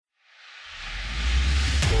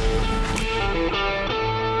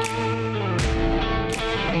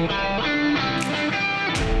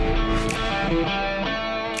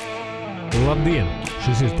Labdien!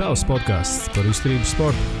 Šis ir tavs podcasts par izturības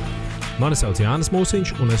sportu. Mani sauc Jānis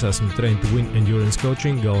Mūsiņš, un es esmu Train to Win Endurance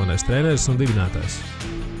Coaching galvenais treneris un dibinātājs.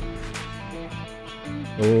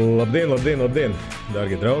 Labdien,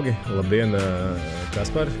 dārgie draugi! Labdien,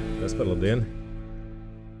 Kaspar, labdien!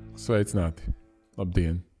 Sveicināti!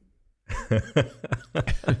 Labdien!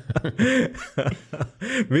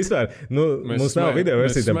 Vispār, mums nav video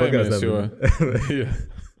versija tam podkastam.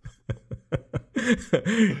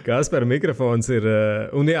 Kaspar mikrofons ir,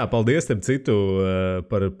 un jā, paldies starp citu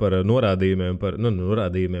par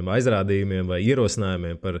norādījumiem, aizrādījumiem vai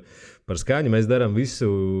ierosinājumiem par skaņu. Mēs darām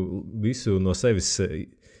visu no sevis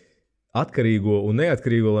atkarīgo un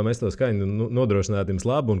neatkarīgo, lai mēs to skaņu nodrošinātu jums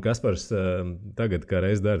labu, un Kaspars tagad kā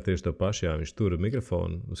reiz dara tieši to pašu, jā, viņš tur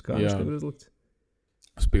mikrofonu uz kā viņš tev uzlikts?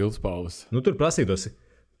 Uz pildspalvas. Tur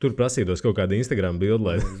prasītos kaut kādu Instagram bildi,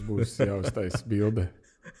 lai... Būs jāuztais bilde.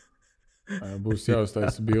 Būs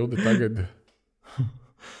jāuztais bilde tagad,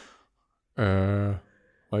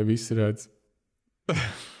 lai visi redz.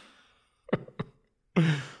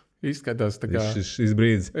 Izskatās tā kā... Šis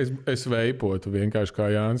brīdis. Es veipotu, vienkārši kā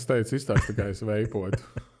Jānis teica, izstāst tā kā es veipotu.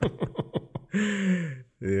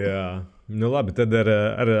 Jā, labi, tad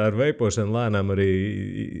ar veipošanu lēnām arī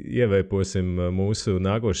ieveiposim mūsu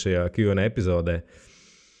nākošajā Q&A epizodē.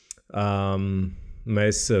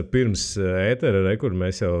 Mēs pirms ētera, kur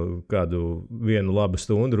mēs jau kādu vienu labu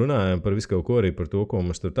stundu runājam par visu kaut ko, arī par to, ko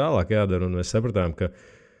mums tur tālāk jādara, un mēs sapratām, ka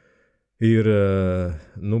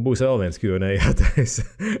būs vēl viens Q&A jātaisa.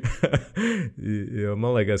 Jo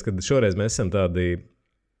man liekas, ka šoreiz mēs esam tādi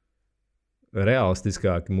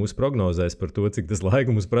realistiskāki mūsu prognozēs par to, cik tas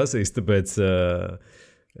laika mums prasīs, tāpēc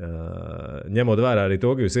ņemot vērā arī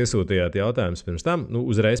to, ka jūs iesūtījāt jautājumus pirms tam,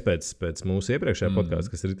 uzreiz pēc mūsu iepriekšējā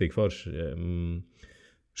podkāsta, kas ir tik forši.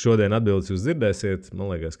 Šodien atbildes jūs dzirdēsiet, man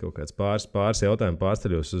liekas, kaut kāds pāris jautājumu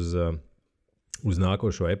pārsteļos uz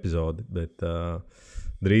nākošo epizodi, bet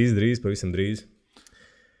drīz, pavisam drīz.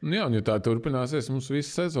 Jā, un ja tā turpināsies, mums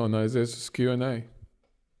visu sezonu aizies uz Q&A.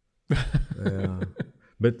 Jā.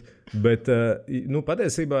 Bet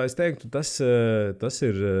patiesībā es teiktu, tas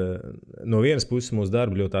ir no vienas puses mūsu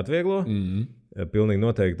darbu ļoti atvieglo. Pilnīgi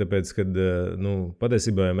noteikti, tāpēc, ka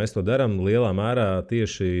patiesībā, ja mēs to darām lielā mērā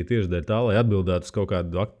tieši dēļ tā, lai atbildētu uz kaut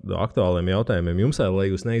kādu aktuāliem jautājumiem jums, lai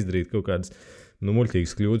jūs neizdarītu kaut kādas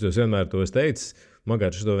muļķīgas kļūdas. Es vienmēr to esmu teicis,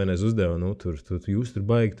 Magārds to vienreiz uzdeva, jūs tur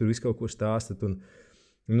baigi, tur visu kaut ko stāstat.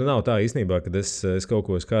 Nav tā īstenībā, ka es kaut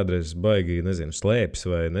ko kādreiz baigi, slēpis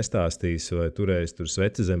vai nestāstījis vai turējis tur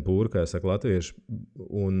sveci zem pūra, kā saka latvieši.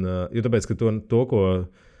 Jo tāpēc, ka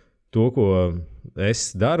to, ko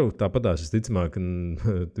es daru, tāpatās es ticamāk,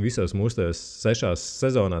 visos mūsu 6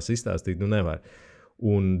 sezonās izstāstīt nevar.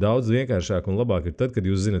 Un daudz vienkāršāk un labāk ir tad, kad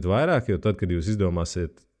jūs zinat vairāk, jo tad, kad jūs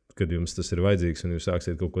izdomāsiet, kad jums tas ir vajadzīgs un jūs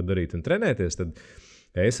sāksiet kaut ko darīt un trenēties, tad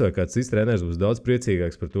es vai kāds cits treneris būs daudz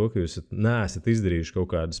priecīgāks par to, ka jūs neesat izdarījuši kaut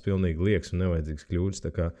kādas pilnīgi liekas un nevajadzīgas kļūdas.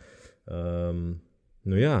 Tā kā,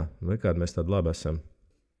 vai kādi mēs tādi labi esam.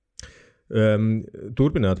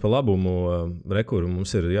 Turpināt pa labumu, rekuru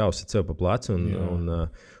mums ir jāuzsit sev pa plecu,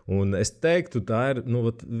 un es teiktu, tā ir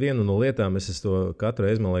viena no lietām, es to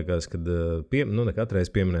katru reizi, man liekas, kad, ne katru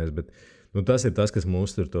reizi pieminēs, bet tas ir tas, kas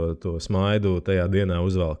mūs tur to smaidu tajā dienā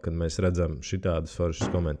uzvelk, kad mēs redzam šitādus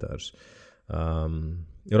foršus komentārus.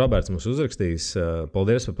 Roberts mums uzrakstījis,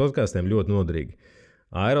 paldies par podkāstiem, ļoti noderīgi.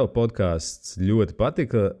 Aero podkāsts ļoti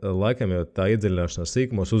patika, laikam jau tā iedziļināšanās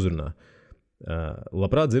sīkumos uzrunā.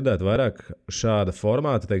 Labprāt dzirdēt vairāk šāda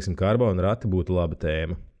formāta, teiksim, karbona rati būtu laba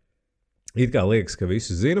tēma. It kā liekas, ka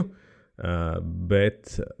visu zinu,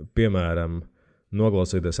 bet, piemēram,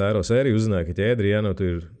 noklausoties Aero sēriju, uzzināju, ka ķēdē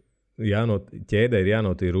ir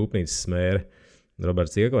jānotīra rūpnīcas smēre.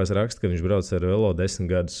 Roberts Iekovs raksta, ka viņš brauc ar velo 10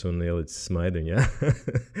 gadus un ielicis smaidiņu.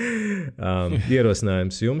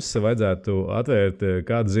 Ierosinājums jums vajadzētu atvērt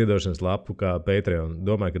kādu ziedošanas lapu kā Patreon.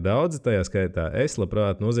 Domāju, ka daudzi, tajā skaitā es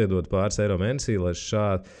labprāt noziedot pāris eiro mēnesī, lai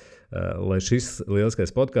šis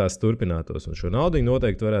lieliskais podcasts turpinātos. Un šo naudu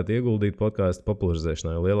noteikti varētu ieguldīt podcastu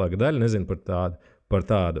popularizēšanā, jo lielāka daļa nezinu par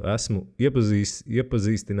tādu. Esmu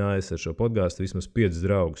iepazīstinājis ar šo podcastu vismaz 5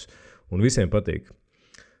 draugus, un visiem patīk.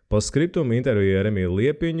 Postskriptum interviju ar Emīlu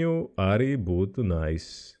Liepiņu arī būtu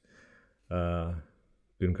nice.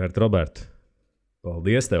 Pirmkārt, Robert,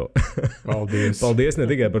 paldies tev. Paldies. Paldies ne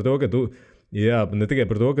tikai par to, ka tu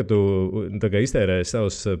iztērēji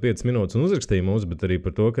savus 5 minūtes un uzrakstīji mums, bet arī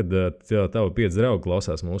par to, ka tavi 5 draugi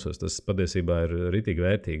klausās mūsos. Tas patiesībā ir ritīgi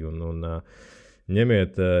vērtīgi. Un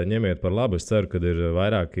ņemiet par labu. Es ceru, ka ir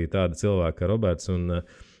vairāki tādi cilvēki kā Roberts. Un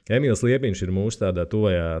Emīls Liepiņš ir mūsu tādā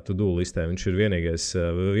tuvajā to-do listē. Viņš ir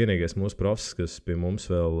vienīgais mūsu profs, kas pie mums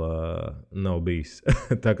vēl nav bijis.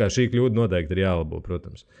 Tā kā šī kļūda noteikti ir jālabo,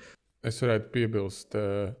 protams. Es varētu piebilst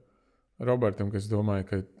Robertam, kas domāja,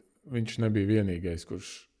 ka viņš nebija vienīgais, kurš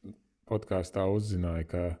podkāstā uzzināja,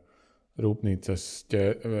 ka rūpnīcas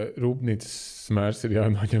smērs ir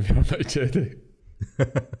jānoņem jaunai ķēdei.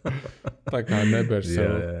 Tā kā neber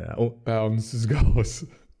sev pelnus uz galvas.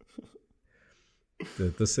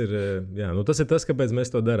 Tas ir tas, kāpēc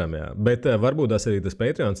mēs to darām. Jā. Bet varbūt tas arī tas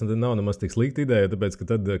Patreons, un tad nav nemaz tik slikta ideja, tāpēc, ka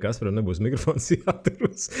tad Kasparam nebūs mikrofons jātur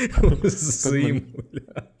uz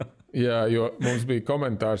zīmuļa. Jā, jo mums bija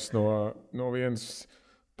komentārs no vienas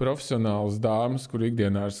profesionālas dāmas, kur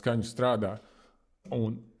ikdienā ar skaņu strādā.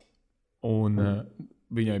 Un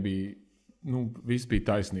viņai bija, viss bija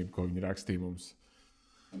taisnība, ko viņa rakstīja mums.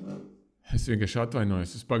 Es vienkārši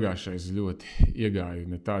atvainojos, es pagājušais ļoti iegāju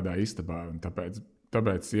ne tādā istabā, un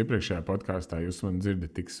tāpēc iepriekšējā podkāstā jūs man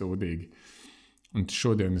dzirdat tik sūdīgi. Un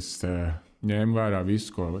šodien es ņēmu vērā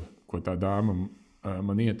visu, ko tā dāma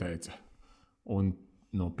man ieteica. Un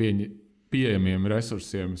no pieejamiem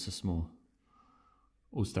resursiem es esmu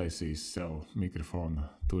uztaisījis sev mikrofona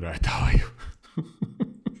turētāju.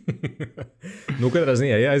 Katrā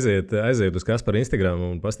ziņā aiziet uz Kaspara Instagram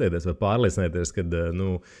un paskatīties vai pārliecināties, ka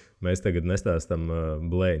mēs tagad nestāstam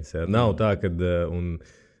blēņas. Ja? Nav tā,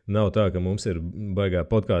 ka mums ir baigā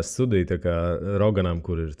podkāstu studija, tā kā Roganam,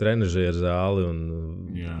 kur ir trenažieru zāli un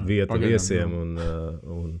vieta viesiem.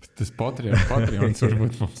 Un... Tas Patreons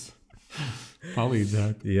varbūt mums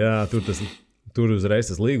palīdzētu. Jā, tur uzreiz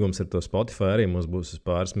tas līgums ar to Spotify arī mums būs uz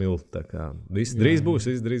pāris milti. Tā kā viss drīz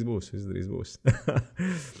būs.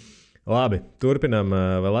 Labi, turpinām,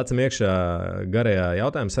 vēl lecam iekšā garajā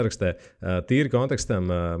jautājuma sarakstē. Tīri kontekstam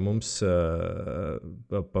mums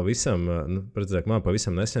pavisam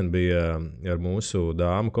nesen bija ar mūsu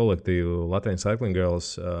dāmu kolektīvu Latvijas Cycling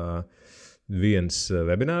Girls viens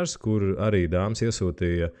webinārs, kur arī dāmas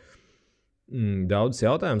iesūtīja daudz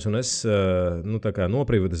jautājumus, un es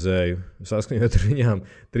noprivatizēju, saskaņot ar viņām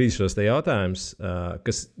 3 šos te jautājumus,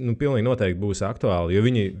 kas pilnīgi noteikti būs aktuāli, jo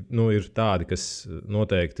viņi ir tādi, kas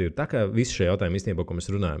noteikti ir tā kā visi šie jautājumi īstenībā, ko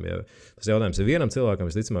mēs runājam. Ja tas jautājums ir vienam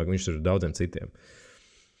cilvēkam, visticamāk, viņš ir daudziem citiem.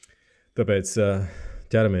 Tāpēc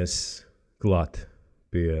ķeramies klāt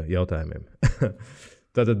pie jautājumiem.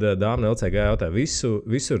 Tātad dāma LCG jautāja,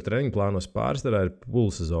 visur treniņu plānos pārstarā ir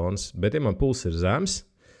pulsa zonas, bet ja man pulss ir zems,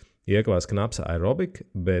 iekavās knaps aerobika,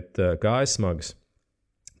 bet kājas smagas.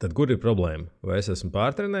 Tad kur ir problēma? Vai es esmu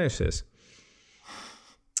pārtrenējusies?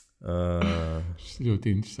 Tas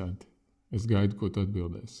ļoti interesanti. Es gaidu, ko tu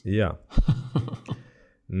atbildēsi. Jā.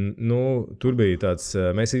 Tur bija tāds,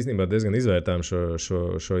 mēs īstenībā diezgan izvērtājām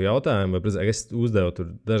šo jautājumu. Es uzdevu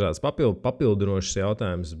tur dažādas papildinošas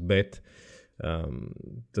jautājumus, bet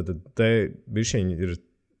tad te bišķiņ ir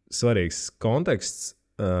svarīgs konteksts,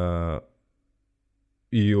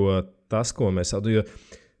 jo tas, ko mēs atzīstam,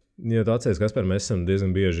 jo tu atceries, Kaspar, mēs esam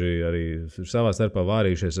diezgan bieži arī savā starpā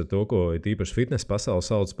vārījušies ar to, ko īpaši fitness pasaule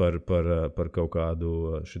sauc par kaut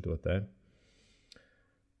kādu šito te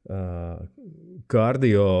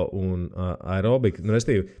kardio un aerobiku.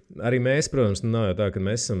 Restīvi, arī mēs, protams, nav jau tā, ka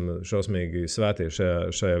mēs esam šausmīgi svētie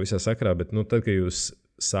šajā visā sakarā, bet tad, kad jūs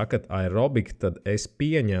sakat aerobiku, tad es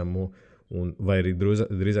pieņemu, vai arī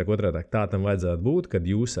drīzāk otrādi, tā tam vajadzētu būt, kad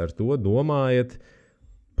jūs ar to domājat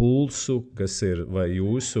pulsu, kas ir vai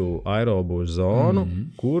jūsu aerobu zonu,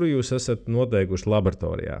 kuru jūs esat noteikuši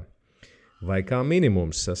laboratorijā. Vai kā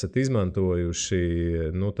minimums esat izmantojuši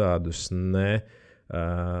tādus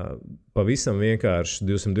pavisam vienkārši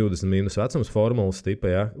 220 mīnus vecums formulas tipa,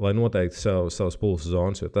 ja, lai noteikti savus pulsu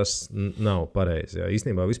zonas, jo tas nav pareizi. Ja.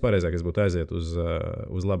 Īstenībā vispareizākais būtu aiziet uz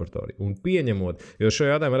laboratoriju. Un pieņemot, jo šo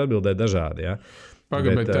jautājumu var atbildēt dažādi. Ja.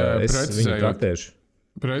 Bet es viņu traktēšu.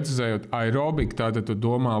 Precizējot, aerobika, tātad tu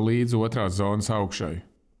domā līdz otrās zonas augšai.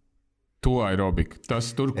 To aerobika. Tas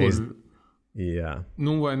tur, kur... Jā.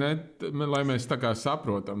 Vai ne, lai mēs tā kā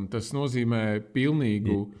saprotam, tas nozīmē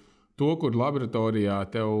pilnīgu to, kur laboratorijā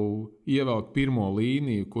tev ievelk pirmo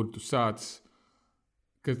līniju, kur tu sāc,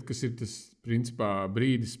 kas ir tas, principā,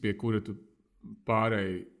 brīdis, pie kura tu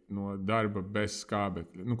pārēji no darba bez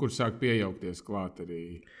skābekļa. Kur sāk piejaukties klāt arī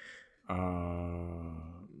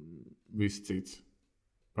viss cits.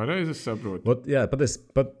 Pareizi es saprotu. Jā,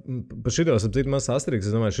 par šito sapcīt maz asteriks.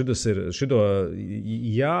 Es domāju, šito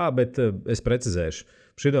jā, bet es precizēšu.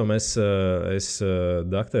 Šito es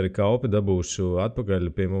doktori Kaupi dabūšu atpakaļ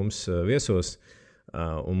pie mums viesos,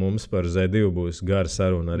 un mums par Z2 būs gara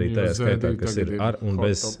saruna arī tajā skaitā, kas ir ar un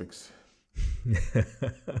bez.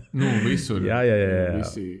 Visur. Jā.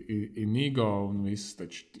 Visi Inigo un viss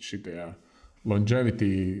taču šitajā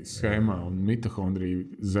longevity schēmā un mitohondrija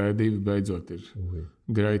Z2 beidzot ir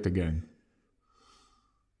great again.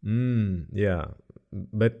 Jā,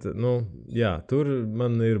 bet tur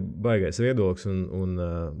man ir baigais viedoklis un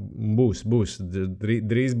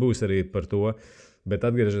drīz būs arī par to. Bet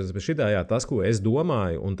atgriežoties pie šitā, tas, ko es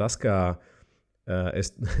domāju, un tas, kā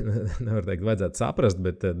es nevaru teikt, vajadzētu saprast,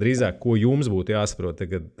 bet drīzāk, ko jums būtu jāsaprot,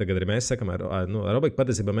 tagad arī mēs sakam ar aerobiku,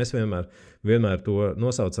 patiesībā mēs vienmēr to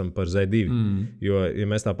nosaucam par Z2. Jo, ja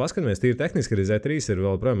mēs tā paskatāmies, tīri tehniski arī Z3 ir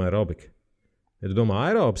vēl projām aerobika. Ja tu domā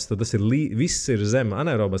aerobis, tad tas ir viss ir zem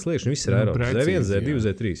anaerobās sliekšņa, viss ir aerobis. Z1, Z2,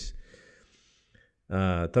 Z3.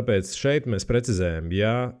 Tāpēc šeit mēs precizējam,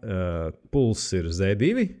 pulss ir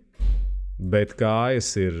Z2, bet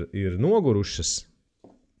kājas ir nogurušas,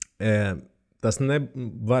 tas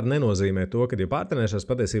var nenozīmēt to, ka, ja pārtrenēšanās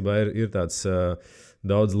patiesībā ir tāds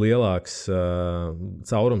daudz lielāks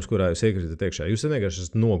caurums, kurā jūs iekritat iekšā. Jūs vienkārši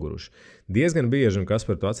esat noguruši. Diezgan bieži, un kas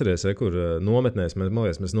par to atceries, kur nometnēs,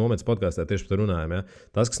 mēs nometnes podkāstā tieši par to runājam. Ja?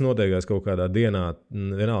 Tas, kas notiekās kaut kādā dienā,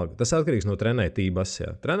 vienalga, tas atkarīgs no trenētības. Ja?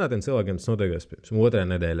 Trenētiem cilvēkiem tas notiekās 2.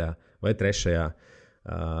 nedēļā vai 3.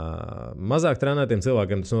 Mazāk trenētiem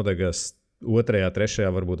cilvēkiem tas notiekās 2., 3.,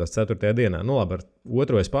 varbūt tās 4. dienā. Nu, labi, ar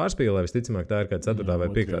 2. es pārspīlēju, visticamāk, tā ir kāda 4. vai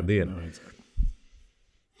 5. diena.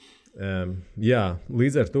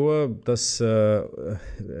 Līdz ar to tas,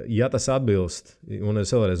 ja tas atbilst, un es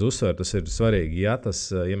vēlreiz uzsveru, tas ir svarīgi, ja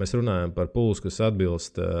mēs runājam par pulsu, kas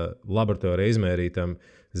atbilst laboratorijā izmērītam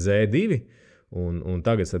Z2, un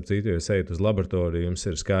tagad, starp citu, ja jūs ejat uz laboratoriju, jums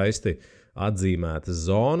ir skaisti atzīmētas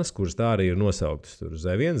zonas, kuras tā arī ir nosauktas. Tur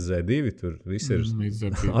Z1, Z2, tur viss ir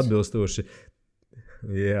atbilstoši.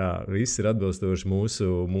 Jā, viss ir atbilstoši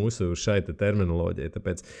mūsu šai terminoloģijai.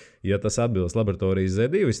 Tāpēc, ja tas atbilst laboratorijas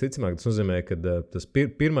Z2, visticamāk, tas nozīmē, ka tas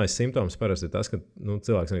pirmais simptoms parasti ir tas, ka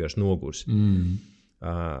cilvēks vienkārši nogurs.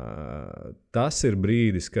 Tas ir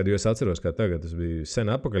brīdis, kad, jo es atceros, kā tagad, tas bija sen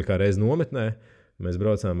atpakaļ, kā reiz nometnē. Mēs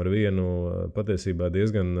braucām ar vienu patiesībā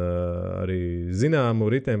diezgan arī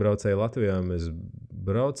zināmu riteņbraucēju Latvijā. Mēs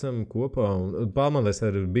braucam kopā, un Palmanlēs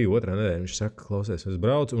arī bija 2. nedēļa. Viņš saka, klausies, es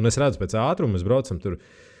braucu, un es redzu pēc ātruma, mēs braucam tur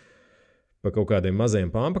pa kaut kādiem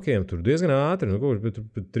mazajiem pampakiem, tur diezgan ātri, kaut kur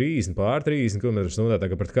 30, pār 30 km/h, tā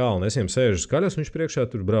kā pret kalnu. Es viņam sēžu skaļos, viņš priekšā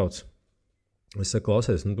tur brauc. Es saku,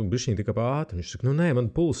 klausies, tu bišķiņ tikai ātri. Viņš saka, nē, man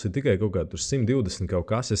pulss ir tikai kaut kāds 120 kaut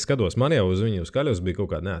kas. Es skatos, man jau uz viņu skaļos bija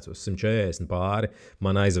kaut kāda 140 pāri,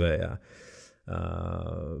 man aizvējā.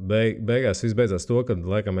 Beigās viss beidzās to, ka,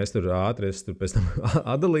 laikam, es tur ātri, es tur pēc tam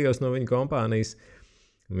atdalījos no viņa kompānijas.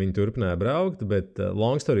 Viņi turpināja braukt, bet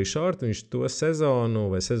long story short, viņš to sezonu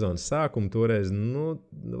vai sezonas sākumu toreiz,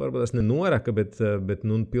 varbūt tas nenoraka, bet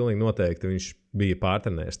pilnīgi noteikti viņš bija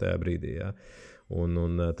pārtrenējis tajā brīdī, jā.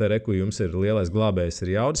 Un te reku jums ir lielais glābējs, ir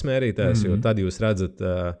jaudas mērītājs, jo tad jūs redzat,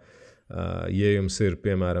 ja jums ir,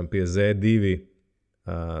 piemēram, pie Z2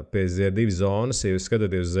 zonas, ja jūs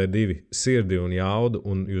skatāties uz Z2 sirdi un jaudu,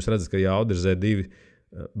 un jūs redzat, ka jauda ir Z2,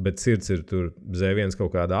 bet sirds ir tur Z1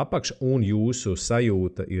 kaut kāda apakša, un jūsu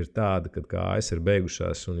sajūta ir tāda, ka kājas ir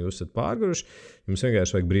beigušās un jūs esat pārguruši, jums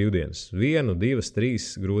vienkārši vajag brīvdienas. 1, 2,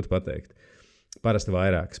 3, grūti pateikt. Parasti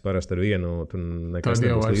vairākas, parasti ar vienu, tur nekas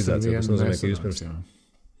nebūs līdzēts. Tas nozīmē, ka jūs pirms...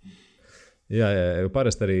 Jā,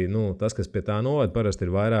 parasti arī tas, kas pie tā novada, parasti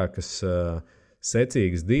ir vairākas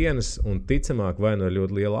secīgas dienas, un ticamāk vai nu ar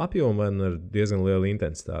ļoti lielu apjomu, vai nu ar diezgan lielu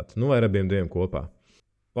intensitāti. Vai ar abiem diviem kopā.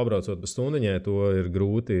 Pabraucot pa stundiņai, to ir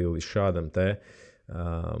grūti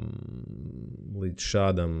līdz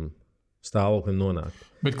šādam stāvoklim nonākt.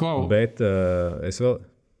 Bet, Klau, bet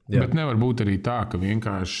nevar būt arī tā, ka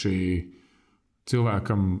vienkārši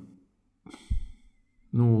cilvēkam,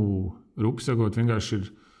 rupi sakot, vienkārši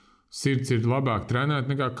sirds ir labāk trenēt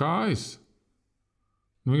nekā kājas.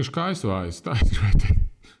 Vienkārši kājas vājas, tā es gribēju teikt.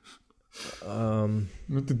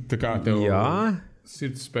 Tā kā tev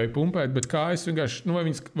sirds spēja pumpēt, bet kājas vienkārši,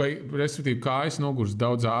 respektīvi kājas nogurs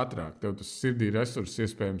daudz ātrāk. Tev tas sirdī resurss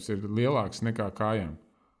iespējams ir lielāks nekā kājām.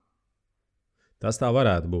 Tas tā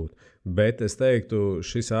varētu būt. Bet es teiktu,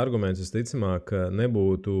 šis arguments visticamāk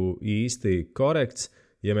nebūtu īsti korekts,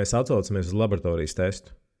 ja mēs atsaucamies uz laboratorijas testu.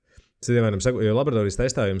 Citiem vārdiem sakot, jo laboratorijas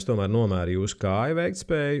testā jums tomēr nomēra jūsu kāju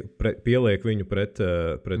veiktspēju, pieliek viņu pret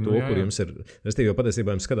to, kur jums ir. Restīvi, jo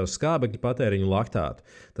patiesībā jums skatās skābekļa patēriņu laktātu.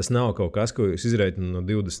 Tas nav kaut kas, ko jūs izreikināt no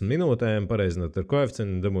 20 minūtēm, pareizināt ar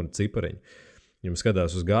koeficientu, dabūnat cipariņu. Jums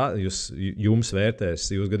skatās uz jums vērtēs,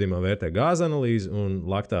 jūs gadījumā vērtē gāzes analīzi un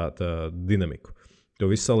laktāta dinamiku. To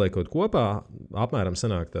visu saliekot kopā, apmēram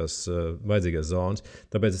sanāk tās vajadzīgās zonas.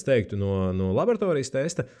 Tāpēc es teiktu, no laboratorijas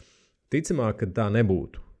testa ticamāk, ka tā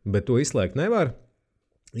nebūtu. Bet to izslēgt nevar.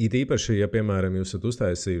 It īpaši, ja, piemēram, jūs esat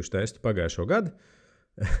uztaisījuši testu pagājušo gadu,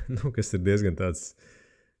 kas ir diezgan tāds.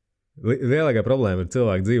 Lielākā problēma ir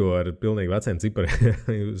cilvēki dzīvo ar pilnīgi veciem cipariem.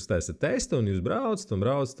 Jūs taisat testu un jūs braucat,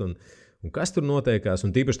 un kas tur notiekās.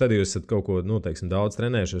 Un tīpaši tad, ja jūs esat kaut ko, teiksim, daudz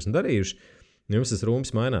trenējušies un darījuši, jums tas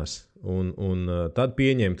rūms mainās. Un tad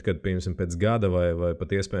pieņemt, kad, piemēram, pēc gada vai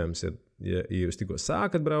pat iespējams, ja jūs tikko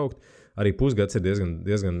sākat braukt, arī pusgads ir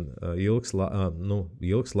diezgan ilgs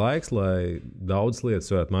laiks, lai daudz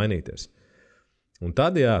lietas varētu mainīties. Un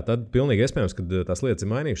tad pilnīgi iespējams, ka tās lietas ir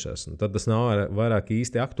mainījušās. Tad tas nav vairāk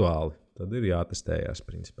īsti aktuāli. Tad ir jātestējās,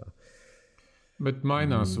 principā. Bet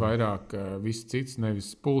mainās vairāk viss cits,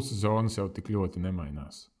 nevis pulsa zonas jau tik ļoti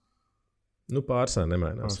nemainās. Pārsvarā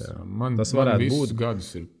nemainās. Tas varētu būt.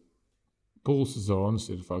 Gadus ir pulsa zonas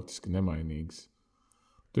ir faktiski nemainīgas.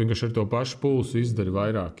 Tu vienkārši ar to pašu pulsu izdari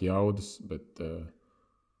vairāk jaudas, bet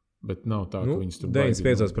nav tā, ka viņas tur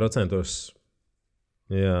 95%.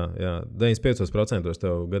 Jā, 95%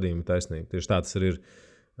 tev gadījumi taisnība. Tieši tā tas ir.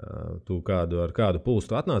 Tu ar kādu pulsu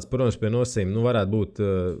tu atnāc, protams, pie nosacījuma. Varētu būt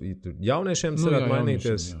jauniešiem, tas varētu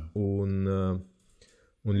mainīties.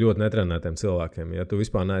 Un ļoti netrenētiem cilvēkiem. Ja tu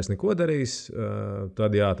vispār neesi neko darījis,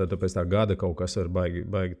 tad pēc tā gada kaut kas var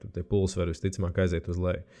baigi tie pulsi var visticamāk aiziet uz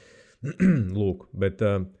leju. Lūk, bet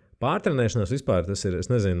pārtrenēšanās vispār tas ir,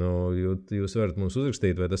 es nezinu, jūs varat mums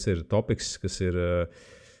uzrakstīt, vai tas ir topiks, kas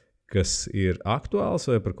ir aktuāls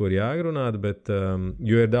vai par ko ir jārunā, bet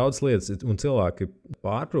jo ir daudz lietas, un cilvēki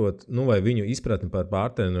pārprot, vai viņu izpratne par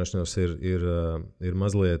pārtrenēšanos ir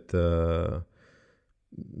mazliet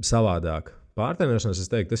savādāk. Pārtrenēšanās, es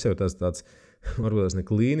teiktu, tas jau tāds varbūt ne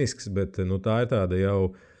klīnisks, bet tā ir tāda jau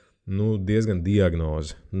diezgan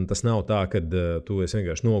diagnoze. Tas nav tā, ka tu esi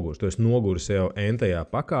vienkārši noguris. Tu esi noguris jau entajā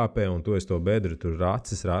pakāpē, un tu esi to bedri tur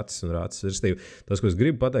racis. Tas, ko es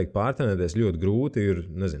gribu pateikt, pārtrenēties ļoti grūti ir,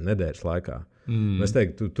 nedēļas laikā. Es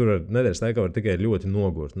teiktu, tur nedēļas laikā var tikai ļoti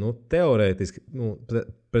nogurt. Teorētiski,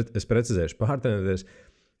 es precizēšu, pārtrenēties.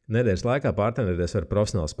 Nedēļas laikā pārtrenēties ar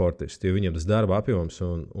profesionālu sportistu, jo viņam tas darba apjoms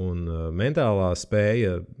un mentālā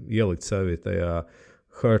spēja ielikt sevi tajā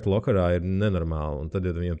hurt lockerā ir nenormāla. Un tad,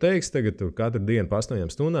 ja viņam teiks, tagad tur katru dienu pa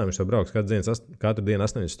 8 stundām, viņš to brauks katru dienu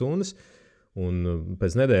 8 stundas, un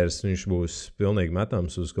pēc nedēļas viņš būs pilnīgi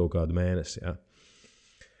metams uz kaut kādu mēnesi. Jā.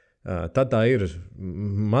 Tad tā ir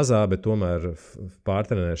mazā, bet tomēr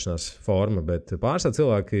pārtrenēšanās forma. Bet pārsvarā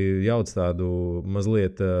cilvēki jauc tādu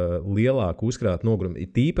mazliet lielāku uzkrātu nogurumu.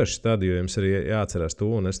 Tīpaši tad, jo jums ir jāatcerās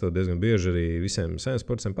to, un es to diezgan bieži arī visiem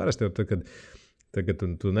sportistiem parasti, jo tad, kad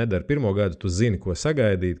tu nedari pirmo gadu, tu zini, ko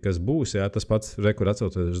sagaidīt, kas būs. Jā, tas pats, kur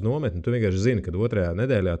atsaucoties uz nometni, tu vienkārši zini, ka 2.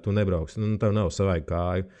 nedēļā tu nebrauksi. Tev nav savai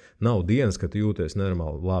kāju. Nav dienas, ka tu jūties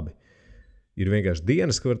nenormāli labi. Ir vienkārši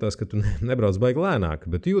dienas, ka tu nebrauc baigi lēnāk,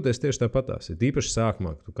 bet jūties tieši tāpatās. Ir īpaši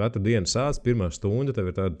sākumā, ka tu katru dienu sāc, pirmā stunda, tev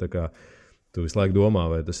ir tāda, tā kā tu visu laiku domā,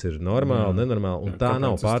 vai tas ir normāli, nenormāli, un tā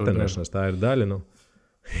nav pārtrenēšanās, tā ir daļa no...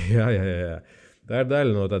 Jā. Tā ir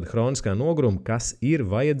daļa no tāda hroniskā noguruma, kas ir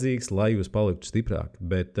vajadzīgs, lai jūs paliktu stiprāki,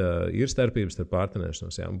 bet ir starpības starp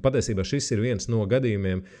pārtrenēšanos. Jā. Un patiesībā šis ir viens no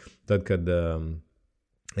gadījumiem, tad, kad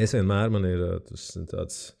es vienmēr man ir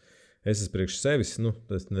tāds... Es esmu priekš sevis,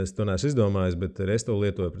 es to neesmu izdomājis, bet es to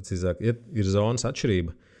lietoju precīzāk. Ir zonas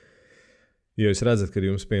atšķirība. Ja jūs redzat, ka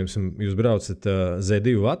jums, piemēram, jūs braucat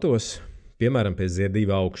Z2 vatos, piemēram, pie Z2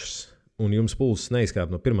 augšas, un jums pulss neizkāp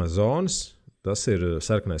no pirmās zonas, tas ir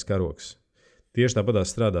sarkanais karoks. Tieši tāpat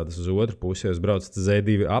strādā tas uz otru pusi. Ja jūs braucat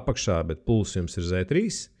Z2 apakšā, bet pulss jums ir Z3,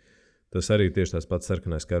 tas arī tieši tās pats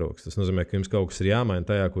sarkanais karoks. Tas nozīmē, ka jums kaut kas ir jāmaina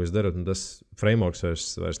tajā, ko jūs darat, un tas frameworks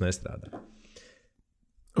vairs nestrādā.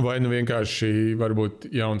 Vai vienkārši varbūt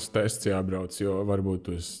jauns tests jābrauc, jo varbūt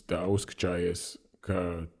tu esi tā uzkačājies,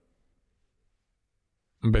 ka...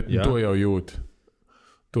 Bet to jau jūt.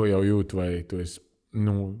 To jau jūt, vai tu esi...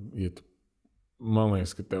 ja tu... Man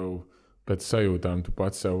liekas, ka tev pēc sajūtām tu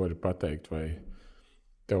pats sev vari pateikt, vai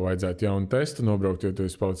tev vajadzētu jaunu testu nobraukt, jo tu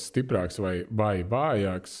esi palicis stiprāks vai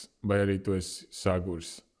vājāks, vai arī tu esi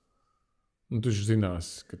sagurs. Tu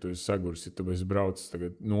zinās, ka tu esi sagurs. Ja tu esi braucis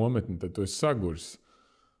tagad nometni, tad tu esi sagurs.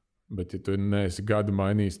 Bet, ja tu neesi gadu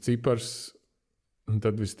mainījis cipars,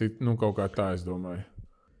 tad kaut kā tā, es domāju.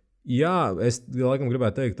 Jā, es laikam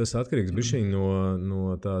gribētu teikt, tas atkarīgs bišķiņ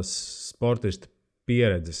no tās sportista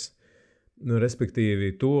pieredzes.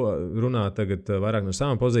 Respektīvi, tu runā tagad vairāk no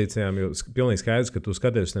savām pozīcijām, jo pilnīgi skaidrs, ka tu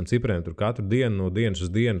skaties uz tiem cipriem tur katru dienu, no dienas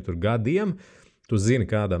uz dienu, tur gadiem. Tu zini,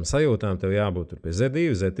 kādām sajūtām tev jābūt pie Z2,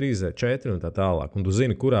 Z3, Z4 un tā tālāk. Un tu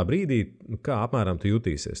zini, kurā brīdī, kā apmēram tu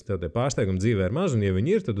jutīsies. Tev tie pārsteigumi dzīvē ir mazi, un ja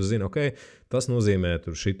viņi ir, tad tu zini, ok, tas nozīmē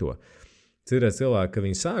tur šito. Citreiz cilvēki, kad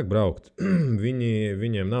viņi sāk braukt,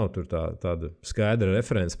 viņiem nav tur tāda skaidra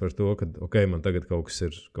reference par to, ka ok, man tagad kaut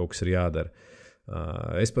kas ir jādara.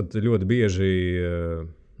 Es pat ļoti bieži,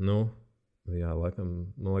 laikam,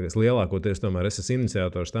 man liekas, lielākoties tomēr es esmu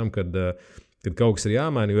iniciators tam, kad kaut kas ir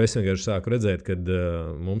jāmaina, jo es vienkārši sāku redzēt, ka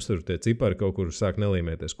mums tur tie cipari kaut kur sāk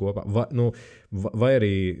nelīmēties kopā. Vai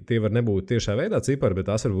arī tie var nebūt tiešā veidā cipari, bet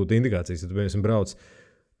tās var būt indikācijas. Ja tu, piemēram, brauc,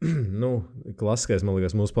 klasiskais, man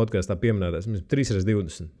liekas, mūsu podkāstā pieminētais,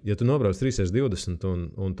 3x20. Ja tu nobrauc 3x20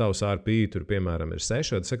 un tavs RPI tur, piemēram, ir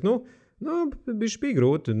 6, tad saka, bišķi bija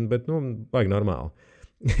grūti, bet, vajag normāli.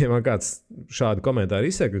 Ja man kāds šādu komentāru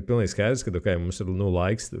izsaka, tad pilnīgi skaidrs, ka mums ir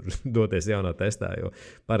laiks doties jaunā testā, jo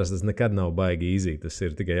parasti tas nekad nav baigi easy. Tas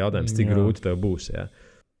ir tikai jautājums, cik grūti tev būs. Ja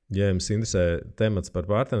jums interesē temats par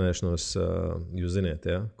pārtrenēšanos, jūs ziniet,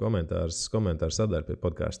 komentārs sadara pie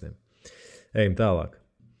podkāstiem. Ejam tālāk.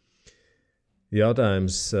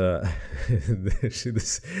 Jautājums,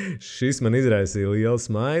 šis man izraisīja lielu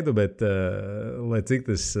smaidu, bet lai cik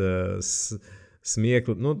tas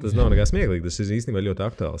smieklīgi, tas nav nekā smieklīgi, tas ir īstenībā ļoti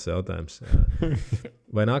aktuāls jautājums.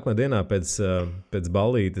 Vai nākamā dienā pēc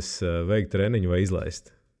ballītes veikt treniņu vai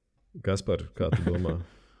izlaist? Kaspar, kā tu domā?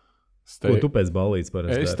 Ko tu pēc ballītes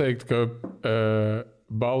parasti dari? Es teiktu, ka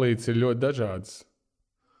ballītes ir ļoti dažādas.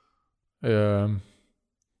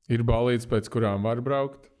 Ir ballītes, pēc kurām var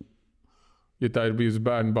braukt. Ja tā ir bijusi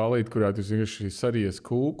bērnu ballīte, kurā tu vienkārši saries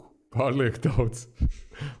kūku, pārlieku daudz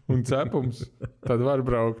un cepums, tad var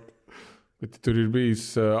braukt. Bet tur ir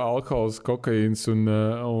bijis alkohols, kokaīns un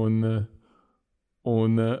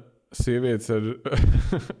sievietes ar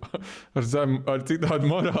citādu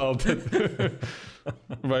morāli,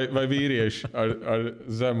 vai vīrieši ar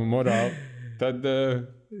zemu morāli, tad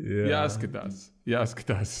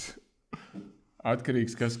jāskatās.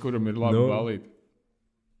 Atkarīgs, kas kuram ir laba ballīte.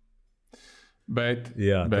 Bet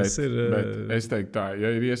es teiktu tā, ja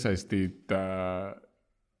ir iesaistīta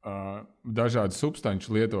dažādu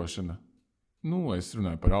substanču lietošana, es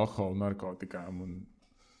runāju par alkoholu, narkotikām un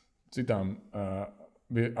citām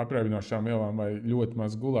apreibinošām vielām vai ļoti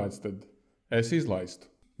maz gulēts, tad es izlaistu.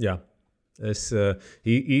 Jā, es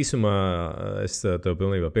īsumā es tev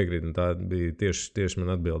pilnībā piekrītu, un tā bija tieši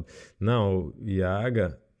man atbilde. Nav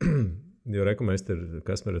jēga, jo mēs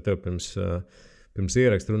Kaspar ar tev pirms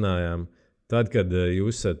ierakstu runājām, tad, kad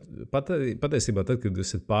jūs esat, patiesībā tad, kad jūs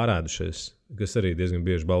esat pārēdušies, kas arī diezgan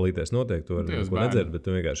bieži ballītēs notiek, to var neko nedzert, bet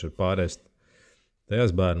tu vienkārši ir pārēst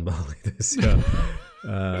tajās bērnu ballītēs.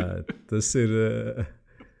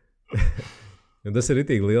 Tas ir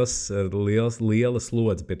itīgi liela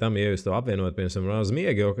slodze. Pie tam, ja jūs to apvienot, piemēram, uz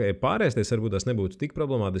miegu, pārēsties varbūt tas nebūtu tik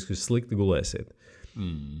problemātiski, jūs slikti gulēsiet.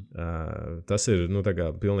 Tas ir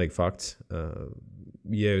pilnīgi fakts.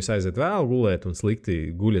 Ja jūs aiziet vēl gulēt un slikti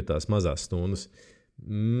guļat tās mazās stundas,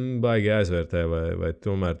 baigi jāizvērtē, vai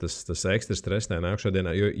tomēr tas ekstra stress nākamajā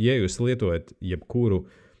dienā. Jo, ja jūs lietojat jebkuru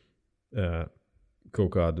kaut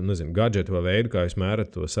kādu, gadžetu vai veidu, kā jūs mērat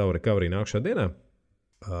to savu recovery nākamajā dienā,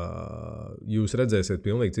 jūs redzēsiet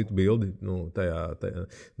pilnīgi citu bildi. Tajā.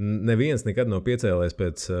 Neviens nekad nav piecēlējis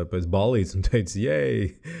pēc ballītes un teicis,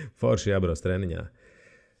 jej, forši jābrauc treniņā.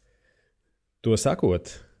 To sakot,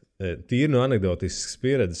 tīri no anekdotiskas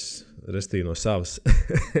pieredzes, restīvi no savas,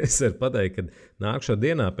 es varu pateikt, ka nākamajā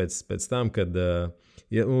dienā pēc tam, kad,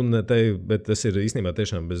 bet tas ir īstenībā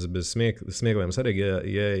tiešām bez smiekliem svarīgi,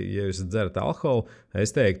 ja jūs dzerat alkoholu,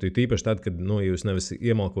 es teiktu, tīpaši tad, kad jūs nevis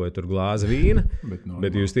iemalkojat tur glāzi vīna,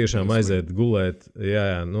 bet jūs tiešām aiziet gulēt,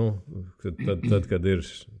 tad,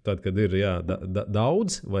 kad ir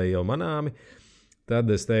daudz vai jau manāmi, tad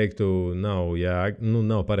es teiktu, nav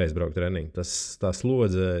pareizi braukt treniņu. Tā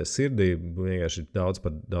slodze sirdī vienkārši ir daudz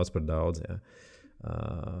par daudz. Jā.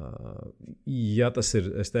 Ja tas ir,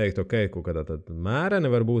 es teiktu, kaut kādā mēreni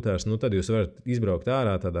varbūt tās, tad jūs varat izbraukt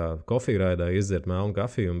ārā tādā kofiju raidā, izdzert melnu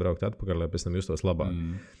kafiju un braukt atpakaļ, lai pēc tam justos labāk.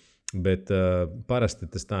 Bet parasti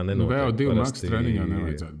tas tā nenotiek. VO2 max treniņā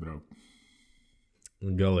nevajadzētu braukt.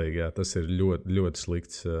 Galīgi, jā, tas ir ļoti, ļoti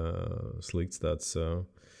slikts tāds...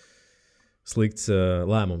 Slikts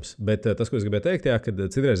lēmums. Bet tas, ko es gribēju teikt, kad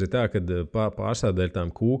citreiz ir tā, ka pārsādēļ tām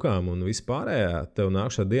kūkām un vispārējā, tev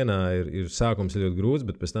nākamajā dienā ir sākums ļoti grūts,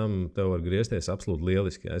 bet pēc tam tev var griezties absolūti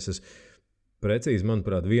lieliski. Es esmu precīzi,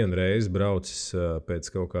 manuprāt, vienu reizi braucis pēc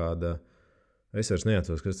kaut kāda, es vairs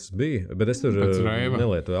neatceros, kas tas bija, bet es tur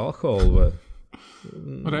nelietoju alkoholu.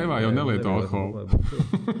 Reivā jau nelieto alkoholu.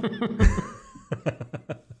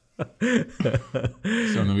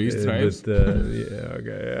 Tas jau nav īsts reizes.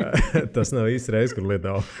 Tas nav īsts reizes, kur lieto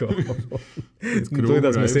alkoholu.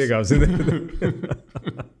 Tūlītās mēs iegāvsim.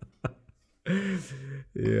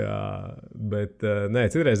 Jā, bet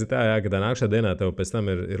citreiz ir tā, ka tā nākamajā dienā tev pēc tam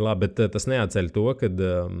ir labi, bet tas neatceļ to, ka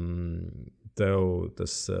tev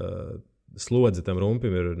tas slodze tam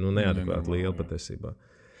rumpim ir neadekvāti liela patiesībā.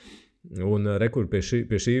 Un rekur pie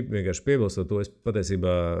šī vienkārši piebilstot, to es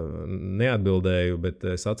patiesībā neatbildēju, bet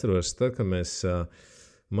es atceros, tad, kad mēs,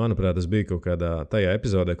 manuprāt, tas bija kaut kādā tajā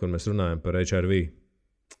epizodē, kur mēs runājam par HRV.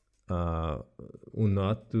 Un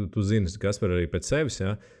tu zini, kas par arī pēc sevis,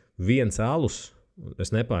 ja? Viens alus, es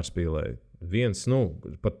nepārspīlēju,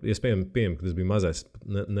 pat iespējami, ka tas bija mazais,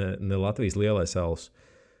 ne Latvijas lielais alus,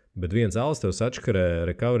 bet viens alus tev sačakarē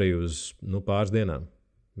recovery uz pāris dienām.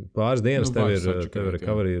 Pāris dienas tev ir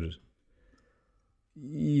recovery ir.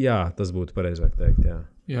 Jā, tas būtu pareizāk teikt, jā.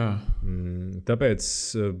 Tāpēc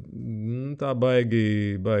tā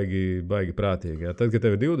baigi prātīgi. Jā. Tad, kad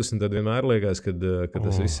tev ir 20, tad vienmēr liekas, ka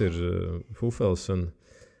tas viss ir fufels.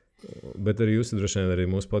 Bet arī jūs droši vien arī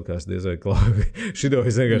mūsu podkāstu diez vai klāvi. Šito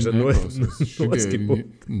es vienkārši noskipu.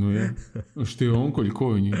 Šitie onkuļi, ko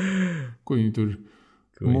viņi tur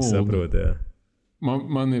viņi saprot, jā.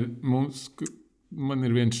 Man ir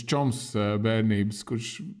viens čoms bērnības,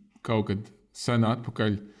 kurš kaut kad sen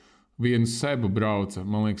atpakaļ vienu sebu brauca.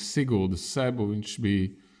 Man liekas, Siguldas sebu. Viņš bija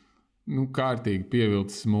kārtīgi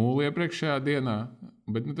pievilcis mūli iepriekšējā dienā.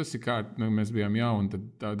 Bet tas ir kārtīgi. Mēs bijām jauni, tad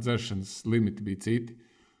tā dzeršanas limiti bija citi.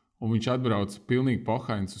 Un viņš atbrauca pilnīgi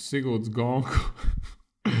pohains uz Siguldas gonku.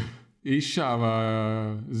 Izšāvā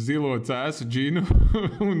zilo cēsu džinu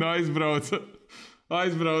un aizbrauca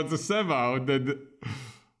sebā. Un tad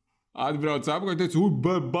atbrauca apkārt un teica,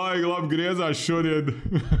 baigi labi griezās šodien.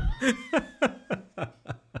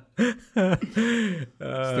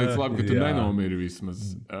 Es teicu, labi, ka tu nenomiri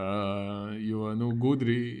vismaz. Jo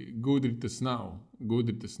gudri tas nav.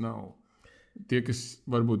 Tie, kas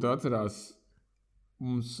varbūt atcerās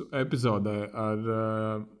mums epizodē ar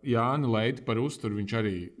Jānu Leitu par uzturu, viņš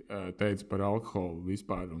arī teica par alkoholu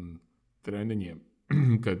vispār un treniņiem,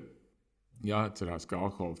 ka jāatcerās, ka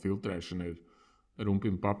alkohola filtrēšana ir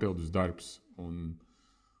rumpim papildus darbs. Un,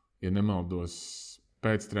 ja nemaldos,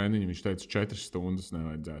 pēc treniņa viņš teica, 4 stundas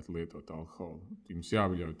nevajadzētu lietot alkoholu. Jums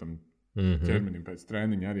jāļauj tam ķermenim pēc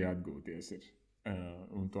treniņa arī atgūties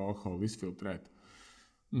un to alkoholu izfiltrēt.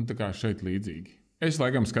 Tā kā šeit līdzīgi. Es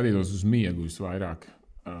laikam skatītos uz miegu visvairāk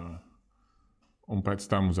un pēc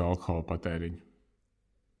tam uz alkohola patēriņu.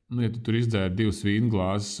 Ja tu tur izdzēri 2 vīnu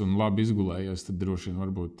glāzes un labi izgulējies, tad droši vien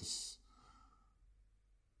varbūt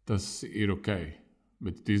tas ir ok.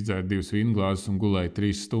 Bet, ja tu izdzēri 2 vīnu glāzes un gulēji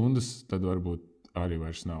 3 stundas, tad varbūt arī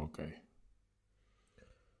vairs nav ok.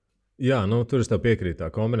 Jā, tur es tev piekrītu. Tā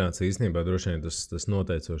kombinācija īstenībā droši vien tas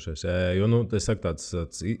noteicošais. Jo, es saku tāds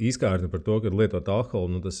izkārtni par to, ka lietot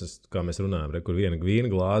alkoholu, tas ir, kā mēs runājam, kur viena vīna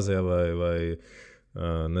glāze vai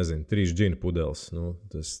 3 džina pudeles.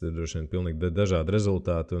 Tas ir droši vien pilnīgi dažādi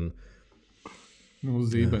rezultāti.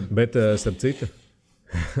 Zīmeni. Bet starp citu,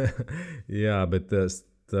 jā, bet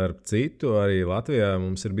starp citu, arī Latvijā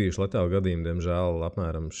mums ir bijuši letāli gadījumi, diemžēl,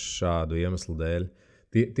 apmēram šādu iemeslu dēļ.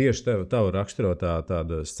 Tieši tavu raksturotā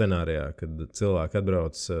tāda scenārijā, kad cilvēki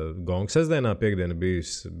atbrauc gongu sestdienā, piekdiena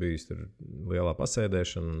bijis tur lielā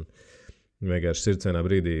pasēdēšana un vienkārši sirds vienā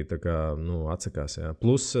brīdī atsakās. Jā.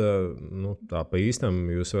 Plus, tā pa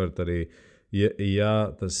īstam jūs varat arī,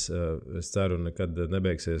 ja tas, es ceru, nekad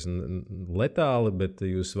nebeigsies letāli, bet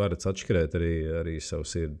jūs varat atšķirēt arī savu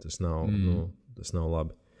sirdi. Tas nav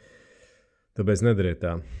labi. Tāpēc nedariet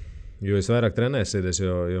tā. Jo jūs vairāk trenēsieties,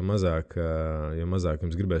 jo mazāk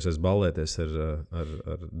jums gribēsies ballēties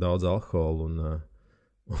ar daudz alkoholu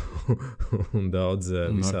un daudz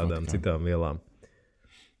visādām citām vielām.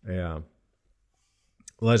 Jā.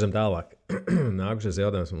 Laižam tālāk. Nākušais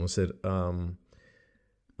jautājums mums ir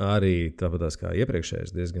arī tāpatās kā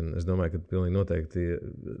iepriekšējais diezgan, es domāju, ka pilnīgi noteikti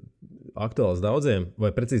aktuāls daudziem, vai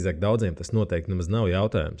precīzāk daudziem tas noteikti nemaz nav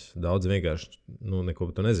jautājums. Daudz vienkārši neko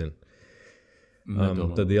par to nezinu.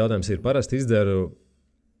 Tad jautājums ir, parasti izdzeru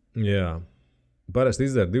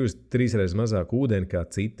 2-3 reizes mazāk ūdeni kā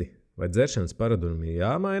citi. Vai dzeršanas paradumi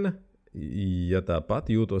jāmaina, ja tāpat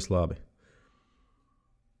jūtos labi?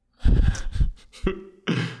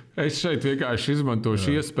 Es šeit vienkārši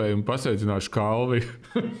izmantošu iespēju un pasveicināšu Kalvi.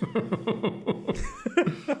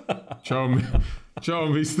 Čau,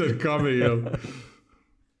 Mr. Kamīla.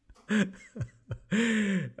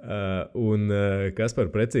 Un kas par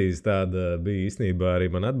precīzi tāda bija īstenībā arī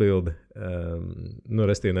man atbilde.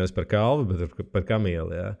 Restīvi nevis par Kalvi, bet par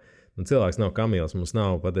Kamīlu. Ja? Cilvēks nav Kamīls. Mums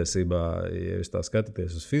nav patiesībā, ja jūs tā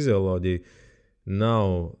skatāties uz fizioloģiju, nav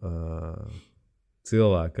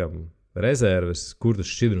cilvēkam rezerves, kur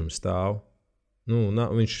tas šķidrums stāv.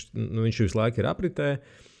 Viņš visu laiku ir apritē.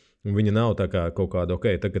 Viņa nav tā kā kaut kāda,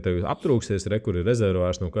 ok, tad, kad tev aptrūksies, kur ir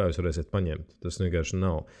rezervārs, kā jūs varēsiet paņemt. Tas vienkārši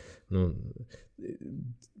nav.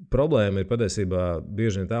 Problēma ir patiesībā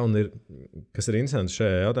bieži vien tā, un kas ir interesanti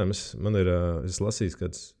šajā jautājumā, es lasīju, ka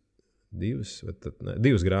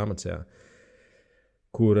divas grāmatas, jā,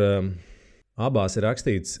 kur abās ir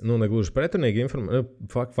rakstīts, negluži pretrunīgi informācija.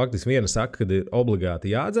 Faktiski viena saka, ka ir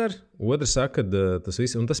obligāti jādzer, otra saka, ka tas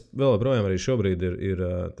viss, un tas vēl joprojām arī šobrīd ir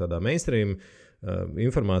tādā mainstream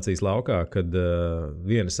informācijas laukā, kad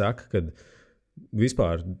viena saka, ka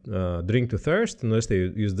vispār drink to thirst,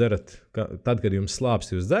 jūs dzerat, tad, kad jums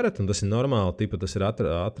slāpst, jūs dzerat, un tas ir normāli, tas ir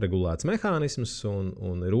atregulēts mehānisms,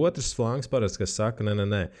 un ir otrs flanks parasti, kas saka,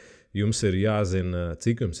 nē, jums ir jāzina,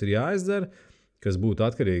 cik jums ir jāizdzer, kas būtu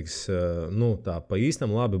atkarīgs, tā pa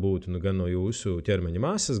īstam labi būtu gan no jūsu ķermeņa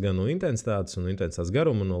masas, gan no intensitātes un intensitātes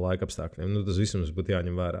garuma un no laika apstākļiem. Tas viss mums būtu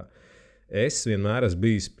jāņem vērā. Es vienmēr esmu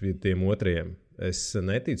bijis pie tiem otriem. Es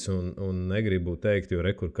neticu un negribu teikt, jo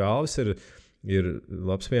Rekur Kalvis ir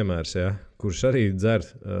labs piemērs, ja, kurš arī dzer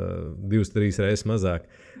 2-3 reizes mazāk.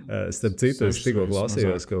 Starp citu, es tikko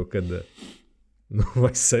klausījos kaut kad... vai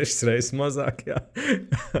 6 reizes mazāk, jā.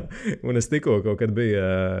 Un es tikko kaut kad biju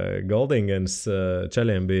Goldingens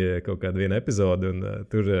čaļiem bija kaut kāda viena epizode, un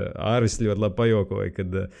tur Ārvis ļoti labi pajokoja,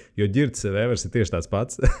 kad, jo Ģirds Vēvers ir tieši tāds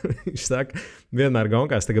pats. Viņš saka, vienmēr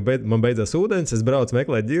gonkās, man beidzās ūdens, es braucu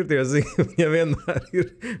meklēt Ģirdu, jo viņa vienmēr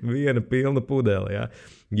ir viena pilna pudele, jā.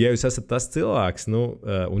 Ja jūs esat tas cilvēks,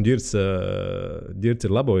 un Ģirds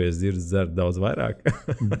ir labojies, Ģirds dzer daudz vairāk.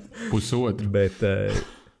 Pusotru. Bet...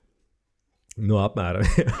 apmēram.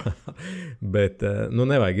 Bet,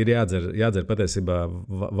 nevajag, ir jādzer patiesībā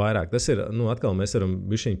vairāk. Tas ir, atkal mēs varam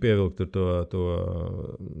bišķiņ pievilkt to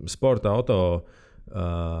sporta auto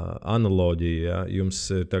analoģiju. Ja? Jums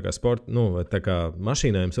tā kā tā kā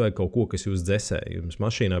mašīnā jums vajag kaut ko, kas jūs dzesē. Jums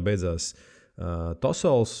mašīnā beidzās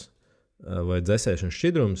tosols vai dzesēšanas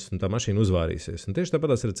šķidrums, un tā mašīna uzvārīsies. Un tieši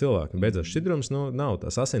tāpat ir cilvēki. Beidzās šķidrums, nav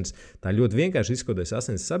tās asins. Tā ļoti vienkārši izskoties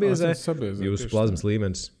asins sabiezē, jūsu plazmas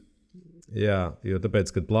līmenis. Jā, jo tāpēc,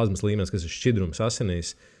 kad plazmas līmenis, kas ir šķidrums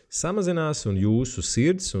asinīs, samazinās un jūsu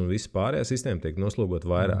sirds un visa pārējā sistēma tiek noslogot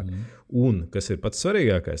vairāk. Un, kas ir pats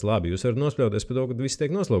svarīgākais, labi, jūs varat nospļauties par to, ka viss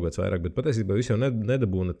tiek noslogots vairāk, bet patiesībā jūs jau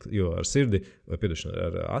nedabūnat, jo ar sirdi, vai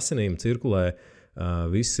ar asinīm cirkulē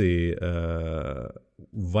visi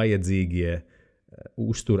vajadzīgie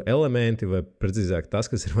uztur elementi, vai precīzāk tas,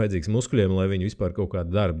 kas ir vajadzīgs muskuļiem, lai viņi vispār kaut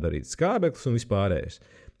kādu darbu darītu. Skābeklis un vispārējais.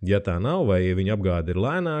 Ja tā nav, vai ja viņa apgāde ir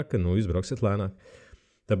lēnāka, jūs brauksiet lēnāk.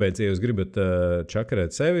 Tāpēc, ja jūs gribat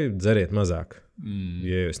čakarēt sevi, dzeriet mazāk.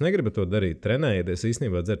 Ja jūs negribat to darīt, trenējieties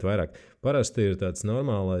īstenībā dzert vairāk. Parasti ir tāds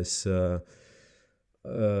normālais...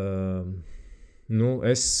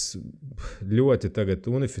 es ļoti tagad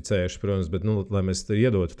unificējuši, protams, bet, lai mēs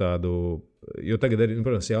iedotu tādu... Jo tagad,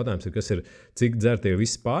 protams, jautājums ir, kas ir, cik dzer tie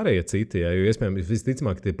visi pārējie citi, ja? Jo iespējams,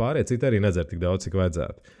 visticamāk, tie pārējie citi arī nedzer tik daudz, cik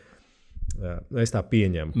vajadzētu. Jā, es tā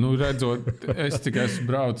pieņemu. Redzot, es tikai esmu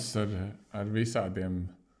braucis ar visādiem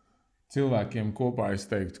cilvēkiem kopā. Es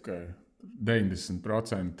teiktu, ka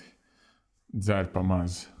 90% dzer pa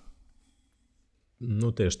maz.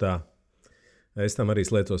 Tieši tā. Es tam arī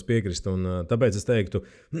slēdzos piekrist. Un, tāpēc es teiktu,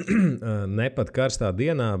 ne pat karstā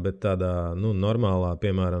dienā, bet tādā normālā,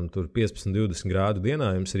 piemēram, 15-20 grādu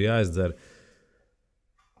dienā jums ir jāizdzer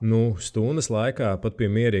stundas laikā, pat pie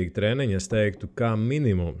mierīga treniņa, es teiktu, kā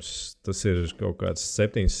minimums. Tas ir kaut kāds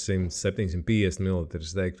 700-750 ml.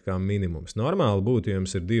 Es teiktu, kā minimums. Normāli būtu, ja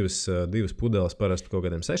jums ir divas pudeles, parasti kaut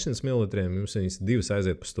kādiem 600 ml, jums viņas divas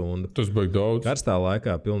aiziet pa stundu. Tas būtu daudz. Karstā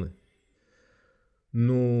laikā pilni.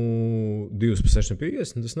 2 pa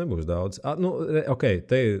 650, tas nebūs daudz.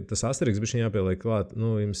 Tas asteriks bišķiņ jāpieliek klāt.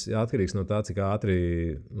 Jums atkarīgs no tā, cik ātri,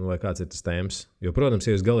 vai kāds ir tas temps. Jo, protams,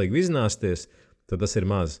 ja jūs galīgi vizināsties, tad tas ir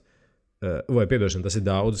maz. Vai, piedošana, tas ir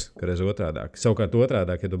daudz, kādreiz otrādāk. Savukārt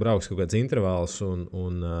otrādāk, ja tu brauks kaut kāds intervāls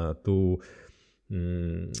un tu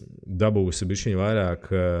dabūsi bišķiņ vairāk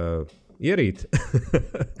ierīt,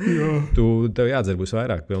 tev jādzer būs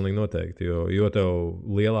vairāk, pilnīgi noteikti. Jo tev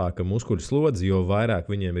lielāka muskuļu slodze, jo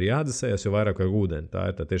vairāk viņiem ir jādzesējas, jo vairāk vajag ūdeni. Tā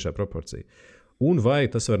ir tā tiešā proporcija. Un vai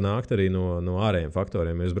tas var nākt arī no ārējiem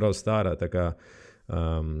faktoriem. Ja jūs braucat ārā, tā kā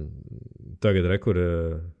tagad rekur...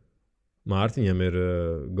 Mārtiņam ir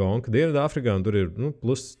gonka Dienvidāfrikā, un tur ir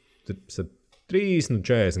plus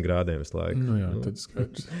 30-40 grādiem visu laiku. Tad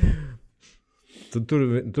skaidrs.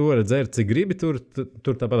 Tu vari dzert, cik gribi, tur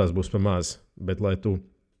tāpatās būs pa maz. Bet, lai tu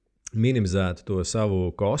minimizētu to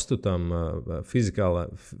savu kostu tam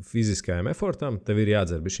fiziskajam efortam, tev ir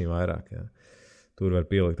jādzer bišķiņ vairāk. Jā. Tur var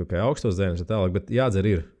pielikt tikai augstos dzērienus un tālāk, bet jādzer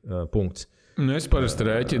ir punkts. Es parasti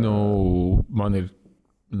rēķinu, man ir,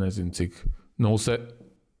 nezinu cik,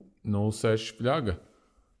 0,6 fļaga,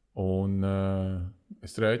 un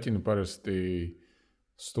es rēķinu parasti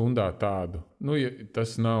stundā tādu. Ja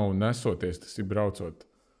tas nav nesoties, tas ir braucot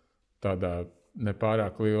tādā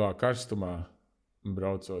nepārāk lielā karstumā,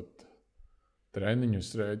 braucot treniņus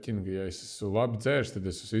rēķinu, ka ja es esmu labi dzērs, tad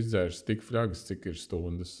es esmu izdzērs tik fļagas, cik ir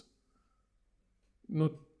stundas. Nu,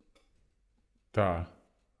 tā.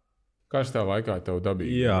 Karstā laikā tev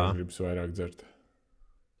dabīgi gribas vairāk dzert.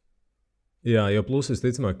 Jā, jo plus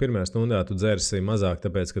visticamāk, pirmajā stundā tu dzersi mazāk,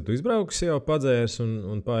 tāpēc, ka tu izbrauksi jau padzērs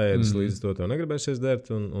un paēdis, līdz to tev negribēsies dzert,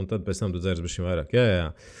 un tad pēc tam tu dzersi bišķiņ vairāk. Jā.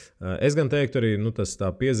 Es gan teiktu arī, tas tā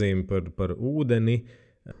piezīme par ūdeni.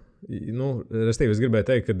 Restīvi, es gribēju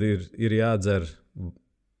teikt, ka ir jādzer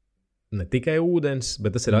ne tikai ūdens,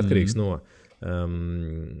 bet tas ir atkarīgs no.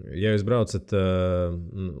 Ja jūs braucat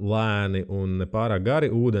lēni un nepārāk gari,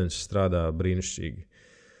 ūdens strādā brīnišķīgi.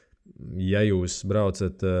 Ja jūs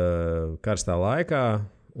braucat karstā laikā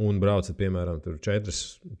un braucat, piemēram,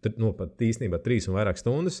 pat īstenībā 3 un vairāk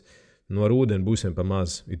stundas, no ūdeni būs vien pa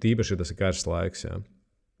maz, ir tīpaši, ja tas ir karsts laiks. Jā.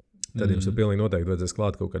 Tad jums pilnīgi noteikti vajadzēs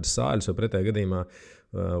klāt kaut kādas sāļus, jo pretējā gadījumā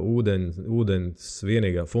ūdens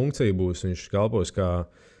vienīgā funkcija būs, viņš kalpos kā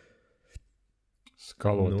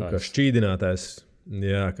skalotājs. Kā šķīdinātājs.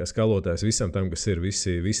 Jā, kā skalotājs visam tam, kas ir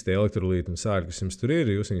visi tie elektrolīti un sāļi, kas jums tur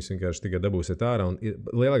ir, jūs viņus vienkārši tikai dabūsiet ārā.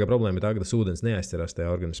 Lielākā problēma ir tā, ka tas ūdens neaizķerās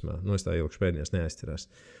tajā organismā. Es tā ilgšu pēdējās neaizķerās.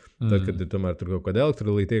 Tad, kad ir tomēr tur kaut kāda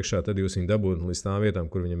elektrolīta iekšā, tad jūs viņu dabūjat līdz tām vietām,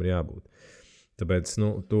 kur viņam ir jābūt. Tāpēc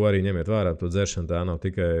to arī ņemiet vērā. To dzeršanu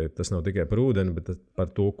tas nav tikai par ūdeni, bet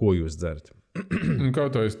par to, ko jūs dzerat.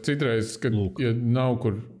 Kaut kā citreiz, kad ja nav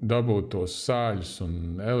kur dabūt tos sāļus un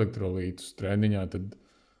elektrolītus treniņā, tad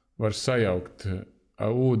var sajaukt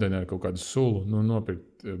ūdeni ar kaut kādu sulu,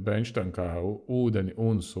 nopirkt benchtankā ūdeni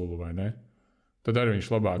un sulu, vai ne? Tad arī viņš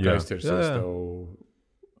labāk aizķersies. Tev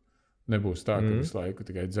nebūs tā, ka visu laiku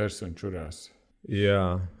tikai dzers un čurās.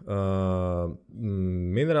 Jā.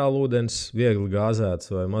 Minerālu ūdens, viegli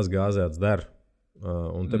gāzēts vai maz gāzēts der.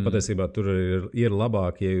 Un te patiesībā tur ir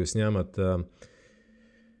labāk, ja jūs ņemat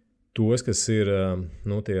tos, kas ir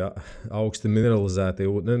tie augsti mineralizēti,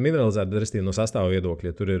 restīvi no sastāva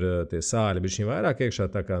viedokļa, tur ir tie sāļi bišķiņ vairāk iekšā,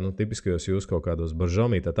 tā kā tipiskajos jūs kaut kādos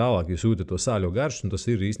baržomī tā tālāk, jūs jūtat to sāļo garšu, un tas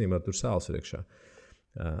ir īstenībā tur sāls iekšā.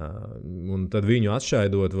 Un tad viņu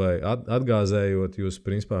atšķaidot vai atgāzējot, jūs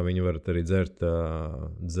principā viņu varat arī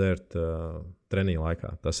dzert treniņa laikā.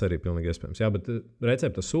 Tas arī pilnīgi iespējams. Jā, bet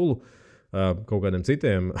recepta sulu kaut kādiem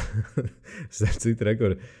citiem, citi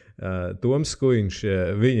rekori, Toms Skuiņš,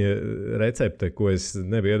 viņa recepte, ko es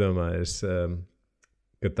nebiju iedomājies,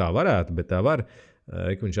 ka tā varētu, bet tā var.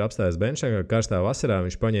 Viņš apstājas benčā, karstā vasarā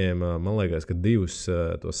viņš paņēma, man liekas, ka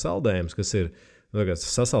 2 tos saldējumus, kas ir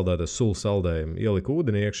sasaldētas sulu saldējumi, ielika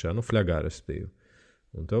ūdeni iekšā, fļagā respektīvi.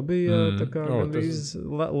 Un to bija tā kā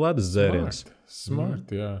ledus dzēriens. Smart,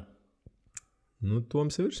 jā.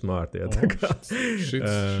 Toms ir smart, jā. Tā kā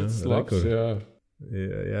šits labs, jā.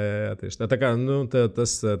 Jā, tieši tā. Tā kā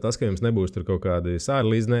tas, ka jums nebūs tur kaut kādi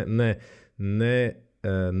sāļi līdz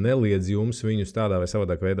neliedz jums viņus tādā vai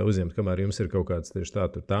savādāk veidā uzņemt, kamēr jums ir kaut kāds tieši tā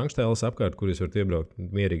tankštēlis apkārt, kur jūs varat iebraukt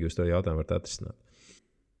mierīgi, jūs to jautājumu varat atrisināt.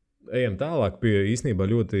 Ejam tālāk pie īstenībā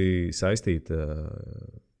ļoti saistīta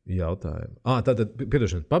jautājuma. Tātad,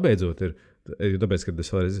 piedošana, pabeidzot ir, tāpēc, ka tas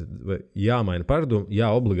var jāmaina pārdomu,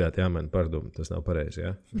 obligāti jāmaina pārdomu. Tas nav pareizi,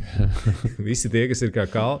 jā? Visi tie, kas ir kā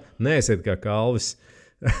neesiet kā kalvis,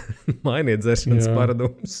 mainiet dzeršanas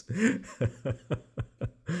pārdomus.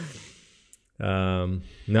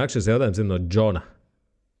 Nākšais jautājums ir no Džona.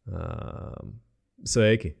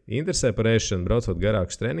 Sveiki! Interesē par ēšanu, braucot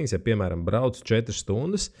garākus treniņus, ja, piemēram, brauc 4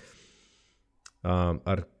 stundas,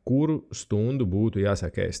 ar kuru stundu būtu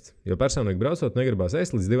jāsāk ēst. Jo personīgi braucot negribās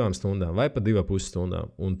ēst līdz 2 stundām vai pat 2,5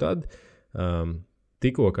 stundām. Un tad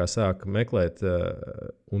tikko kā sāk meklēt,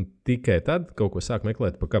 un tikai tad kaut ko sāk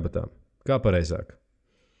meklēt pa kabatām. Kā pareizāk?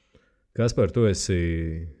 Kas par to esi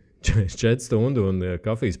 4 stundu un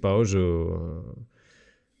kafijas paužu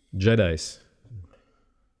džedajs?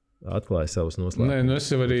 Atklāja savus noslēpumus.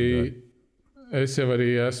 Es jau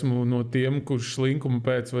arī esmu no tiem, kurš slinkuma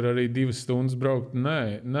pēc var arī 2 stundas braukt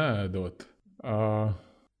neēdot.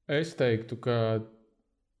 Es teiktu, ka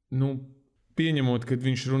pieņemot, kad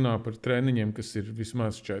viņš runā par treniņiem, kas ir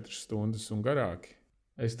vismaz 4 stundas un garāki,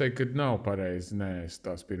 es teiktu, ka nav pareizi neēst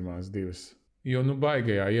tās pirmās 2. Jo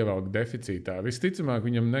baigajā ievelk deficītā. Visticamāk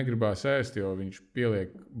viņam negribās ēst, jo viņš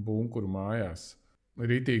pieliek bunkuru mājās.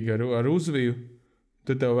 Ritīgi ar uzviju,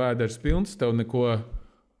 tad tev vēders pilns, tev neko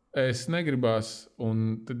ēst negribās,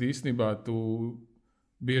 un tad īstenībā tu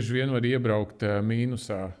bieži vien vari iebraukt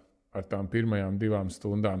mīnusā ar tām pirmajām 2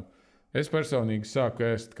 stundām. Es personīgi sāku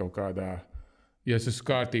ēst kaut kādā, ja es esmu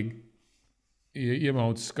kārtīgi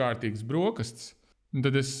iemaucis kārtīgas brokastis,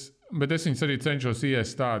 bet es viņas arī cenšos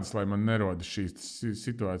iest tādas, lai man nerodas šī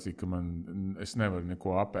situācija, ka es nevaru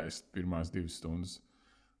neko apēst pirmās 2 stundas.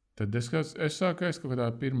 Tad es sāku kaut kādā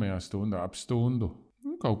pirmajā stundā, ap stundu.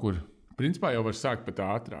 Kaut kur. Principā jau var sākt pat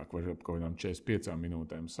ātrāk, var ap kaut kādām 45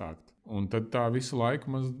 minūtēm sākt. Un tad tā visu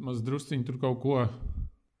laiku maz drusciņi tur kaut ko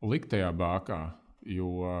likt tajā bākā.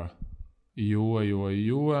 Jo.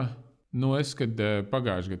 Nu, es, kad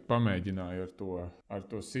pagājušajā gadā pamēģināju ar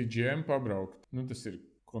to CGM pabraukt, nu, tas ir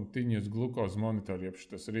continuous glucose monitor, jeb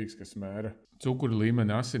tas rīks, kas mēra cukuru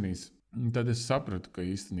līmeni asinīs. Tad es sapratu, ka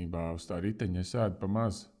īstenībā uz tā riteņa es ēdu pa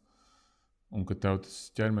maz. Un ka tev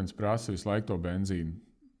tas ķermenis prasa visu laiku to benzīnu,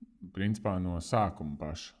 principā no sākuma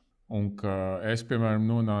paša. Un ka es, piemēram,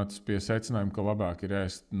 nonācu pie secinājuma, ka labāk ir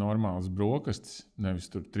ēst normāls brokastis,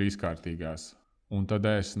 nevis tur trīskārtīgās. Un tad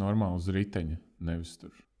ēst normāls riteņa, nevis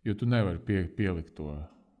tur. Jo tu nevari pielikt to,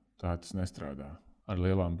 tā tas nestrādā. Ar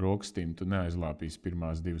lielām brokastīm tu neaizlāpīsi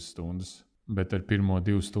pirmās 2 stundas, bet ar pirmo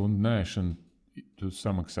 2 stundu nēšanu tu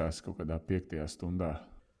samaksāsi kaut kādā 5. stundā.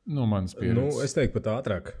 No manas pieredzes. Nu, es teiktu pat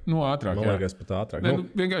ātrāk. Nu, ātrāk, man liekas, pat ātrāk. Ne,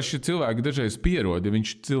 vienkārši cilvēki dažreiz pierod, ja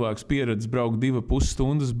cilvēks pieredz braukt 2,5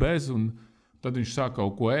 stundas bez, un tad viņš sāk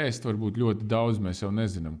kaut ko ēst, varbūt ļoti daudz, mēs jau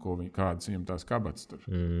nezinām, kādas viņam tās kabatas tur.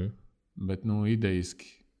 Bet, nu, idejiski,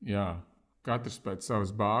 jā, katrs pēc savas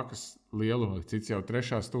bākas lieluma, cits jau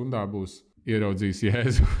 3. stundā būs ieraudzījis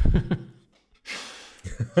Jēzu.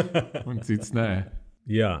 Un cits nē.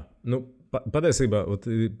 Jā, nu, patiesībā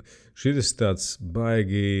šis tāds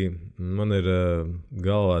baigi, man ir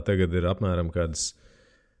galvā tagad ir apmēram kādas,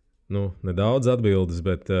 nu, nedaudz atbildes,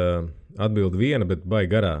 bet atbildi viena, bet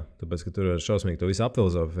baigi garā, tāpēc, ka tur ir šausmīgi to visu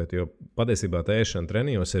apfilozofēt, jo patiesībā tā ēšana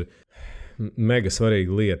trenijos ir mega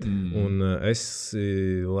svarīga lieta. Un es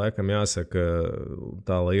laikam jāsaka,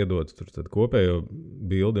 tā, lai iedotu tur kopējo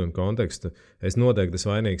bildi un kontekstu, es noteikti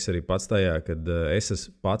esmu vainīgs arī pats tajā, kad es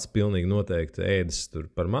esmu pats pilnīgi noteikti ēdis tur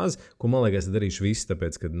par maz, ko man liekas, darīšu visu,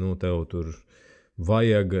 tāpēc, ka nu, tev tur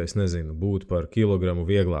vajag, es nezinu, būt par kilogramu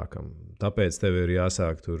vieglākam. Tāpēc tev ir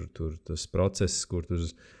jāsāk tur tas process, kur tu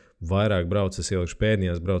vairāk brauc, es ielikšu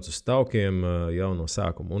pēdiņās, brauc uz taukiem jau no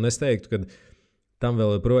sākuma. Un es teiktu, ka tam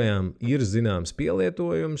vēl joprojām ir zināms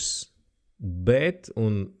pielietojums, bet,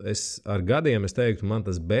 un es ar gadiem es teiktu, man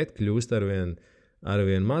tas bet kļūst arvien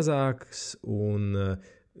mazāks, un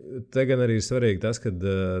te gan arī ir svarīgi tas, ka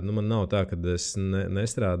nu, man nav tā, ka es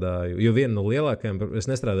nestrādāju, jo viena no lielākajām, es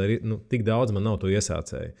nestrādāju, nu, tik daudz man nav to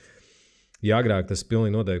iesācēju. Ja agrāk tas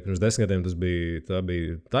pilnīgi noteikti pirms 10 gadiem tā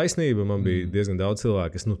bija taisnība, man bija diezgan daudz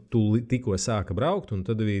cilvēku, kas nu, tikko sāka braukt, un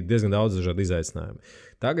tad bija diezgan daudz dažādu izaicinājumu.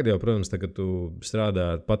 Tagad jau, protams, kad tu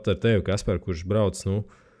strādā pat ar tevi, Kaspar, kurš brauc, nu,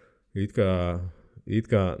 it kā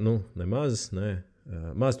nu, nemaz, ne.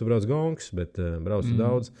 Maz tu brauc gongs, bet brauc tu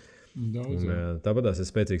daudz. Tāpatās ir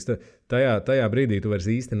spēcīgs. Tajā brīdī tu vairs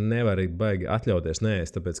īsti nevari baigi atļauties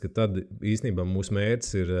neēst, tāpēc, ka tad īstenībā mūsu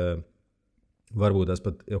mērķis ir varbūt tas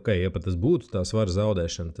pat, ja pat tas būtu tā svara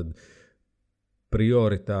zaudēšana, tad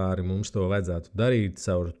prioritāri mums to vajadzētu darīt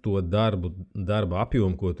caur to darba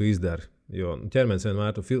apjomu, ko tu izdari. Jo ķermenis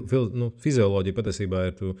vienmēr, fizioloģija patiesībā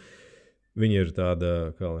ir, viņa ir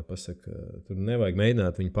tāda, kā lai pasaka, tur nevajag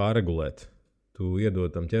mēģināt viņu pārregulēt. Tu iedod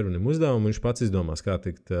tam ķermenim uzdevumu, viņš pats izdomās, kā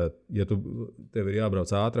tikt, ja tev ir jābrauc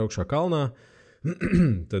ātri augšā kalnā,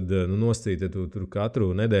 tad nosacīt, ja tu tur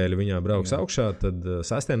katru nedēļu viņā brauks augšā, tad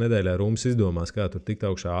 6. nedēļā Rūms izdomās, kā tur tikt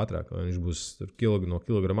augšā ātrāk. Viņš būs no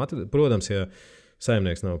kilograma atvedis. Protams, ja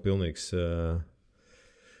saimnieks nav pilnīgi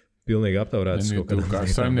aptaurēts. Kā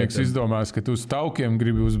saimnieks izdomās, ka tu uz taukiem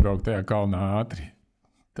gribi uzbraukt tajā kalnā ātri,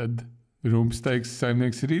 tad Rūms teiks,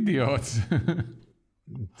 saimnieks ir idiots.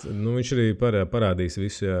 Nu, viņš arī parādīs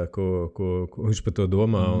visu, jā, ko viņš par to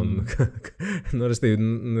domā.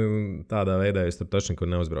 Tādā veidā jūs tur taču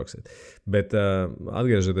nekur neuzbrauksiet. Bet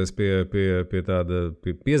atgriežoties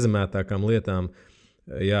pie piezemētākām lietām,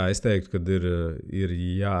 jā, es teiktu, ka ir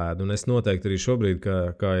jāēd. Un es noteikti arī šobrīd,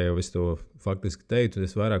 kā jau es to faktiski teicu,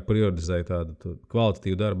 es vairāk prioritizēju tādu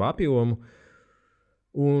kvalitatīvu darba apjomu.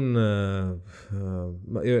 Un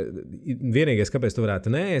vienīgais, kāpēc tu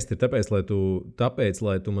varētu neēst, ir tāpēc,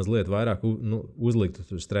 lai tu mazliet vairāk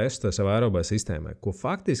uzliktu stresu savā aerobajā sistēmai, ko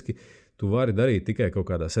faktiski tu vari darīt tikai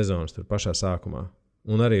kaut kādā sezonas tur pašā sākumā.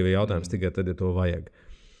 Un arī jautājums tikai tad, ja to vajag.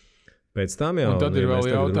 Pēc tam jau... Un tad ir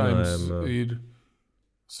vēl jautājums,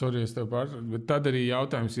 sorry, es tev pārtraucu, bet tad arī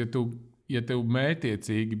jautājums, ja tev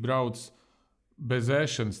mētiecīgi brauc bez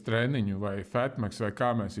ēšanas treniņu vai fatmax vai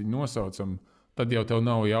kā mēs viņu nosaucam, tad jau tev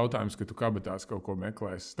nav jautājums, ka tu kabatās kaut ko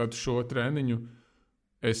meklēsi. Tad šo treniņu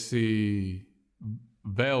esi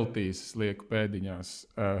veltījis, es lieku pēdiņās,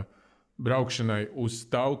 braukšanai uz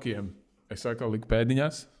taukiem. Es atkal liku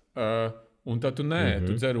pēdiņās. Un tad tu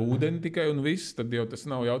tu dzer ūdeni tikai un viss. Tad jau tas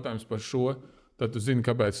nav jautājums par šo. Tad tu zini,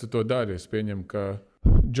 kāpēc tu to dari. Es pieņemu, ka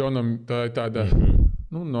Džonam tā ir tāda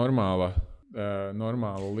normāla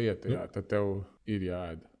lieta, jā, tad tev ir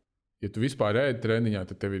jāēd. Ja tu vispār ēd treniņā,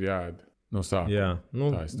 tad tev ir jāēd no sākuma. Jā,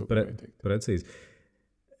 precīzi.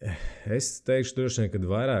 Es teikšu droši vien, kad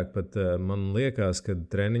vairāk pat man liekas, ka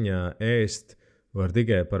treniņā ēst var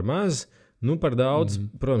tikai par maz. Par daudz,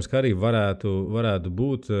 protams, ka arī varētu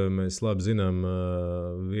būt. Mēs labi zinām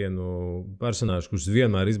vienu personāžu, kurš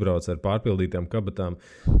vienmēr izbrauc ar pārpildītām kabatām,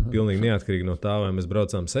 pilnīgi neatkarīgi no tā, vai mēs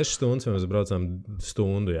braucām 6 stundas, vai mēs braucām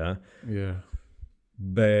stundu. Jā. Yeah.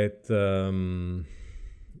 Bet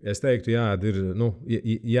es teiktu, jāēd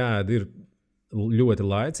ir ļoti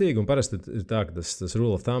laicīgi, un parasti ir tā, ka tas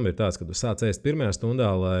rule of thumb ir tāds, ka tu sāc ēst pirmajā stundā,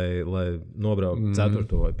 lai nobrauktu 4.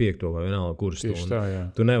 vai 5. vai vienalga kuru stundu. Tā, jā.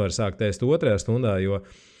 Tu nevari sākt ēst 2. stundā,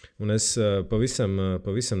 un es pavisam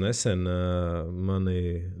nesen mani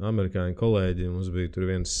amerikāņu kolēģi, mums bija tur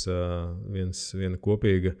viena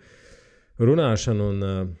kopīga runāšana,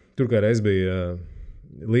 un tur kā reiz bija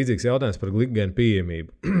līdzīgs jautājums par glikogēnu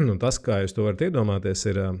pieejamību. Un tas, kā jūs to varat iedomāties,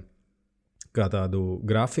 ir kā tādu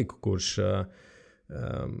grafiku, kurš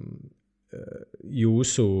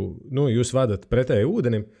jūs vadat pretēji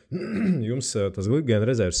ūdenim, jums tas glikogēna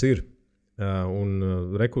rezervs ir. Un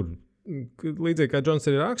līdzīgi kā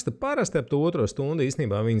Džons arī raksta, parasti ap to 2. stundu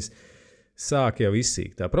īstenībā viņas sāk jau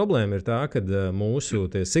izsīkt. Tā problēma ir tā, ka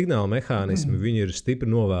mūsu signāla mehānismi viņi ir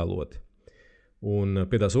stipri novēloti. Un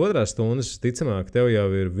pie tās 2. stundas, ticamāk, tev jau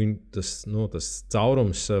ir tas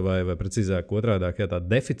caurums, vai precīzāk, otrādāk, tā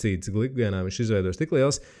deficīts glikogēnā, viņš izveidojas tik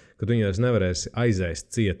liels, ka tu viņus nevarēsi aizaist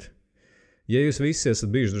ciet. Ja jūs visi esat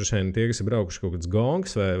bijuši droši vien tie, kas ir braukuši kaut kāds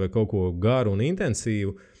gongs vai kaut ko garu un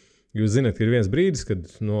intensīvu, jūs zināt, ka ir viens brīdis, kad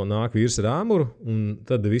nāk vīrs ar āmuru, un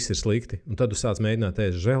tad viss ir slikti. Un tad tu sāc mēģināt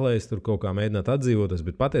ēst žēlēs, tur kaut kā mēģināt atdzīvoties,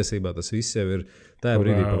 bet patiesībā tas viss jau ir tajā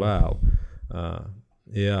brīdī pa vēlu.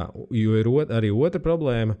 Jā, jo ir arī otra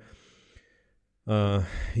problēma.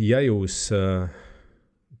 Ja jūs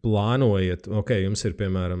plānojat, jums ir,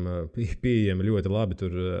 piemēram, pieejama ļoti labi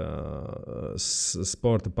tur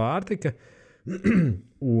sporta pārtika,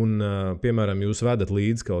 un, piemēram, jūs vedat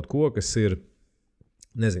līdzi kaut ko, kas ir,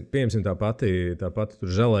 piemēram, tā pati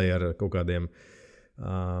tur želēja ar kaut kādiem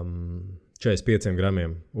 45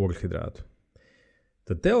 gramiem ogļhidrātu.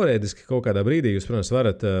 Tad teorētiski kaut kādā brīdī jūs, protams,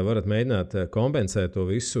 varat mēģināt kompensēt to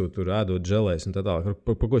visu, tur ēdot želēs un tā tālāk.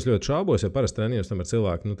 Par ko es ļoti šaubos, jo parasti treniņos tomēr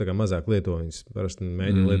cilvēki mazāk lieto viņus. Parasti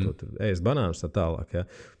mēģina lietot, ēst banānus tā tālāk. Ja.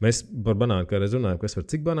 Mēs par banānu kādreiz runājam, kas var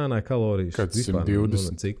cik banānā kalorijas? Kāds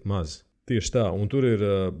 120. Cik maz. Tieši tā, un tur ir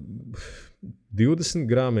 20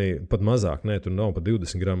 grami, pat mazāk, tur nav pat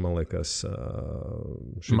 20 grami, man liekas.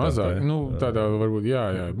 Mazāk, tādā varbūt,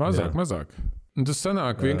 jā, mazāk. Tas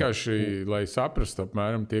sanāk vienkārši, lai saprastu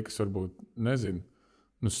apmēram tie, kas varbūt nezina.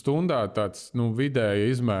 Stundā tāds vidēja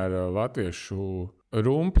izmēra latviešu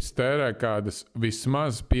rumpis tērē kādas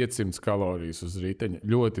vismaz 500 kalorijas uz riteņa.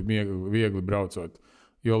 Ļoti viegli braucot.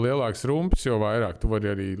 Jo lielāks rumpis, jo vairāk. Tu vari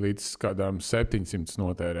arī līdz kādām 700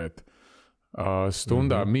 notērēt.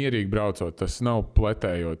 Stundā mierīgi braucot, tas nav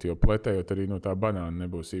pletējot, jo pletējot arī no tā banāna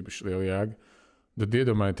nebūs īpaši liela jēga. Tad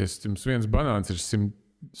iedomājieties, jums viens banāns ir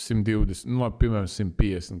 120, piemēram,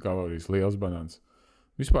 150 kalorijas liels banāns.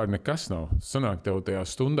 Vispār nekas nav. Sanāk, tev tajā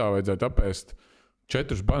stundā vajadzētu apēst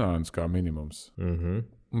 4 banānus kā minimums.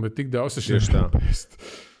 Bet tik daudz taču nevar apēst.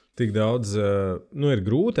 Tik daudz, ir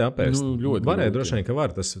grūti apēst. Ļoti varētu grūti. Droši vien, ka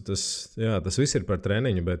var. Tas viss ir par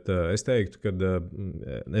treniņu, bet es teiktu, ka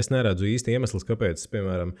es neredzu īsti iemesls, kāpēc,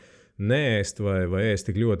 piemēram, neēst vai ēst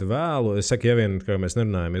tik ļoti vēlu. Es saku, ja vien, kā mēs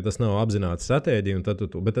nerunājam, ja tas nav apzināta stratēģija,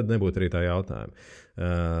 bet tad nebūtu arī tā jautājuma.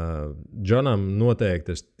 Džonam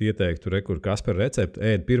noteikti es ieteiktu Kaspera receptu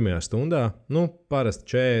ēd 1. stundā, parasti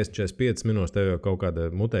 40-45 minūtes tev jau kaut kāda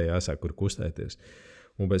mutē jāsāk, kur kustēties.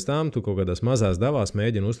 Un pēc tam tu kaut kādās mazās davās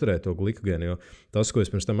mēģini uzturēt to glikogēnu, jo tas, ko es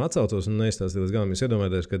pirms tam atsaucos un neizstāstīju līdz galam, jūs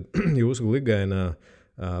iedomājaties, ka jūsu glikogēna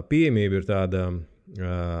pieejamība ir tāda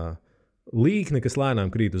līkne, kas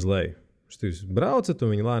lēnām krīt uz leju. Jūs braucat,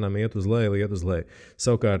 un viņi lēnām iet uz leju.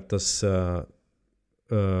 Savukārt tas,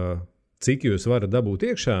 cik jūs varat dabūt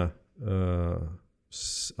iekšā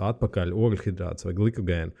atpakaļ ogļhidrāts vai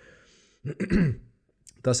glikogēnu,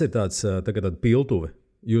 tas ir tāda piltuve.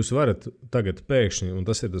 Jūs varat tagad pēkšņi, un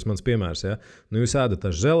tas ir tas mans piemērs, ja? Jūs ēdat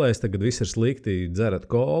tās želēs, tagad viss ir slikti, dzerat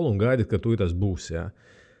kolu un gaidat, ka tas būs. Ja?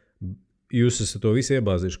 Jūs esat to visu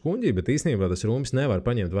iebāzījuši kuņģī, bet īstenībā tas rumpis nevar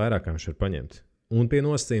paņemt vairāk, kā viņš var paņemt. Un pie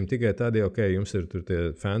nosacījuma tikai tad, ja jums ir tur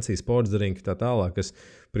tie fancy sports drinki tā tālāk, kas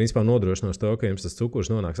principā nodrošinās to, ka jums tas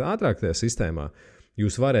cukurs nonāks ātrāk tajā sistēmā,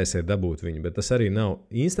 jūs varēsiet dabūt viņu, bet tas arī nav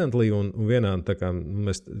instantly un vienā, tā kā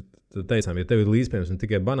mēs teicām, ja tev ir līdz, piemēram,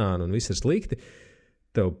 tikai banāna un viss ir slikti,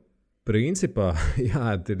 tev principā,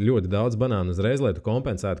 jā, ir ļoti daudz banānu uzreiz, lai tu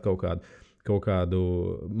kompensētu kaut kādu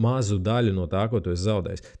mazu daļu no tā, ko tu esi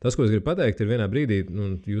zaudējis. Tas, ko es gribu pateikt, ir vienā brīdī,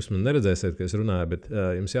 jūs man neredzēsiet, ka es runāju, bet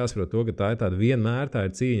jums jāsaprot to, ka tā ir tāda vienmēr, tā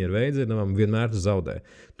ir cīņa ar veidzirnavām, vienmēr tu zaudē.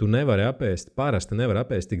 Tu nevari apēst, parasti nevari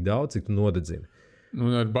apēst tik daudz, cik tu nodedzini.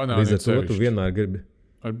 Ar banānu līdz ar to tu vienmēr gribi.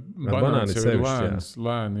 Ar banānu ir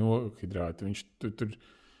lēni ogļhidrāti. Viņš tur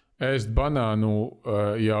ēst banānu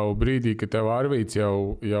jau brīdī, kad tev Arvīts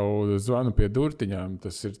jau zvana pie durtiņām.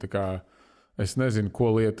 Tas ir tā kā, es nezinu,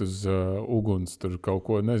 ko liet uz uguns, tur kaut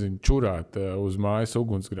ko, nezinu, čurāt uz mājas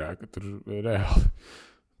ugunsgrēka. Tur reāli,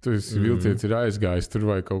 tur vilciens ir aizgājis, tur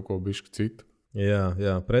vai kaut ko bišķi citu.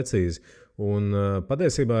 Jā, precīzi. Un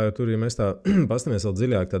patiesībā, tur, ja mēs tā pastamies vēl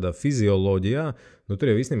dziļāk tādā fizioloģijā, tur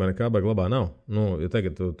jau īstenībā nekā baigi labā nav. Ja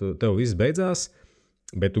tagad tev viss beidzās,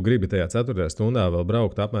 bet tu gribi tajā 4. stundā vēl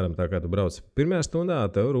braukt apmēram tā, kā tu brauc 1. stundā,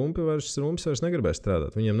 tev rumpis vairs negribēs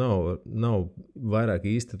strādāt. Viņam nav vairāk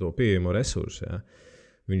īsti to pieejamo resursu. Ja?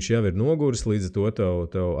 Viņš jau ir noguris, līdz ar to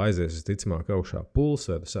tev aizies visticamāk augšā puls,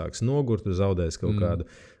 vai tu sāksi nogurt, tu zaudēsi kaut kādu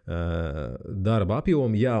darba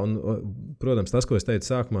apjomu. Jā, un, protams, tas, ko es teicu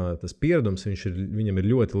sākumā, tas pieredums, viņam ir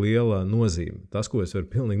ļoti liela nozīme. Tas, ko es varu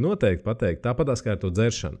pilnīgi noteikti pateikt, tāpatās kā ar to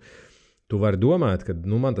dzeršanu. Tu vari domāt, ka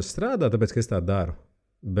man tas strādā, tāpēc, ka es tā daru.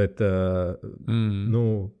 Bet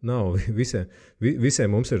nav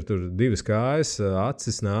visiem mums ir tur 2 kājas,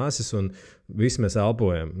 acis, nāsis, un visi mēs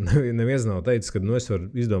elpojam. Neviens nav teicis, ka es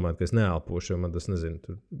varu izdomāt, ka es neelpošu, jo man tas,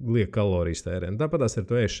 tur liek kalorijas tērē. Tāpat tas ir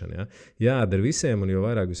to ēšana. Ja? Jādara visiem, un jo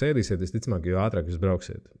vairāk jūs ēdīsiet, visticamāk, jo ātrāk jūs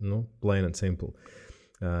brauksiet. Plain and simple.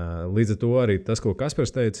 Līdz ar to arī tas, ko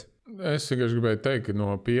Kaspars teica. Es vienkārši gribēju teikt, ka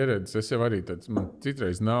no pieredzes es jau arī tāds, man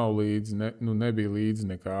citreiz nav līdzi, nebija līdzi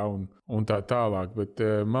nekā un tā tālāk, bet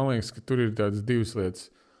man liekas, ka tur ir tādas 2 lietas.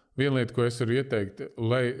 Viena lieta, ko es varu ieteikt,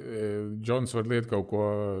 lai Džons var liet kaut ko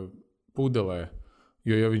pudelē,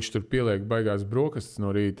 jo ja viņš tur pieliek baigās brokastis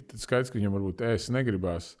no rīta, tad skaidrs, ka viņam varbūt ēst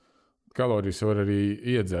negribās. Kalorijas var arī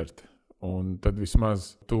iedzert, un tad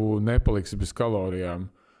vismaz tu nepaliksi bez kalorijām.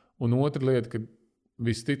 Un otra lieta, ka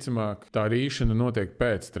visticamāk, tā rīšana notiek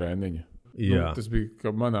pēc treniņa. Tas bija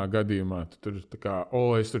manā gadījumā. Tu tur tā kā,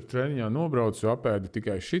 es tur treniņā nobraucu, apēdu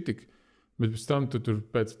tikai šitik, bet pēc tam tu tur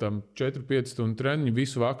pēc tam 4-5 stundu treniņu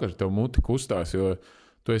visu vakaru tev muti kustās, jo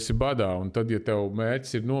tu esi badā, un tad, ja tev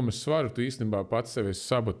mērķis ir nomest svaru, tu īstenībā pats sevi esi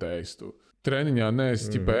sabotējis. Tu treniņā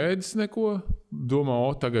neesi ķipēdis neko, domā,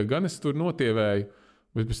 tagad gan es tur notievēju,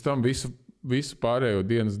 bet pēc tam visu pārējo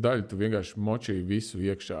dienas daļu tu vienkārši močīji visu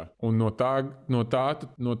iekšā. Un no tā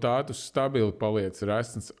tu stabili paliec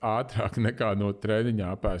resns ātrāk nekā no treniņā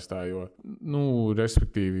apēstā, jo,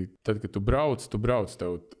 respektīvi, tad, kad tu brauc,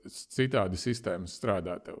 tev citādi sistēmas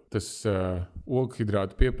strādā tev. Tas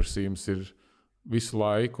ogļhidrātu pieprasījums ir visu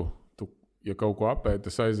laiku. Ja kaut ko apēd,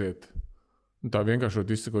 tas aiziet, tā vienkāršot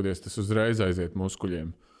izsakoties, tas uzreiz aiziet muskuļiem.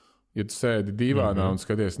 Ja tu sēdi divānā un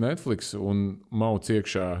skaties Netflix un mauc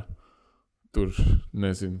iekšā tur,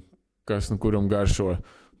 nezinu, kas kuram garšo,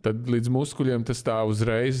 tad līdz muskuļiem tas tā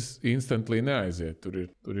uzreiz instantly neaiziet. Tur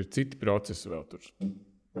ir citi procesi vēl. Tur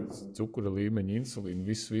cukura līmeņa, insulīna,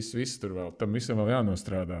 viss tur vēl. Tam visam vēl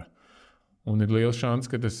jānostrādā. Un ir liela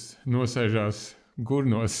šans, ka tas nosēžās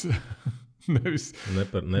gurnos, nevis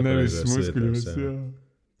muskuļos.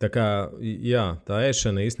 Tā kā, tā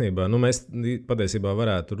ēšana īstenībā, mēs patiesībā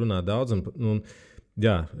varētu runāt daudz.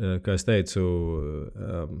 Kā es teicu,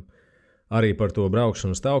 arī par to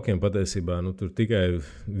braukšanu uz taukiem patiesībā tur tikai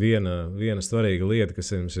viena svarīga lieta, kas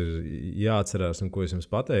jums ir jāatcerās un ko es jums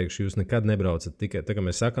pateikšu. Jūs nekad nebraucat tikai, tā kā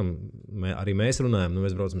mēs sakam, arī mēs runājam,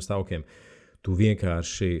 mēs braucam uz taukiem. Tu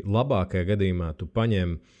vienkārši labākajā gadījumā tu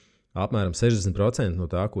paņem apmēram 60% no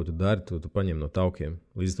tā, ko tu dari, tu paņem no taukiem.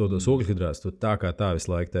 Līdz to tos ogļhidrātus tu tā kā tā visu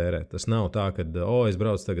laiku tērē. Tas nav tā, ka es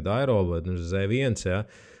braucu tagad aerobu vai uz Z1, ja?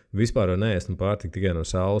 Vispār var neēst un pārtikt tikai no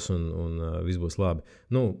saules un viss būs labi.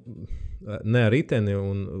 Ne ar riteni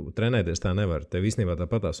un trenēties tā nevar. Tev īstenībā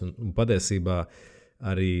tāpatās. Un patiesībā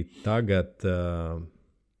arī tagad,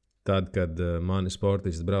 tad, kad mani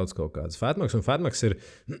sportisti brauc kaut kādas Fatmax, un Fatmax ir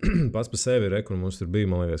pats par sevi, kur mums tur bija,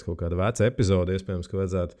 man liekas, kaut kāda veca epizode, iespējams, ka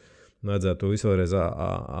vajadzētu to visu vēlreiz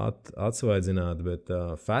atsvaidzināt, bet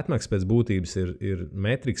Fatmax pēc būtības ir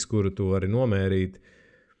metriks, kuru tu vari nomērīt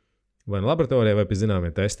vai no laboratorijā, vai pie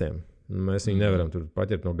zināmiem testiem. Mēs viņu nevaram tur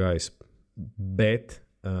paķert no gaisa. Bet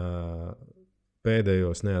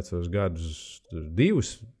pēdējos neatceros gadus, 2,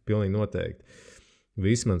 pilnīgi noteikti,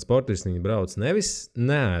 visi mani sportisti viņi brauc nevis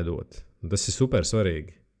neēdot. Tas ir super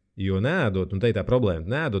svarīgi. Jo neēdot, un te ir tā problēma,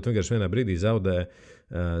 neēdot vienkārši vienā brīdī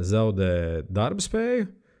zaudē darba spēju,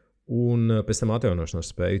 un pēc tam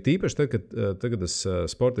atjaunošanās spēju. Tīpaši tad, kad tas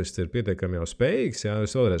sportists ir pietiekami jau spējīgs, jā,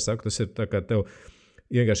 es vēlreiz saku, tas ir tā kā tev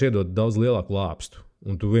vienkārši iedod daudz lielāku lāpstu,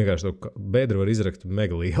 un tu vienkārši to bedru var izrakt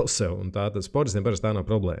mega lielu sev, un tā sportistiem parasti tā nav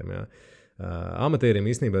problēma, jā. Amatieriem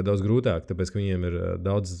īstenībā ir daudz grūtāk, tāpēc, ka viņiem ir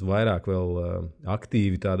daudz vairāk vēl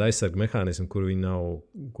aktīvi tāda aizsarga mehānismi, kur viņi nav,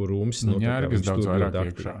 kur rūmis. Ņērgas daudz vairāk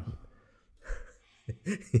iekšā.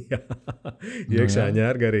 Jā, iekšā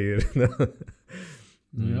ņērga arī ir.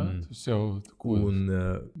 Jā, tas jau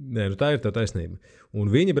tā ir tā taisnība. Un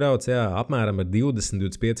viņi brauc apmēram ar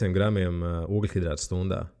 20-25 gramiem ogļhidrātu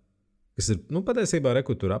stundā. Kas ir, patiesībā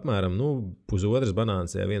tur apmēram pusotras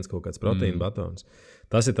banāns, viens kaut kāds proteīna batons.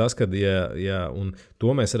 Tas ir tas, kad, un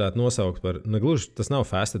to mēs varētu nosaukt par, negluži tas nav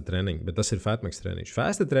fasted treniņš, bet tas ir fatmax treniņš.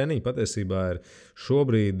 Fasted treniņš patiesībā ir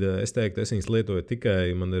šobrīd, es teiktu, es viņus lietoju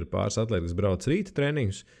tikai, man ir pāris atlēti, kas brauc rīta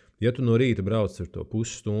treniņus. Ja tu no rīta brauc ar to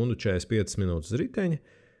pusstundu, 45 minūtes uz riteņa,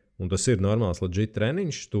 un tas ir normāls legit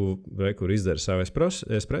treniņš, tu kur izdari savu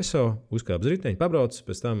espresso, uzkāp uz riteņa, pabrauc,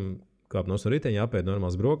 pēc tam kāp no riteņa, apēd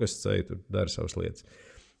normāls brokastis, ceļ, tur dara savas lietas.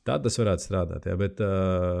 Tad tas varētu strādāt. Jā. Bet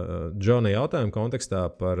Džona jautājuma kontekstā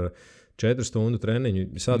par 4 stundu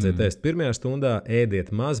treniņu sāciet ēst pirmajā stundā, ēdiet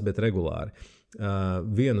maz, bet regulāri.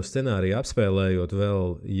 Vienu scenāriju apspēlējot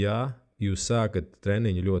vēl, ja jūs sākat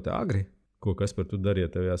treniņu ļoti agri, ko kas par tu dari, ja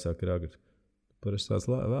tev jāsāk ir agri? Parasti tāds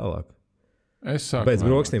vēlāk. Es sāku pēc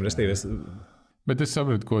brokastīm, restīvi. Bet es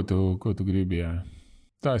sapratu, ko tu gribi, jā.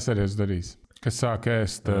 Tā es arī esmu darījis. Kas sāk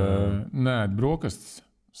ēst, neēd brokastis,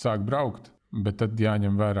 sāk braukt, bet tad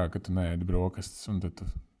jāņem vērā, ka tu neēd brokastis, un tad tu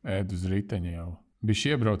ēd uz riteņa jau.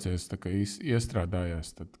 Bišķi iebraucies, tā kā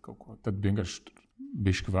iestrādājies, tad kaut ko, tad vienkārši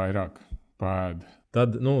bišķi vairāk pēd.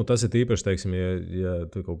 Tad, tas ir īpaši, teiksim, ja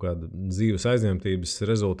tu kaut kāda dzīves aizņemtības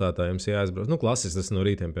rezultātā jums jāizbrauc. Klasiski tas no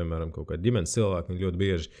rītiem, piemēram, kaut kādi ģimenes cilvēki, viņi ļoti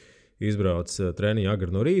bieži izbrauc treniņu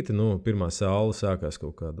agri no rīta, pirmā saule sākās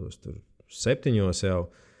kaut kādos 7 jau.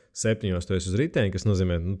 7 tu esi uz riteņa, kas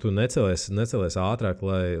nozīmē, tu necelies ātrāk,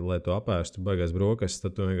 lai tu apēstu baigās brokastis,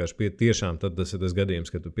 tad tu vienkārši tiešām tad tas ir tas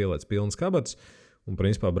gadījums, kad tu pieliec pilnas kabatas un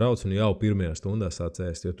principā brauc un jau pirmajā stundā sāc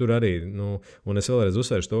ēst. Jo tur arī, un es vēlreiz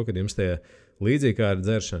uzsveršu to, ka jums tie līdzīgi kā ar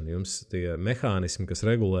dzeršanu, jums tie mehānismi, kas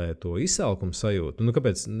regulē to izsalkumu sajūtu.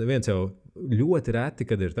 Kāpēc viens jau ļoti reti,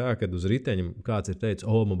 kad ir tā, kad uz riteņa kāds ir teicis,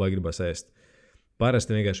 man baigi gribas ēst.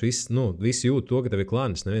 Parasti vienkārši viss jūt to, ka tev ir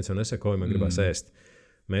klanis, neviens jau nesaka, man gribas ēst.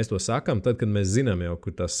 Mēs to sakām, tad, kad mēs zinām, jau,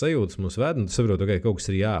 kur tās sajūtas mūs ved, un tu saproti, ka kaut kas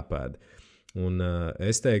ir jāpēd. Un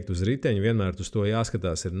es teiktu, uz riteņa vienmēr uz to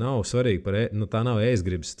jāskatās. Nav svarīgi, tā nav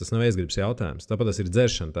ēstgribas, tas nav ēstgribas jautājums. Tāpat tas ir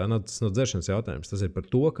dzeršana, tas nav dzeršanas jautājums. Tas ir par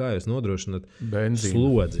to, kā jūs nodrošināt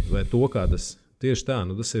slodzi, vai to, kā tas tieši tā.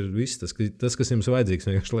 Tas ir viss, tas, kas jums vajadzīgs,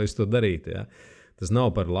 vienkārši, lai jūs to darītu. Ja? Tas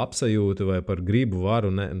nav par labsajūtu vai par gribu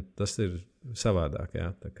varu, tas ir savādāk.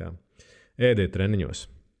 Ja? Tā kā ēdiet treniņos.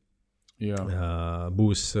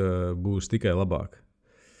 Būs tikai labāk.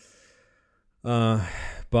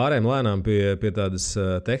 Pārējām lēnām pie tādas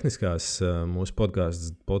tehniskās mūsu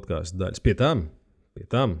podcastu daļas. Pie tam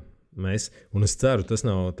mēs, un es ceru, tas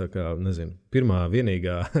nav tā kā, pirmā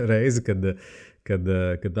vienīgā reize, kad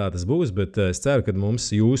tā tas būs, bet es ceru, ka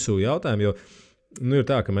mums jūsu jautājumi, jo ir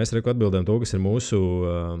tā, ka mēs atbildam to, kas ir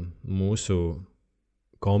mūsu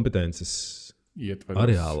kompetences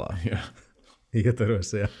areālā. Jā.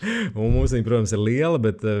 Ietvaros, jā. Un mums viņa, protams, ir liela,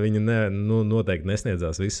 bet viņa noteikti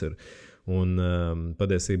nesniedzās visur. Un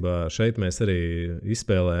patiesībā šeit mēs arī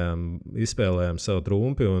izspēlējām savu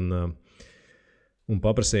trumpi un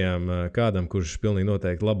paprasījām kādam, kurš pilnīgi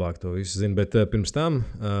noteikti labāk to visu zina. Bet pirms tam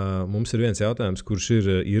mums ir viens jautājums, kurš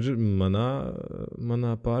ir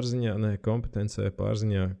manā pārziņā, kompetencē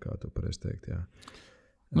pārziņā, kā tu pareizi teikt, jā.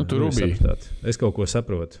 Tu rubī. Es kaut ko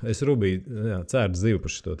saprotu. Es rubī, cērts dzīvu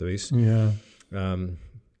par šito te visu. Jā.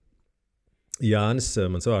 Jānis,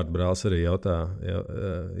 mans vārdu brālis, arī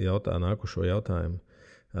jautā nākošo jautājumu.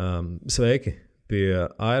 Sveiki! Pie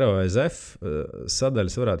AeroSF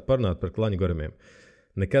sadaļas varētu parunāt par klaņu garumiem.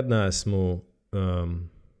 Nekad neesmu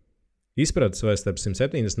izpratis, vai starp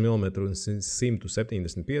 170 mm un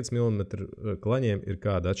 175 mm klaņiem ir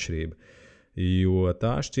kāda atšķirība, jo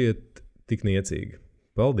tā šķiet tik niecīga.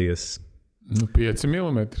 Paldies! 5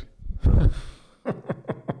 mm.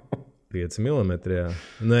 5 mm, jā.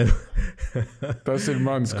 Nē. Tas ir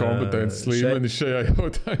mans kompetences līmenis šajā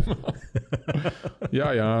jautājumā.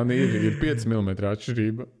 Jā, ir 5 mm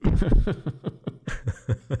atšķirība.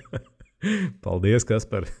 Paldies,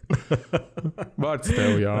 Kaspar. Vārds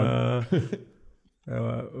tev, jā.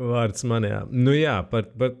 Vārds man, jā. Jā,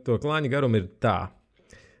 par to klaņu garumu ir tā.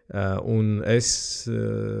 Un es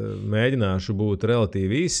mēģināšu būt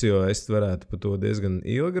relatīvi īsi, jo es varētu par to diezgan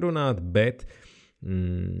ilgi runāt, bet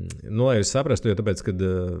Lai jūs saprastu, jo tāpēc, kad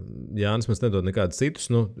Jānis mums nedod nekādus citus,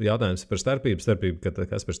 jautājums par starpību, kad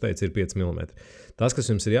Kaspars teica, ir 5 mm. Tas,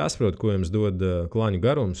 kas jums ir jāsaprot, ko jums dod klaņu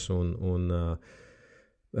garums, un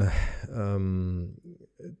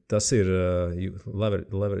tas ir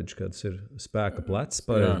leverage, kāds ir spēka plecs,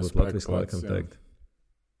 pareizi būtu latviski laikam teikt.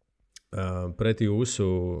 Pret jūsu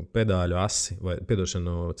pedāļu asi, vai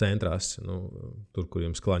centra asi, tur, kur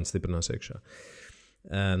jums klaņi stiprinās iekšā.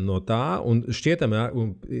 No tā, un šķietami,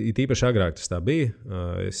 īpaši agrāk tas tā bija,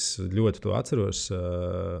 es ļoti to atceros,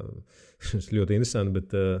 ļoti interesanti, bet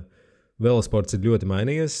velosports ir ļoti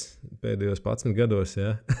mainījies pēdējos 11 gados,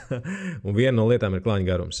 ja? Un viena no lietām ir klaņu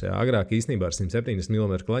garums. Ja? Agrāk īstenībā ar 170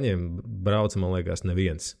 mm klaņiem brauca, man liekas,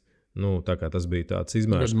 neviens. Tā kā tas bija tāds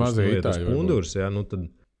izmērs, kurš lietas pundurs, ja? Tad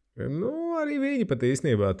arī viņi pat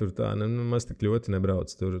īstenībā tur tā maz tik ļoti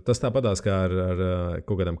nebrauc. Tas tāpatās kā ar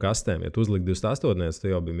kaut kādām kastēm. Ja tu uzliki 28, tu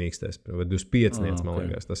jau bija mīkstais. Vai 25, man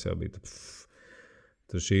liekas, tas jau bija.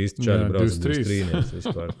 Tur šīs čaļi brauc 23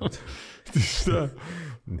 vispār.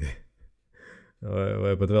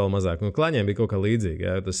 vai pat vēl mazāk. Klaņiem bija kaut kā līdzīgi.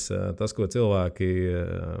 Ja? Tas, ko cilvēki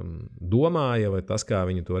domāja, vai tas, kā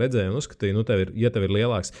viņi to redzēja un uzskatīja, tev ir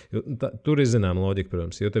lielāks, tur ir zināma loģika,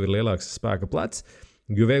 protams, jo tev ir lielāks spēka plecs,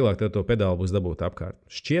 jo vieglāk tev to pedāli būs dabūt apkārt.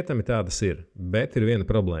 Šķietami tā tas ir, bet ir viena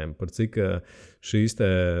problēma, par cik šīs te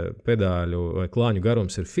pedāļu vai klāņu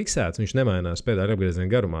garums ir fiksēts, viņš nemainās pedāļu apgrieziena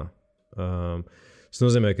garumā. Tas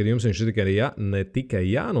nozīmē, ka jums viņš ir ne tikai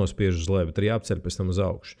jānospiež uz leju, bet arī jāapceļ pēc tam uz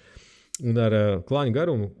augšu. Un ar klāņu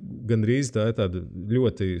garumu gandrīz tā ir tāda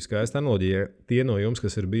ļoti skaista analoģija. Tie no jums,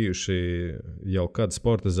 kas ir bijuši jau kādā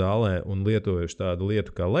sporta zālē un lietojuši tādu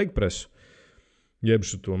lietu kā legpresu, jeb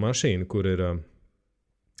šo mašīnu, kur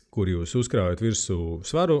jūs uzkrājat virsū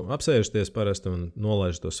svaru, apsēžaties parasti un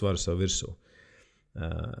nolaižat to svaru savu virsū.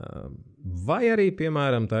 Vai arī,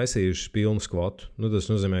 piemēram, taisījuši pilnu skvotu. Tas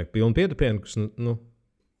nozīmē, ka pilnu pietupienu, kas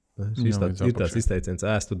ir tāds izteiciens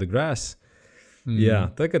ass to the grass. Jā,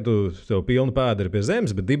 tad, kad tev pilnu pēda ir pie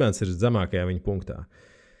zemes, bet dibens ir zemākajā viņa punktā.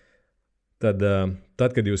 Tad,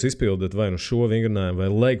 kad jūs izpildat vai šo vingrinājumu vai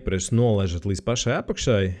legpresu nolaižat līdz pašai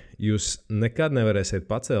apakšai, jūs nekad nevarēsiet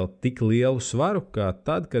pacelt tik lielu svaru, kā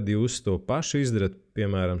tad, kad jūs to pašu izdarat,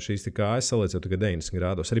 piemēram, šīs kājas saliecot tikai 90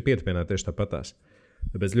 grādos. Arī pietupienā tieši tāpatās.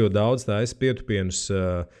 Tāpēc ļoti daudz taisa pietupienus,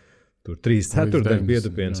 tur 3/4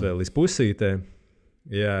 pietupienus vēl līdz pusītē.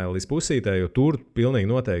 Jā, līdz pusītē, jo tur pilnīgi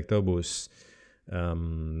noteikti tev būs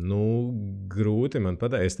grūti man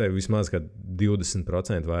pateikt, es tev vismaz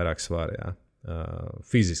 20% vairāk svara, jā,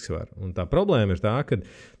 fiziski svara. Un tā problēma ir tā, ka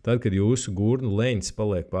tad, kad jūsu gurnu leņķis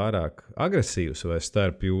paliek pārāk agresīvs vai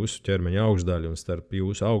starp jūsu ķermeņa augšdaļu un starp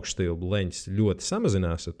jūsu augšstilbu leņķis ļoti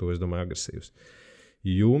samazinās, ar to, es domāju, agresīvs.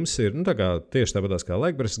 Jums ir, tieši tāpatās kā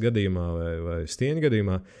legpresas gadījumā vai stieņa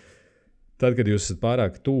gadījumā, tad, kad jūs esat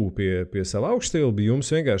pārāk tuvu pie sava augšstilba,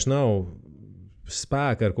 jums vienkārši nav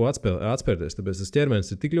spēka, ar ko atspērties. Tāpēc tas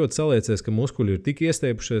ķermenis ir tik ļoti saliecies, ka muskuļi ir tik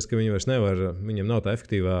iestiepušies, ka viņi vairs nevar, viņam nav tā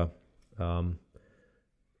efektīvā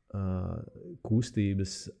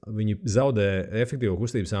kustības, viņi zaudē efektīvo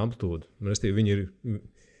kustības amplitūdu. Viņi ir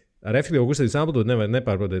ar efektīvo kustības amplitūdu nevar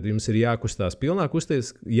nepārprotiet. Jums ir jākustās pilnā kustības,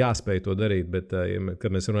 jāspēj to darīt, bet, kad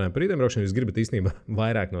mēs runājam par riteņbraukšanu, jūs gribat īstenībā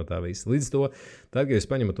vairāk no tā visa. Līdz to, tad, kad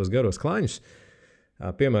jūs paņemat tos garos klaņus,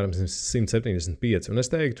 piemēram, 175, un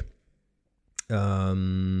es teiktu,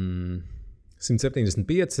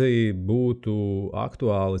 175 būtu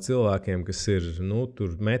aktuāli cilvēkiem, kas ir tur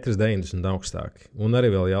 1,90 m augstāki. Un arī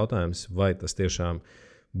vēl jautājums, vai tas tiešām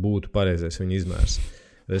būtu pareizais viņa izmērs.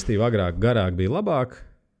 Restīvi, agrāk garāk bija labāk.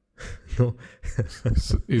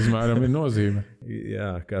 Izmēram ir nozīme.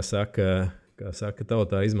 Jā, kā saka,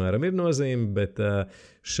 tautā izmēram ir nozīme, bet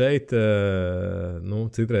šeit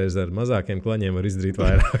citreiz ar mazākiem klaņiem var izdarīt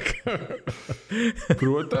vairāk.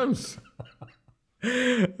 Protams.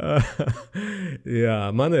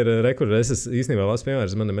 Jā, man ir rekords. Es īstenībā valsts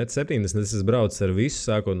piemērs, man ir 1,70 m. Es esmu braucis ar visu,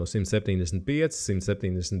 sākot no 175,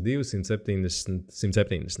 172, 170,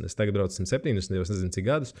 170. Es tagad braucu 170, jau es nezinu, cik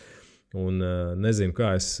gadus. Un nezinu,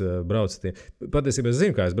 kā es braucu tiem. Patiesībā es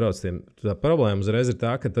zinu, kā es braucu tiem. Tā problēma uzreiz ir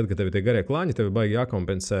tā, ka tad, kad tev ir tie garie klaņi, tev ir baigi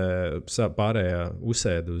jākompensē pārējā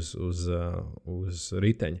uzsēde uz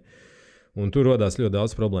riteņa. Un tur rodās ļoti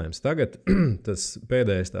daudz problēmas. Tagad tas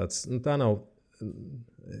pēdējais tāds, tā nav.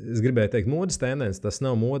 Es gribēju teikt, modes tendence. Tas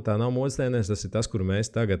nav mode, tā nav modes tendence. Tas ir tas, kuru mēs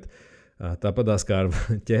tagad, tāpatās kā ar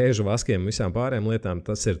ķēžu vaskiem un visām pārējām lietām,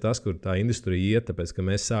 tas ir tas, kur tā industrija iet, tāpēc, ka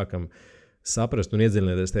mēs sākam saprast un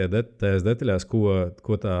iedziļināties tajās detaļās,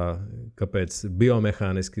 kāpēc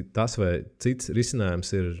biomehāniski tas vai cits risinājums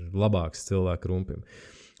ir labāks cilvēku rumpim.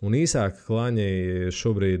 Un īsāki klaņi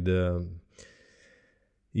šobrīd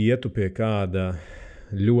ietu pie kāda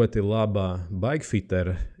ļoti labā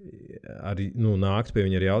bikefitera, arī nākt pie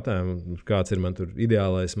viņa ar jautājumu, kāds ir man tur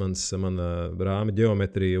ideālais, mana rāma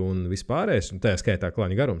ģeometrija un vispārējais, un tā skaitā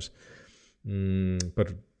klaņa garums. Par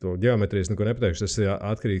to ģeometriju es neko nepateikšu, tas ir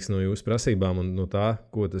atkarīgs no jūsu prasībām un no tā,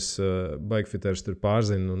 ko tas bikefiters tur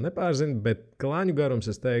pārzina un nepārzina, bet klaņu garums,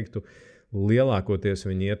 es teiktu, lielākoties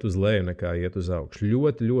viņi iet uz leju nekā iet uz augšu.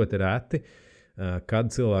 Ļoti, ļoti reti, kad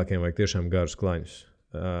cilvēkiem vajag tiešām garus klaņus.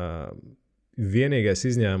 Vienīgais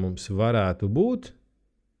izņēmums varētu būt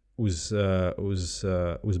uz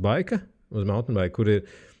baika, uz mountainbike, kur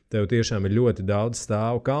tev tiešām ir ļoti daudz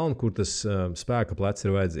stāvu kalnu, kur tas spēka plecs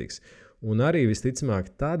ir vajadzīgs. Un arī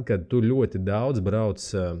visticamāk, tad, kad tu ļoti daudz brauc,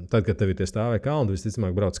 tad, kad tev ir tie stāvē kalni, tu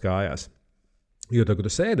visticamāk brauc kājās. Jo tad, kad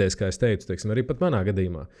tu sēdēsi, kā es teicu, teiksim, arī pat manā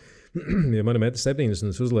gadījumā, ja man ir 1,70 m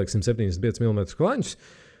un es uzlieku 175 mm klaņus,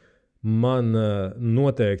 man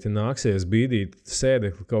noteikti nāksies bīdīt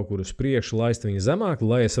sēdekli kaut kur uz priekšu, laist viņu zemāk,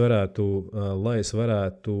 lai es varētu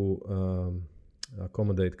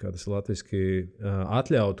akomodēt, kā tas latviski,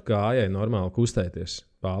 atļaut kājai normāli kustēties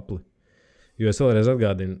pa apli. Jo es vēlreiz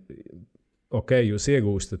atgādinu, ok, jūs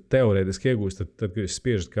teorētiski iegūstat, tad, kad jūs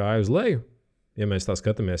spiežat kāju uz leju, ja mēs tā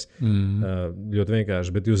skatāmies ļoti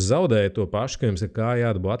vienkārši, bet jūs zaudējat to pašu, ka jums ir kāja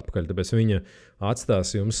jādabū atpakaļ, tāpēc viņa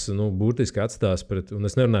atstās jums, burtiski atstās pret, un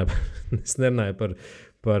es nerunāju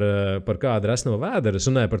par kādu resno vēderu, es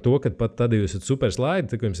runāju par to, ka pat tad, ja jūs esat super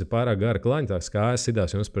slaidi, tad, ka jums ir pārāk gara klaņa, tās kājas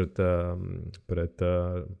sidās jums pret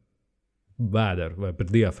vēderu vai pret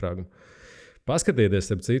diafragmu. Paskatieties,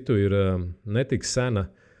 starp citu, ir netik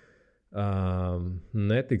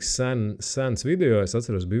sens video. Es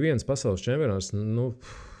atceros, bija viens pasaules čempionāts,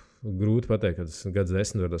 grūti pateikt, kad tas gads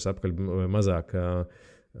 10 vardos apkaļ vai mazāk,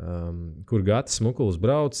 kur Gatis Mukuls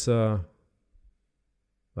brauc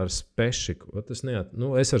ar spešiku.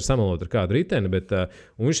 Es varu samalot ar kādu riteni, bet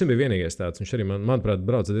viņš nebija vienīgais tāds. Viņš arī, manuprāt,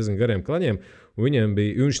 brauca diezgan gariem klaņiem, un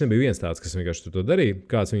viņš nebija viens tāds, kas vienkārši to darīja.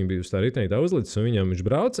 Kāds viņam bija uz tā riteni tā uzlicis, un viņš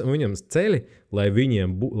brauca, un viņam ceļi, lai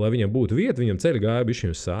viņam būtu vieta, viņam ceļi gāja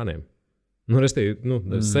bišķi uz sāniem.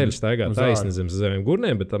 Ceļš staigā taisni zem saviem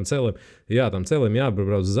gurniem, bet tam celim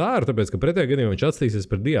jābrauc uz āru, tāpēc, ka pretējā gadījumā viņš atstīsies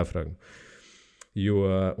par diafragmu.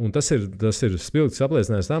 Un tas ir spilgts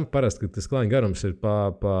apliecinājums tam, parasti, ka tas klaņa garums ir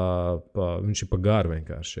viņš ir pa garu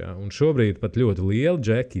vienkārši. Jā. Un šobrīd pat ļoti lieli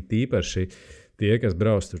džeki, tīpaši tie, kas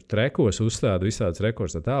brauc tur trekos, uzstāda visādus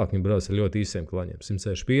rekordus, tā tālāk, viņi brauc ar ļoti īsiem klaņiem.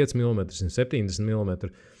 165 mm, 170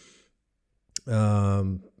 mm.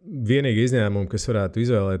 Vienīgi izņēmumi, kas varētu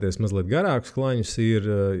izvēlēties mazliet garākus klaņus,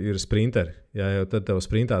 ir sprinteri. Jā, jo tad tev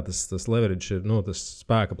sprintā tas leverage ir, tas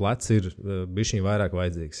spēka plecs ir bišķiņ vairāk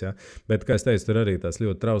vajadzīgs. Jā. Bet, kā es teicu, tur arī tās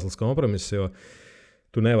ļoti trausls kompromiss, jo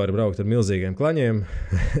tu nevari braukt ar milzīgiem klaņiem,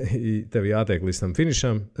 tev jātiek līdz tam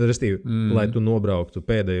finišam, restīvi, lai tu nobrauktu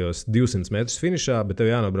pēdējos 200 metrus finišā, bet tev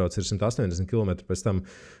jānobrauc ir 180 km pēc tam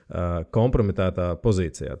kompromitētā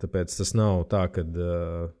pozīcijā. Tāpēc tas nav tā, kad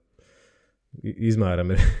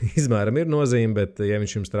izmēram ir nozīme, bet, ja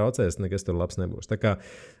viņš jums traucēs, nekas tur labs nebūs. Tā kā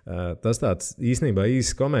tas tāds īstenībā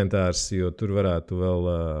īsts komentārs, jo tur varētu vēl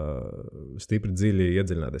stipri dziļi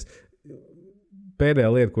iedziļināties.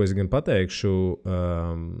 Pēdējā lieta, ko es gan pateikšu,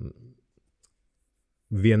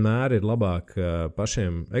 vienmēr ir labāk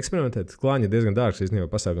pašiem eksperimentēt. Klāņi ir diezgan dārgs,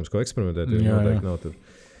 īstenībā pasākums, ko eksperimentēt, jo noteikti nav tur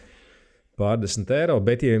pārdesmit eiro,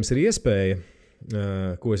 bet, ja jums ir iespēja,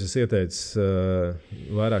 ko es esmu ieteicis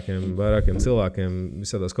vairākiem cilvēkiem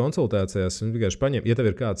visādās konsultācijās, vienkārši paņem, ja tev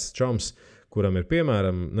ir kāds čoms, kuram ir,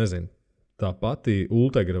 piemēram, tā pati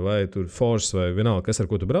Ultegra vai Force vai vienalga, kas ar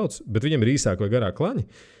ko tu brauc, bet viņam ir īsāk vai garāk klaņi,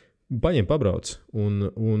 paņem pabrauc. Un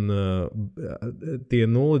tie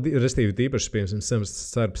nulli, restīvi tīpaši, piemēram,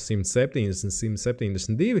 starp 170 un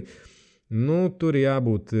 172, tur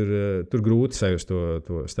jābūt, tur grūti sajust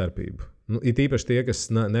to starpību. Ir tīpaši tie, kas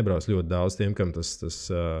nebrauc ļoti daudz, tiem, kam tas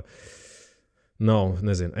nav,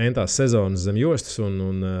 entās sezonas zem jostas,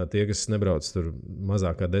 un tie, kas nebrauc tur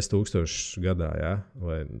mazāk kā 10,000 gadā, jā,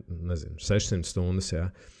 vai 600 stundas. Jā.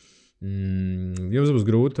 Jums būs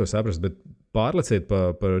grūti to saprast, bet pārleciet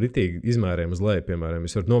par ritīgi izmēriem uz leju, piemēram.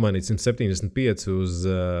 Jūs varat nomainīt 175 uz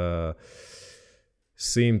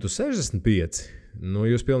 165.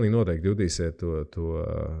 Jūs pilnīgi noteikti jutīsiet to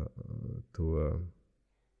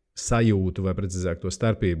sajūtu, vai precīzāk to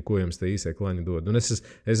starpību, ko jums tie īsie klaņi dod. Un es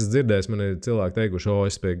esmu dzirdējis, man ir cilvēki teikuši,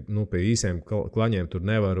 es pie īsiem klaņiem tur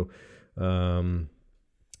nevaru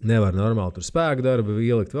normāli tur spēku darbu,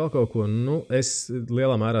 ielikt vēl kaut ko. Es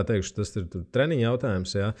lielā mērā teikšu, tas ir treniņa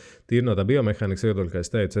jautājums, jā. Tīri no tā biomehānikas viedokļa, kā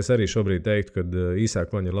es teicu. Es arī šobrīd teiktu, ka īsā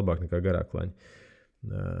klaņa ir labāk nekā garā klaņa.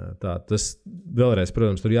 Tas vēlreiz,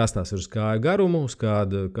 protams, tur jāstāsta uz kāju garumu,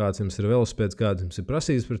 kāds jums ir velosipēds, kāds jums ir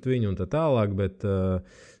prasības pret viņu un tā tālāk, bet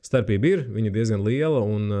starpība ir, viņa diezgan liela,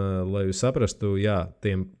 un lai jūs saprastu, jā,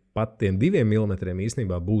 tiem 2 mm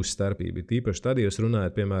īstenībā būs starpība. Tīpaši tad, ja jūs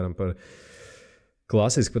runājat, piemēram, par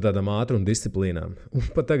klasiski par tādām ātruma disciplīnām. Un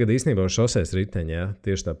pat tagad īstenībā uz šoseis riteņa, jā,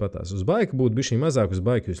 tieši tāpatās. Uz baika būtu bišķi mazāk, uz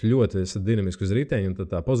baika jūs ļoti esat dinamiski uz riteņa, un tad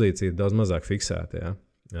tā pozīcija ir daudz mazāk fiksēta, jā.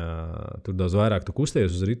 Tur daudz vairāk tu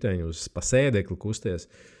kusties uz riteņu, pa sēdekli kusties,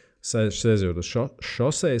 sēžot uz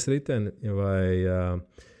šoseis riteni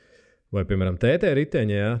vai piemēram, TT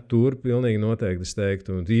riteņa, jā, tur pilnīgi noteikti es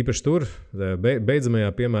teiktu, un īpaši tur, beidzamajā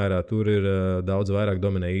piemērā, tur ir daudz vairāk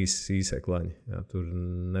dominē īsie klaņi. Jā, tur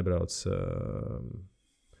nebrauc.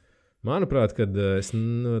 Manuprāt, kad es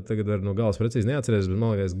tagad varu no galas precīzi neatcerēs, bet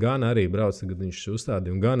man liekas, Gana arī brauc, kad viņš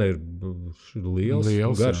uzstādīja, un Gana ir liels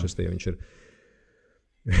un garšas, tie viņš ir.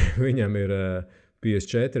 Viņam ir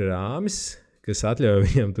 54 rāmis, kas atļauj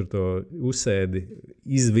viņam tur to uzsēdi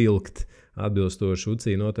izvilkt atbilstoši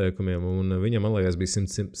UCI noteikumiem, un viņam, man liekas, bija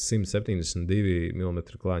 172 mm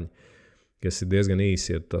klaņi, kas ir diezgan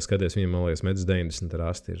īsi, ja tu tā skaties, viņam, man liekas, 1,90 m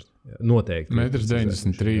rasti ir noteikti.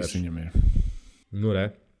 1,93 m viņam ir. Nu, re.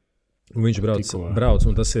 Un viņš brauc,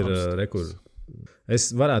 un tas ir rekur.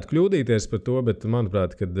 Es varētu kļūdīties par to, bet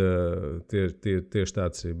manuprāt, kad tieši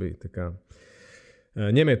tāds arī bija. Tā kā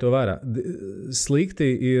ņemiet to vērā. Slikti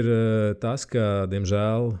ir tas, ka,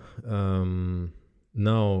 diemžēl,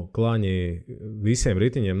 nav klaņi visiem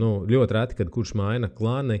ritiņiem. Ļoti reti, kad kurš maina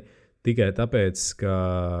klani tikai tāpēc, ka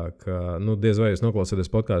diez vai jūs noklausāties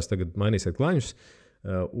podcastu, tagad mainīsiet klaņus.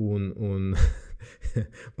 Un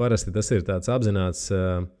parasti tas ir tāds apzināts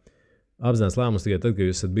lēmums tikai tad, kad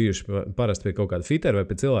jūs esat bijuši parasti pie kaut kāda fitera vai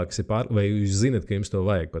pie cilvēka, kas ir vai jūs zinat, ka jums to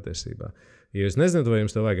vajag patiesībā. Ja jūs nezināt, vai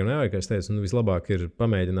jums to vajag vai nevajag, kā es teicu, vislabāk ir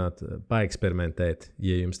pamēģināt, paeksperimentēt.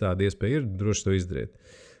 Ja jums tāda iespēja ir, droši to izdariet.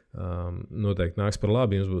 Noteikti nāks par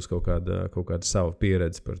labi, jums būs kaut kāda sava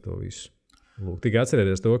pieredze par to visu. Lūk, tikai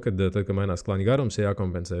atcerieties to, ka tad, kad mainās klaņa garums,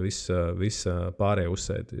 jākompensē viss pārējie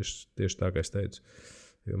uzsēdi, tieši tā, kā es teicu,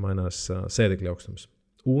 jo mainās sēdekļa augstums.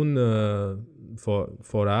 Un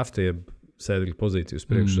for after sēdekļa pozīciju uz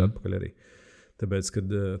priekšu atpakaļ arī. Tāpēc, kad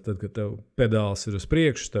tev pedāls ir uz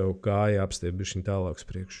priekšu, tev kāja apstiep bišķiņ tālāk uz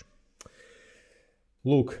priekšu.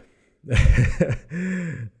 Lūk.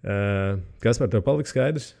 Kas par tev palika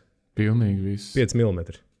skaidrs? Pilnīgi viss. 5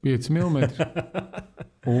 mm. 5 mm.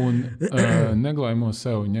 Un neglaimo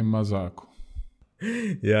sev, ņem mazāku.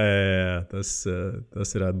 Jā. Tas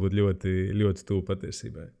varētu būt ļoti, ļoti tuvu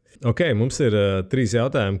patiesībai. Ok, mums ir 3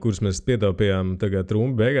 jautājumi, kurus mēs pietaupījām tagad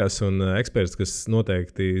trumbi beigās, un eksperts, kas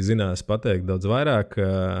noteikti zinās pateikt daudz vairāk,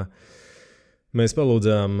 mēs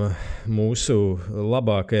palūdzām mūsu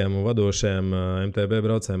labākajam un vadošajam MTB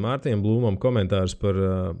braucējiem Mārtiņam Blūmam komentārus par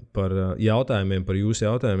jautājumiem, par jūsu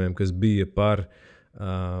jautājumiem, kas bija par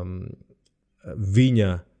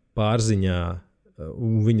viņa pārziņā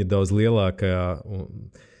un viņa daudz lielākajā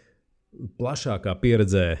plašākā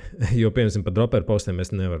pieredzē, jo, piemēram, par dropper postiem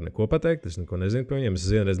es nevaru neko pateikt, es neko nezinu par viņiem, es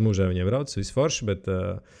vienreiz mūžā viņiem braucu, viss forši, bet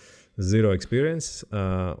zero experience,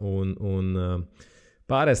 un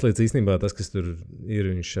pārējais lietas īstenībā tas, kas tur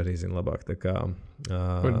ir, viņš arī zina labāk. Tā kā,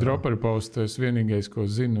 par dropper postu es vienīgais, ko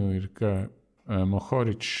zinu, ir, ka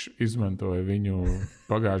Mohoričs izmantoja viņu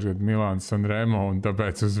pagājušajā gadā Milāns Sanremo un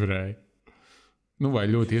tāpēc uzvarēja. Vai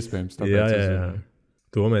ļoti iespējams tāpēc uzvarēja.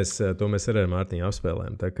 To mēs arī ar Mārtiņu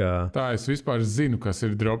apspēlējam. Tā es vispār zinu, kas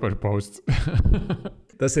ir dropper posts.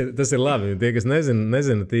 tas ir labi. Tie, kas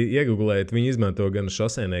nezina, iegooglējiet, viņi izmanto gan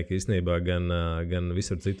šosēnieki īstenībā, gan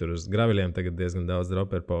visur citur uz graveļiem. Tagad diezgan daudz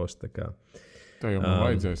dropper postu. Tā jau man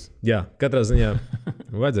vajadzēs. Jā, katrā ziņā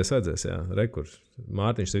vajadzēs, jā. Rekurs.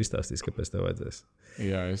 Mārtiņš tev izstāstīs, kāpēc tev vajadzēs.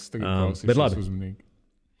 Jā, es tagad klausīšos uzmanīgi.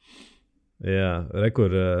 Jā,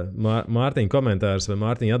 rekur. Mārtiņa komentārs vai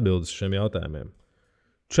Mārtiņa atbildes šiem jautājumiem.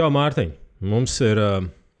 Čau, Mārtiņ! Mums ir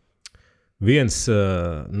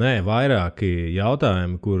vairāki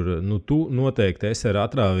jautājumi, kur tu noteikti esi ar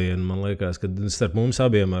atrāvienu. Man liekas, ka starp mums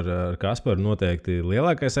abiem ar Kasparu noteikti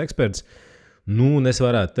lielākais eksperts. Es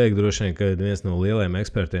varētu teikt, droši vien, ka viens no lielajiem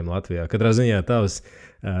ekspertiem Latvijā. Katrā ziņā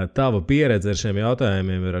tava pieredze ar šiem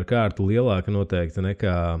jautājumiem ir ar kārtu lielāka noteikti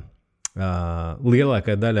nekā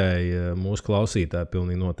lielākai daļai mūsu klausītāji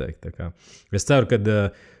pilnīgi noteikti. Es ceru, ka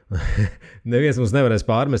neviens mums nevarēs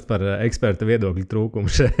pārmest par eksperta viedokļu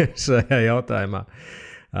trūkumu šajā jautājumā.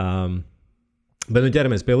 Bet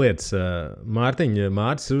ķeramies pie lietas.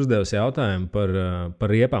 Mārtiņš uzdevis jautājumu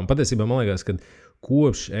par riepām. Patiesībā man liekas, ka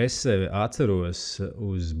kopš es sevi atceros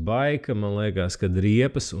uz baika, man liekas, ka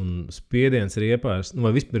riepas un spiediens riepās,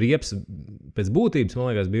 vai vispār riepas pēc būtības, man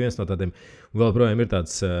liekas, bija viens no tādiem, vēl projām ir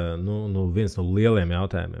tāds, viens no lieliem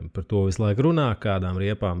jautājumiem. Par to visu laiku runā, kādām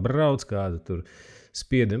riepām brauc, kāda tur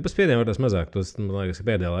spiediena. Par spiedienu var tas mazāk, tas, man liekas,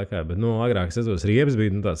 pēdējā laikā, bet, agrāk es atceros, riepas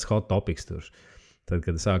bija tāds hot topics tur. Tad,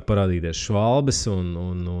 kad sāk parādīties švalbes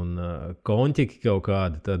un konķiki kaut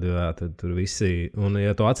kādi, tad tur visi, un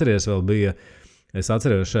ja tu atceries, vēl bija, es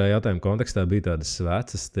atceros šajā jautājuma kontekstā bija tādas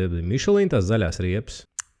vecas, tie bija Michelin, tās zaļās riepas.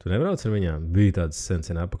 Tu nebrauc ar viņām? Bija tādas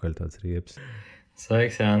sen apakaļ tādas riepas.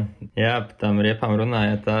 Sveiks, Jā. Jā, par tām riepām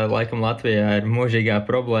runājot, tā laikam Latvijā ir mūžīgā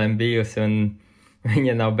problēma bijusi, un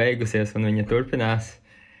viņa nav beigusies, un viņa turpinās.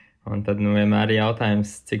 Un tad, vienmēr ir jautājums,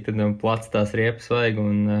 cik tad plats tās riepas vajag,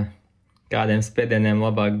 un kādiem spiedieniem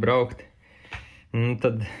labāk braukt.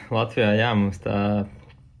 Tad Latvijā, jā, mums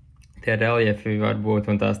tie reljefi varbūt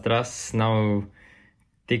un tās trases nav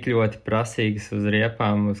tik ļoti prasīgas uz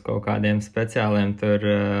riepām, uz kaut kādiem speciāliem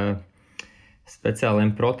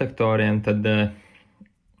protektoriem, tad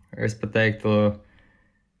es pat teiktu,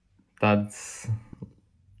 tāds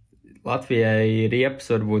Latvijai riepas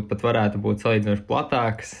varbūt pat varētu būt salīdzinoši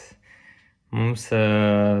platākas. Mums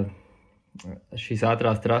šīs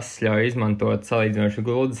ātrās trases ļauj izmantot salīdzinoši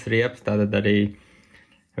glūdas riepas, tātad arī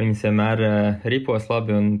viņas vienmēr ripos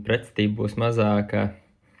labi un pretestība būs mazāka.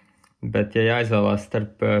 Bet, ja jāizvēlās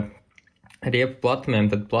starp riepu platumiem,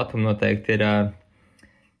 tad platumi noteikti ir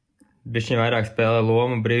bišķiņ vairāk spēlē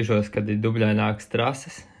lomu brīžos, kad ir dubļainākas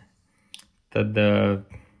trases. Tad,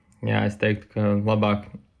 jā, es teiktu, ka labāk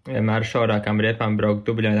vienmēr šaurākām riepām braukt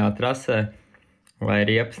dubļainā trasē, lai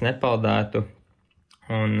riepas nepaldētu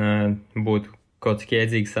un būtu kaut cik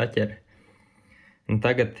iedzīga saķere. Un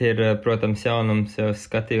tagad ir, protams, jaunums, jau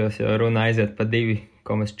skatījos, jo runa aiziet pa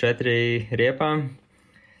 2,4 riepām.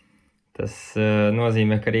 Tas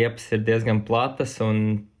nozīmē, ka riepas ir diezgan platas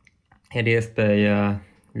un ir iespēja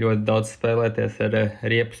ļoti daudz spēlēties ar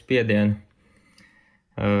riepu spiedienu.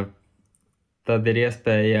 Tad ir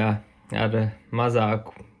iespēja ar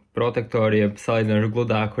mazāku protektoru, jeb salīdzinoši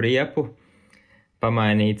gludāku riepu,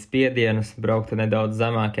 pamainīt spiedienus, braukt ar nedaudz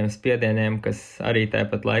zemākiem spiedieniem, kas arī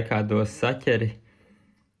tāpat laikā dos saķeri.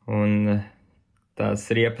 Un tās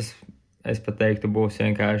riepas, es pat teiktu, būs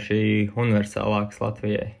vienkārši universālākas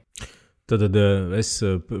Latvijai. Tad es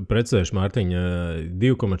precizēšu, Mārtiņa,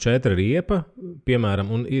 2,4 riepa, piemēram,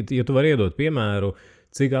 un ja tu vari iedot piemēru,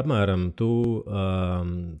 cik apmēram tu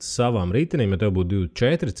savām ritenim, ja tev būtu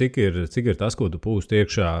 2,4, cik ir tas, ko tu pūst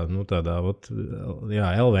iekšā, tādā,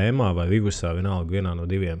 LVM-ā vai Vigusā, vienalga vienā no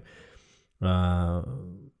diviem.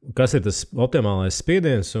 Kas ir tas optimālais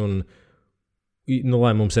spiediens un,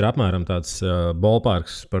 lai mums ir apmēram tāds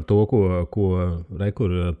ballparks par to,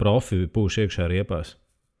 kur profi pūš iekšā riepās?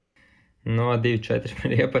 No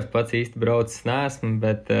 2,4 riepas pats īsti braucis neesmu,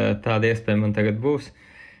 bet tāda iespēja man tagad būs.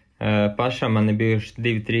 Pašam man ir bijuši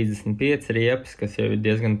 2,35 riepas, kas jau ir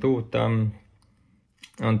diezgan tuvu tam,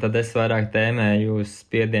 un tad es vairāk tēmēju uz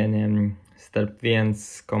spiedieniem starp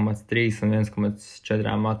 1,3 un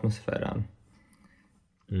 1,4 atmosfērām.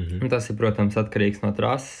 Un tas ir, protams, atkarīgs no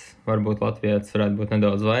trases. Varbūt Latvijā tas varētu būt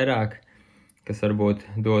nedaudz vairāk, kas varbūt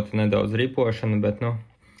dotu nedaudz ripošanu, bet,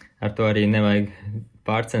 ar to arī nevajag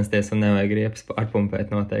pārcensties un nevajag riepas pārpumpēt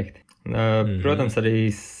noteikti. Protams, arī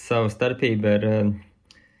sava starpība ir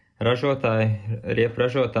riepu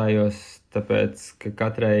ražotājos, tāpēc, ka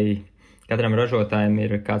katram ražotājam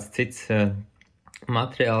ir kāds cits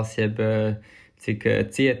materiāls, jeb cik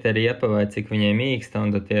cieta riepa vai cik viņai mīksta,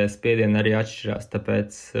 un tad tie spiedieni arī atšķirās,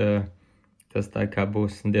 tāpēc tas tā kā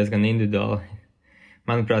būs diezgan individuāli.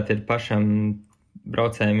 Manuprāt, ir pašam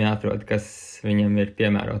braucējiem jāatrod, kas viņam ir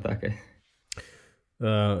piemērotākais.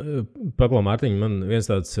 Paklau, Mārtiņ, man viens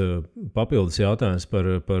tāds papildus jautājums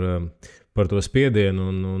par to spiedienu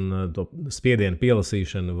un to spiedienu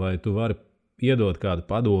pielasīšanu, vai tu vari iedot kādu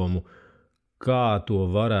padomu, kā to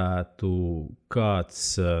varētu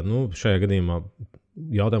kāds, šajā gadījumā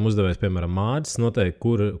jautājumu uzdevējs, piemēram, Mārcis, noteikti,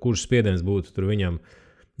 kurš spiediens būtu tur viņam,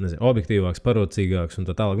 objektīvāks, parocīgāks un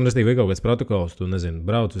tā tālāk. Es teiktu, vai kaut kāds protokols, tu,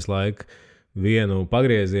 brauc visu laiku vienu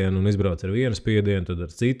pagriezienu un izbrauc ar vienu spiedienu, tad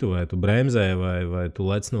ar citu, vai tu bremzē, vai tu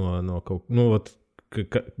lec no kaut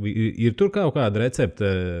ir tur kaut kāda recepte,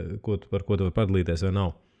 par ko tu vari padalīties, vai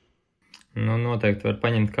nav? Noteikti var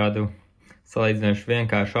paņemt kādu salīdzinoši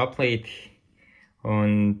vienkāršu aplīti,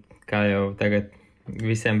 un kā jau tagad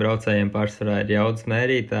visiem braucējiem pārsvarā ir jaudas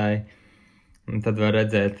mērītāji, un tad var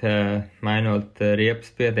redzēt, mainot riepu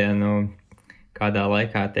spiedienu, kādā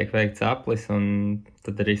laikā tiek veikts aplis, un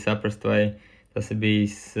tad arī saprast, vai tas ir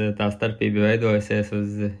bijis, tā starpība veidojusies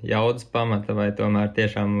uz jaudas pamata vai tomēr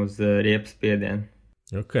tiešām uz riepu spiedienu.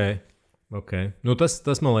 Ok.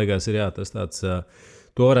 Tas man liekas ir, tas tāds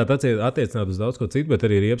To varētu attiecināt uz daudz ko citu, bet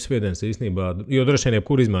arī riepas spiediens īstenībā, jo droši vien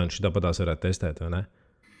jebkur izmaiņu tāpatās varētu testēt, vai ne?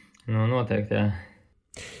 Nu, noteikti, jā.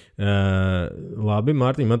 Labi,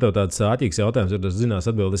 Mārtiņ, man tev tāds āķīgs jautājums, jo tas zinās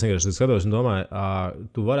atbildi, es vienkārši skatos un domāju,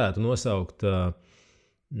 tu varētu nosaukt,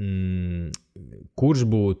 kurš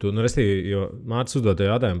būtu, nu, restīvi, jo Mārtis uzdot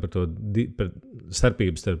jautājumu par to par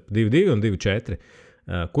starpību starp 2-2 un 2-4.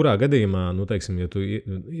 Kurā gadījumā, nu, teiksim, ja tu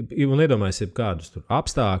iedomājies kādus tur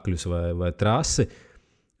apstākļus vai trasi,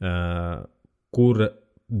 kur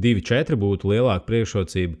 2-4 būtu lielāka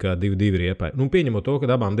priekšrocība kā 2-2 riepai. Nu, pieņemot to, ka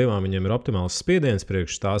abām divām viņiem ir optimāls spiediens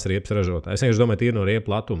priekš tās riepas ražotāji. Es vienkārši domāju, tīri no riepa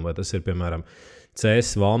platuma, vai tas ir, piemēram,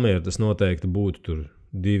 CS Valmiera, tas noteikti būtu tur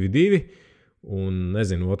 2-2, un,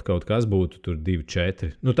 nezinu, kaut kas būtu tur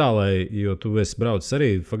 2-4. Nu tā, lai, jo tu esi braucis arī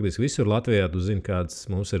faktiski visur Latvijā, tu zini, kādas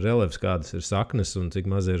mums ir relevs, kādas ir saknes un cik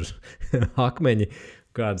maz ir akmeņi,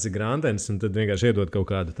 kādas ir grantenes, un tad vienkārši iedot kaut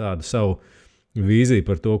kādu tādu savu vīziju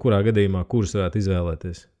par to, kurā gadījumā kurus varētu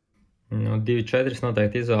izvēlēties. Nu, 2-4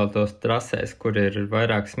 noteikti izvēlētos trasēs, kur ir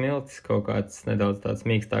vairāk smiltis, kaut kāds nedaudz tāds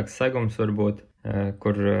mīkstāks segums varbūt,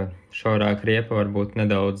 kur šaurāk riepa varbūt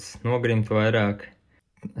nedaudz nogrimt vairāk.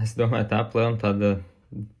 Es domāju, tā plēna tāda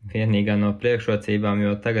vienīgā no priekšrocībām,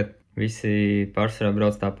 jo tagad visi pārsvarā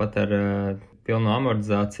brauc tāpat ar pilnu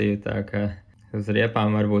amortizāciju, tā ka uz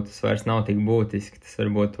riepām varbūt tas vairs nav tik būtiski. Tas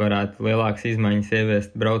varbūt varētu lielākas izmaiņas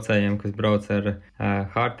ieviest braucējiem, kas brauc ar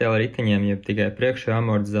hardtail riteņiem, jeb tikai priekšējo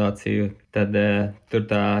amortizāciju, tad tur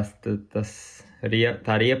tā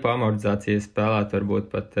riepa amortizācija spēlētu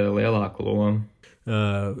varbūt pat lielāku lomu.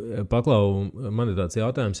 Paklau, man ir tāds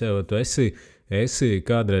jautājums, vai tu esi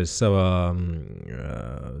kādreiz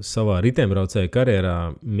savā riteņbraucēju karjerā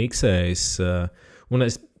miksējis, un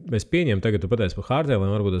es pieņemu, tagad tu pateici par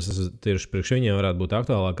hardtailiem, varbūt tas tieši priekš viņiem varētu būt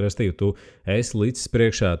aktuālāk, restīvi tu esi līdz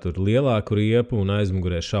priekšā tur lielāku riepu un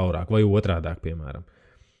aizmugurē šaurāk, vai otrādāk, piemēram.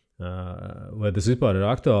 Vai tas vispār ir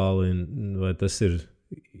aktuāli, vai tas ir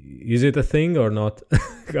is it a thing or not,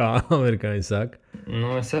 kā amerikāņi saka?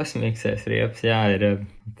 Nu, es esmu miksējis riepas, jā,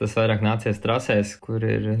 tas vairāk nācies trasēs,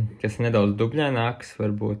 kas nedaudz dubļaināks,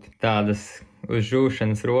 varbūt tādas uz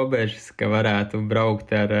žūšanas robežas, ka varētu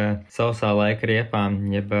braukt ar sausā laika riepām,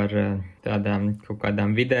 jeb ar tādām kaut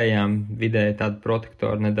kādām vidēji tādu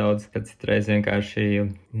protektoru nedaudz, kad citreiz vienkārši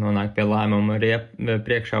nonāk pie lēmuma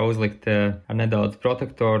priekšā uzlikt ar nedaudz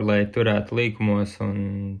protektoru, lai turētu līkumos, un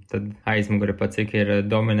tad aizmugure pat cik ir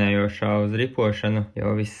dominējošā uz ripošanu,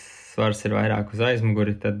 jo viss svars ir vairāk uz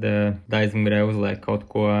aizmuguri, tad aizmugurē uzliek kaut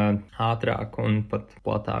ko ātrāku un pat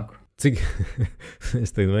platāku. Cik, es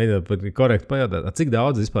teiktu, mēģinātu pat korekti pajautāt, cik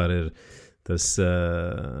daudz vispār ir tas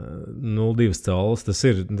 0,2 cols, tas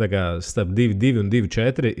ir tā kā starp 2,2 un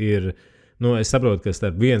 2,4 ir, nu, es saprotu, ka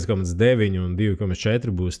starp 1,9 un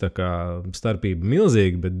 2,4 būs tā kā starpība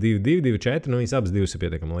milzīga, bet 2,2, 2,4, nu, viņas abas divas ir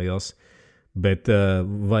pietiekami liels. Bet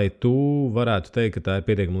vai tu varētu teikt, ka tā ir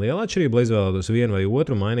pietiekami liela atšķirība, lai izvēlētos vienu vai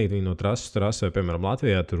otru, mainīt viņu no trases uz trasi, vai, piemēram,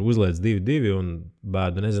 Latvijā tur uzliec 2,2 un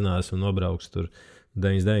bēdu nezinās un nobrauks tur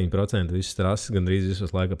 99% visas trases gandrīz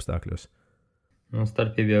visos laikapstākļos. Nu,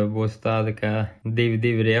 starpība jau būs tāda, ka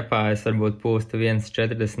 2,2 riepā es varbūt pūstu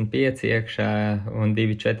 1,45 iekšā, un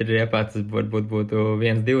 2,4 riepā tas varbūt būtu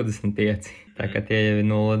 1,25. Tā kā tie jau ir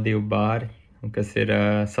 0,2 bāri, kas ir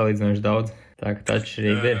salīdzinoši daudz. Tā kā tā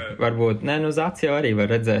atšķirība ir. Varbūt, uz aci jau arī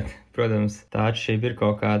var redzēt. Protams, tā atšķirība ir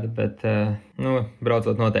kaut kāda, bet,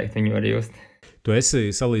 braucot noteikti viņu var just. Tu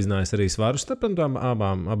esi salīdzinājis arī svarus starp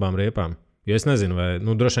abām riepām? Jo es nezinu, vai,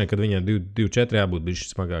 droši vien, kad viņiem 2,4 jābūt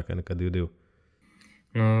bišķi smagākai nekā 2,2.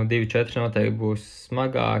 2,4 noteikti būs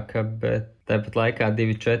smagāka, bet tāpat laikā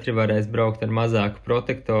 2,4 varēs braukt ar mazāku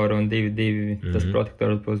protektoru, un 2,2 tas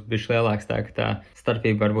protektors būs bišķi lielāks, tā ka tā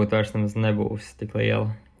starpība varbūt vairs nemaz nebūs tik liela.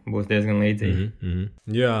 Būs diezgan līdzīga.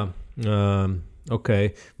 Jā, ok.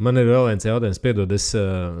 Man ir vēl viens jautājums, piedod,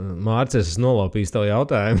 Mārcis, es nolaupīju tavu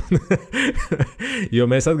jautājumu, jo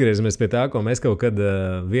mēs atgriežamies pie tā, ko mēs kaut kad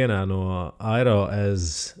vienā no Aero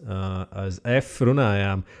as F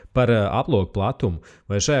runājām par aploku platumu.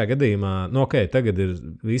 Vai šajā gadījumā, tagad ir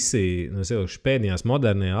visi, pēdējās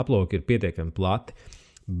modernie aploki ir pietiekami plati,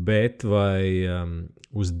 bet vai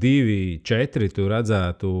uz 2,4 tu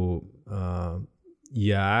redzētu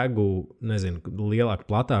jēgu, nezinu, lielāku,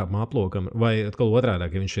 platāku aplokam, vai atkal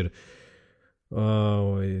otrādāk, ja viņš ir,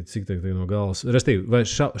 cik teikt no galas, restīvi, vai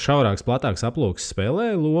šaurāks, platāks aploks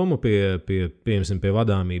spēlē lomu pie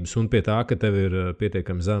vadāmības un pie tā, ka tev ir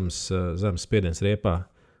pietiekami zems spiediens riepā?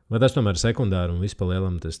 Vai tas tomēr ir sekundāri un vispār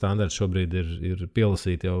lielam standarts šobrīd ir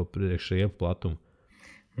pielasīt jau priekš riepu platumu?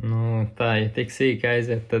 Tā, ja tik sīki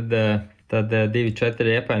aiziet, tad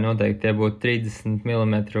 2,4 riepai noteikti tie būtu 30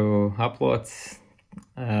 mm aplots.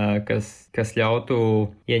 kas ļautu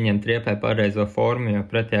ieņemt riepai pareizo formu, jo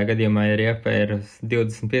pretējā gadījumā, ja riepa ir uz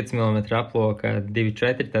 25 mm aploka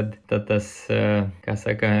 2,4, tad tas, kā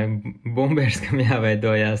saka, bumbers, kam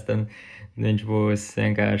jāveidojās, tad viņš būs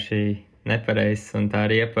vienkārši nepareizs un tā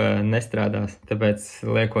riepa nestrādās. Tāpēc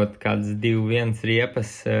liekot kādas 2-1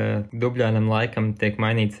 riepas, dubļainam laikam tiek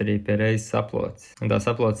mainīts arī pie reizes aplocis. Un tās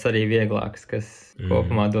aplocis arī vieglāks, kas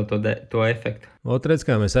kopumā dod to efektu. Redz,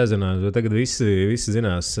 kā mēs aizrunājam, jo tagad visi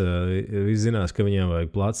zinās, ka viņiem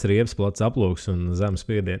vajag plats riepas, plats aploks un zemes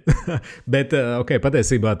spiedienu. Bet,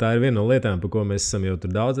 patiesībā tā ir viena no lietām, par ko mēs esam jau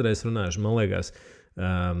tur daudzreiz runājuši. Man liekas,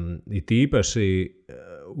 it īpaši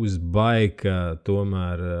uz baika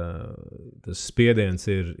tomēr tas spiediens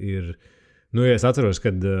ir nu, ja es atceros,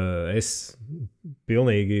 kad es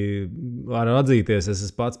pilnīgi varu atzīties, es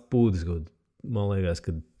esmu pats pūdis, man liekas,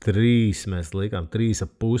 ka 3 mēs likām,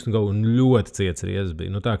 3,5 un ļoti ciets riezes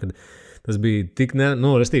bija. Nu tā, kad tas bija tik,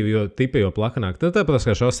 restīvi, jo tipi jau plakanāk. Tad tāpat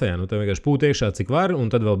kā šosejā, nu tev vienkārši pūt iekšā cik var, un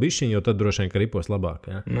tad vēl bišķiņ, jo tad droši vien, ka ripos labāk.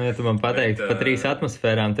 Ja, ja tu man pateiktu pa 3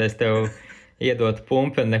 atmosfērām, tad es tev iedot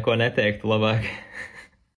pumpi un neko neteiktu labāk.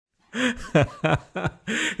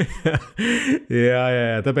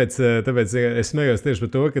 jā, tāpēc es smējos tieši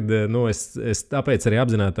par to, ka es tāpēc arī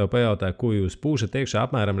apzināti tev pajautāju, ko jūs pūšat iekšā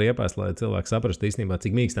apmēram riepās, lai cilvēki saprastu īstenībā,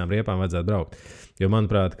 cik mīkstām riepām vajadzētu braukt. Jo,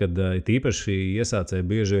 manuprāt, kad tīpaši iesācēji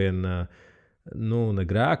bieži vien ne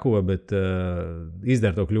grēko, bet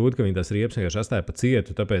izdara to kļūdu, ka viņi tās riepas vienkārši atstāja pa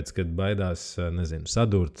cietu, tāpēc, kad baidās,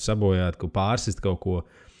 sadurt, sabojāt, pārsist kaut ko,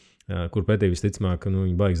 kur pretī visticamāk,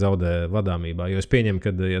 viņi baigi zaudē vadāmībā. Jo es pieņemu,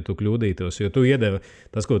 ka, ja tu kļūdītos, jo tu iedevi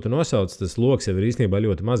tas, ko tu nosauc, tas loks jau ir īstenībā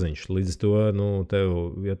ļoti maziņš. Līdz to, tev,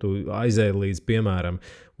 ja tu aizēji līdz, piemēram,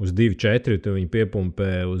 uz 2,4, tu viņu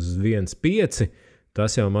piepumpē uz 1,5,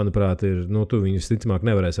 tas jau, manuprāt, ir, tu viņu visticamāk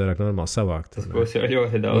nevarēs vairāk normāli savākt. Tas būs jau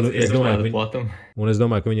ļoti daudz iekšāda platuma. Un es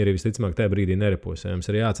domāju, ka viņi arī visticamāk tajā brīdī nerepos. Jums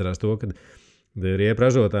ir jāatcerās to, ka riepu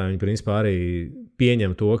ražotāji, viņi principā arī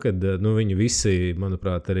pieņem to, ka viņi visi,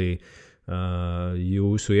 manuprāt, arī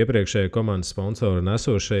jūsu iepriekšējie komandas sponsori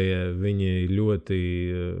nesošie, viņi ļoti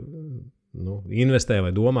investē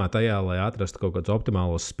vai domā tajā, lai atrastu kaut kādus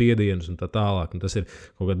optimālos spiedienus un tā tālāk. Un tas ir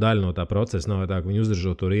kaut kāda daļa no tā procesa. Nav tā, ka viņi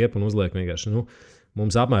uzražo to riepu un uzliek vienkārši,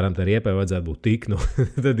 mums apmēram tā riepai vajadzētu būt tik,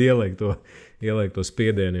 tad ieliek to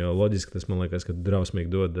spiedienu, jo loģiski tas, man liekas, ka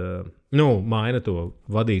drausmīgi dod, maina to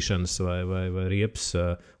vadīšanas vai riepas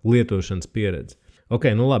lietošanas pieredzi.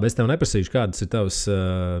 Labi, es tev neprasīšu, kādas ir tavas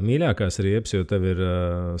mīļākās riepas, jo tev ir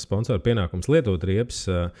sponsora pienākums lietot riepas.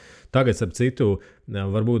 Tagad, starp citu,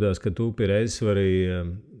 varbūt, ka tu pie reizes vari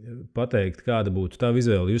pateikt, kāda būtu tava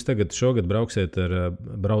izvēle. Jūs tagad šogad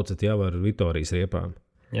braucat jau ar Vitorijas riepām.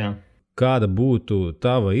 Jā. Kāda būtu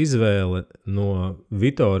tava izvēle no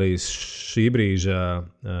Vitorijas šī brīža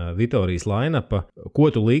Vitorijas line-upa? Ko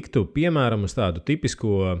tu liktu, piemēram, uz tādu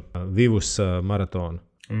tipisko Vivus maratonu?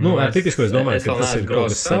 Ar tipisko es domāju, ka tas ir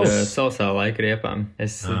kaut kas sausā laika riepām.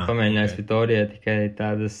 Es pamēģināju Vitorijā tikai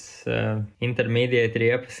tādas intermediate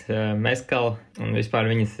riepas, mezkal, un vispār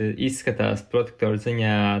viņas izskatās protektoru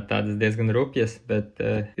ziņā tādas diezgan rupjas, bet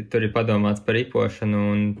tur ir padomāts par ripošanu,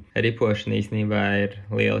 un ripošana īstenībā ir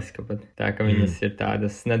lieliska pat. Tā, ka viņas ir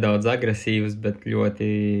tādas nedaudz agresīvas, bet ļoti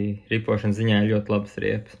ripošana ziņā ir ļoti labas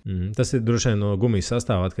riepas. Tas ir droši vien no gumijas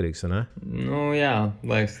sastāva atkarīgs, ne? Jā,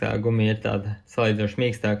 liekas, ka gumija ir tāda salīdzinoši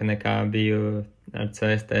mīkstāka nekā biju ar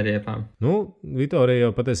CST riepām. Vitorija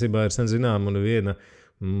jau patiesībā ir sen zinām, un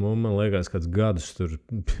man liekas, kāds gadus tur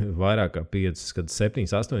vairāk kā 5, kad 7,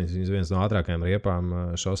 8, viņas viens no ātrākajām riepām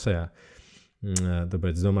šosejā.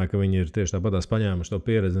 Tāpēc es domāju, ka viņi ir tieši tāpatās paņēmuši to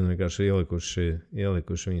pieredzi un vienkārši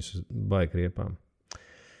ielikuši viņus baik riepām.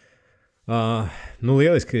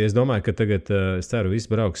 Lieliski, es domāju, ka tagad, es ceru, visi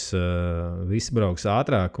brauks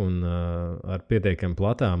ātrāk un ar pietiekami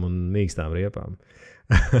platām un mīkstām riepām.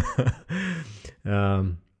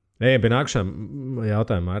 Ejam pie nākamā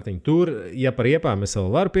jautājuma, Mārtiņ. Tur, ja par riepām es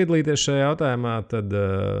vēl varu piedalīties šajā jautājumā, tad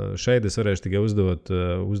šeit es varēšu tikai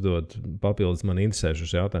uzdot papildus man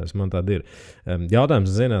interesējušus jautājumus. Man tāda ir.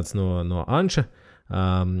 Jautājums zināts no Anša.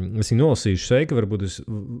 Es viņu nolasīšu sveiki, varbūt es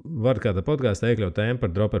varu kādā podkāstā iekļaut tēmu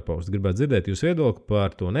par dropper postu. Gribētu dzirdēt jūsu viedokli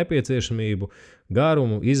par to nepieciešamību,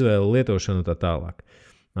 garumu, izvēli, lietošanu un tā tālāk.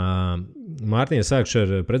 Mārtiņa, sākšu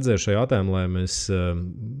ar predzējušo jautājumu, lai mēs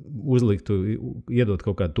uzliktu, iedot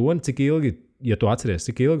kaut kādu toni, cik ilgi, ja tu atceries,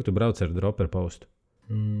 cik ilgi tu brauc ar dropper postu?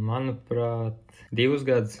 Manuprāt, 2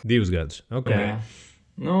 gadus. 2 gadus, ok. Jā.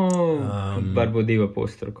 Varbūt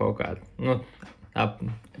 2,5 tur kaut kādu.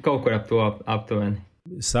 Kaut kur ap to aptuveni.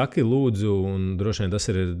 Saki, lūdzu, un droši vien tas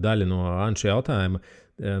ir daļa no Anša jautājuma,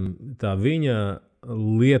 tā viņa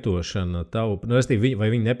lietošana tavu, vai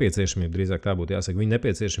viņa nepieciešamība, drīzāk tā būtu jāsaka, viņa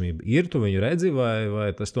nepieciešamība ir, tu viņu redzi,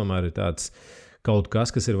 vai tas tomēr ir tāds kaut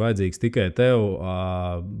kas ir vajadzīgs tikai tev,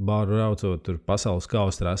 bāru raucot tur pasaules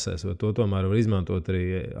kausa trasēs, vai to tomēr var izmantot arī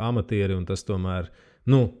amatieri, un tas tomēr,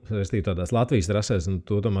 restīvi tādās Latvijas trasēs, un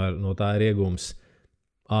to tomēr no tā ir iegūms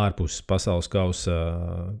ārpus pasaules kausa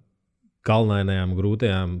kalnainajām,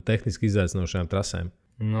 grūtajām, tehniski izaicinošajām trasēm.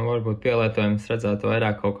 Varbūt pielietojums redzētu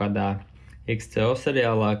vairāk kaut kādā XCO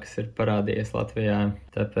seriālā, kas ir parādījies Latvijā,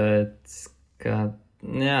 tāpēc, ka,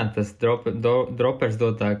 tas dropers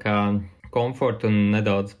dod tā kā komfortu un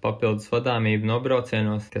nedaudz papildus vadāmību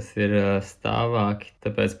nobraucienos, kas ir stāvāki,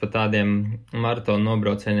 tāpēc pa tādiem maratonu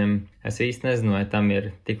nobraucieniem es īsti nezinu, vai tam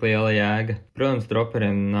ir tik liela jēga. Protams,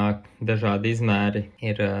 droperiem nāk dažādi izmēri,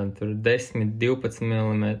 ir tur 10, 12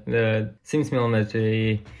 mm, 100 mm,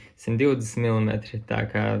 120 mm, tā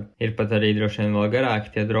kā ir pat arī droši vien vēl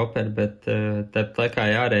garāki tie droperi, bet tāpat laikā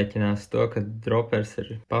jārēķinās to, ka dropers ir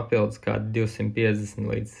papildus kādi 250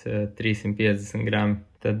 līdz 350 grami.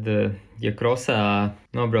 Tad, ja krosā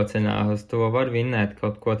nobraucienā uz to var vinnēt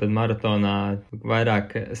kaut ko, tad maratonā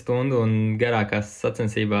vairāk stundu un garākās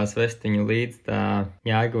sacensībās vest viņu līdz, tā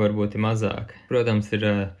jēga varbūt ir mazāka. Protams, ir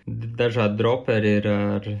dažādi droperi, ir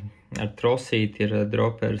ar trosīti, ir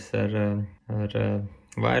dropers ar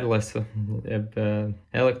wirelessu, jeb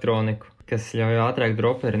elektroniku, kas ļauj ātrāk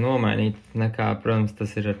droperi nomainīt nekā, protams,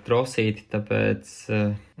 tas ir ar trosīti, tāpēc,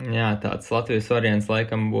 tāds Latvijas variants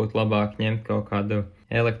laikam būtu labāk ņemt kaut kādu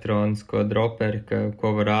elektronisko droperi, ko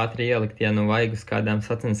var ātri ielikt, ja vajag uz kādām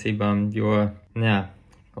sacensībām, jo,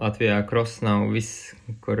 Latvijā cross nav viss,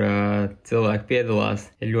 kur cilvēki piedalās,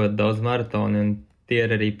 ir ļoti daudz maratoni, un tie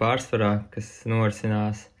ir arī pārsvarā, kas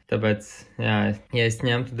norisinās. Tāpēc, ja es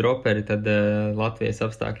ņemtu droperi, tad Latvijas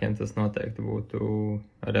apstākļiem tas noteikti būtu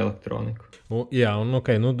ar elektroniku.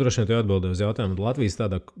 Droši vien tu atbildēji uz jautājumu.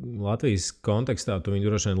 Latvijas kontekstā tu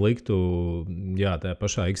viņu droši vien liktu, tajā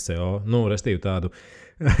pašā XCO. Restīvi tādu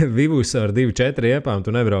Vivusā ar 2.4 iepām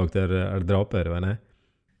tu nebraukt ar droperi, vai ne?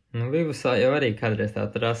 Vivusā jau arī kādreiz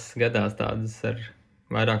tā trases gadās tādas ar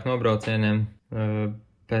vairāk nobraucieniem,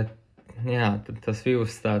 bet tas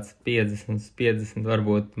Vivus tāds 50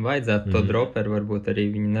 varbūt vajadzētu, to droperi varbūt arī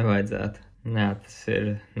viņu nevajadzētu. Tas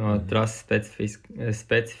ir no trases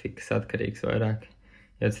specifikas atkarīgs vairāk.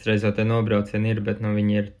 Ja citreiz jau te nobraucieni ir, bet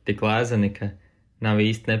viņi ir tik lēzeni, ka nav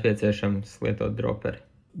īsti nepieciešams lietot droperi.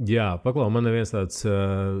 Jā, paklau, man ir viens tāds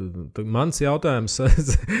mans jautājums,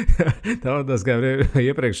 tāds kā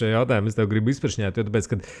iepriekšējā jautājumā, es tev gribu izprašņāt, jo tāpēc,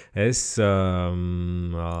 kad es,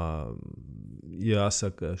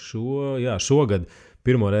 jāsaka, šogad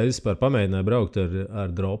pirmo reizi pamēģināju braukt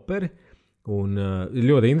ar droperi, un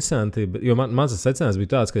ļoti interesanti, jo mans secinājums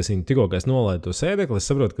bija tāds, ka es viņu tikko nolaidu to sēdekli, es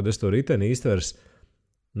saprotu, ka es to riteni īstvers,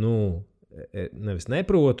 nevis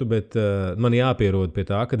neprotu, bet man jāpierod pie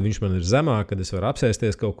tā, kad viņš man ir zemāk, kad es varu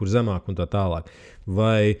apsēsties kaut kur zemāk un tā tālāk.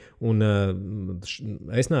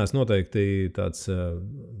 Es neesmu noteikti tāds,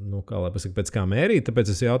 kā lai pasaka, pēc kā mērīt, tāpēc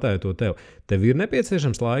es jautāju to tev. Tev ir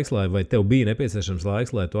nepieciešams laiks, vai tev bija nepieciešams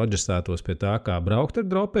laiks, lai tu adžustētos pie tā, kā braukt ar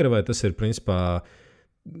droperi, vai tas ir principā,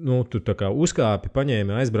 tu tā kā uzkāpi,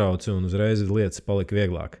 paņēmi, aizbrauci un uzreiz lietas palika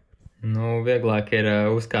vieglāk? Vieglāk ir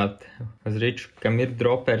uzkāpt uz riču, kam ir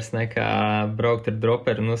dropers, nekā braukt ar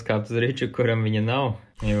droperi un uzkāpt uz riču, kuram viņa nav.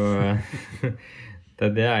 Jo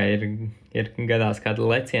tad, ir gadās kāda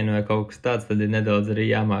leciena vai kaut kas tāds, tad ir nedaudz arī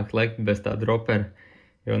jāmāk lekt bez tā dropera.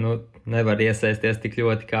 Jo, nevar iesaisties tik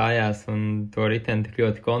ļoti kājās un to riteni tik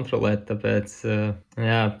ļoti kontrolēt, tāpēc,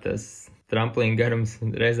 tas tramplīna garums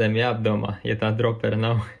reizēm jāapdomā, ja tā dropera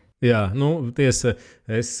nav. Jā, tiesa,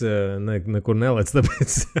 es nekur nelecu,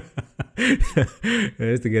 tāpēc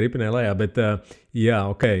es tikai ripinēju lejā, bet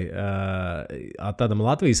tādam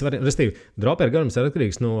Latvijas variantam, restīvi, droperi garums ir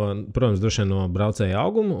atkarīgs protams, droši vien no braucēja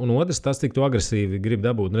auguma, un otrs tas, cik tu agresīvi gribi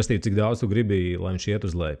dabūt, restīvi, cik daudz tu gribi, lai viņš iet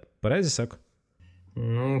uz leju. Pareizi saku?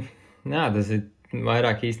 Tas ir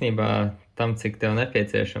vairāk īstenībā tam, cik tev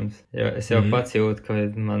nepieciešams. Jo es jau pats jūtu, ka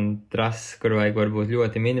man trases, kur vajag varbūt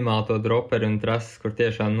ļoti minimāli to droperi, un trases, kur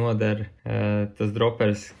tiešām noder tas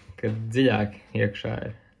droperis, kad dziļāk iekšā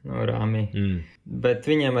ir rāmī. Bet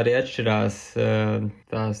viņiem arī atšķirās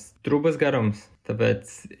tās trubas garums,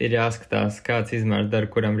 tāpēc ir jāskatās, kāds izmērs dara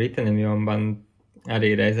kuram ritenim, jo man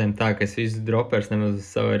arī reizēm tā, ka es visu droperis nemaz uz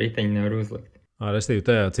savu riteņu nevaru uzlikt. Restīvi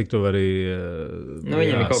tajā, cik tu vari...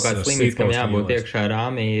 viņam ir kaut kāds limits, kam jābūt iekšā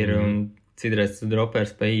rāmī ir, un citreiz tas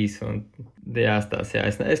dropers pa īsu, un jāstās,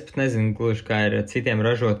 Es pat nezinu gluži, kā ir citiem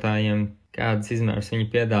ražotājiem. kādas izmērs viņi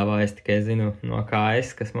piedāvā. Es tikai zinu no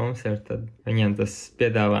KS, kas mums ir, tad viņiem tas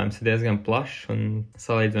piedāvājums ir diezgan plašs un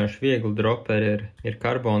salīdzinoši viegli droperi ir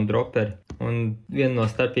karbona droperi. Un viena no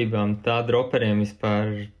starpībām tā droperiem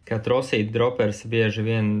vispār, kā trosīt dropers bieži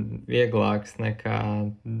vien vieglāks nekā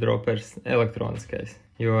dropers elektroniskais.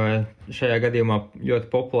 Jo šajā gadījumā ļoti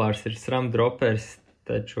populārs ir SRAM dropers,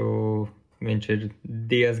 taču viņš ir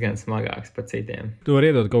diezgan smagāks par citiem. Tu vari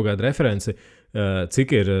iedot kaut kādu referenci,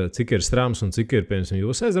 cik ir SRAMs un cik ir, piemēram,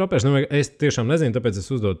 jūsu dropers. Nu, es tiešām nezinu, tāpēc es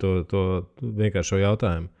uzdodu to vienkāršo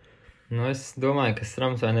jautājumu. Nu, es domāju, ka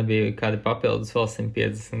SRAMs vai nebija kādi papildus vēl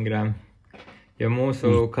 150 gramu. Jo mūsu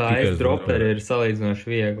KS droperi ir salīdzinoši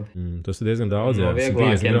viegli. Tas ir diezgan daudz, no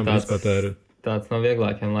vieglākiem tāds no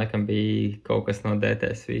vieglākiem laikam bija kaut kas no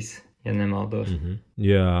DTS viss, ja nemaldos.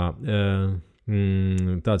 Jā,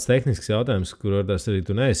 tāds tehnisks jautājums, kur varbūt arī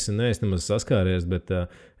tu neesi nemaz saskāries, bet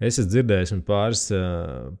es esmu dzirdējis, un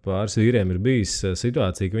pāris vīriem ir bijis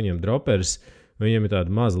situācija, ka viņiem dropers, viņiem ir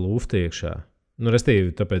tāda maza lufta iekšā. Nu, restīvi,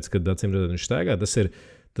 tāpēc, kad acīm redzot viņš staigā,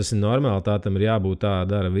 tas ir normāli, tā tam ir jābūt, tā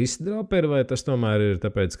dara visi droperi, vai tas tomēr ir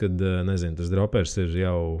tāpēc, kad, nezinu, tas dropers ir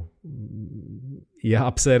jau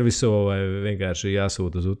jāapserviso vai vienkārši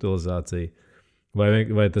jāsūta uz utilizāciju,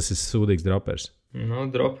 vai tas ir sūdīgs dropers? Nu,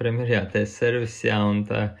 droperim ir jātais servis, jā, un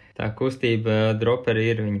tā kustība droperi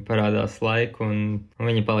ir, viņi parādās laiku, un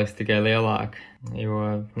viņi paliks tikai lielāki, jo,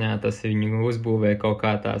 jā, tas viņu uzbūvē kaut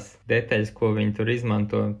kā tās detaļas, ko viņi tur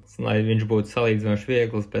izmanto, lai viņš būtu salīdzinoši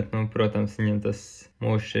viegls, bet, nu, protams, viņam tas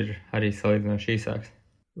mūžs ir arī salīdzinoši īsāks.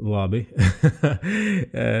 Labi.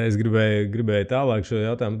 Es gribēju tālāk šo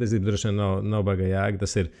jautājumu, bet es gribu droši vien nav baigā jēga.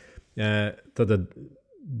 Tas ir tātad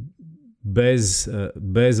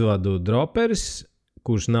bezvadu droperis,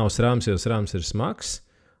 kurš nav SRAMs, jo SRAMs ir smags.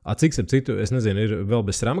 Cik ap citu, es nezinu, ir vēl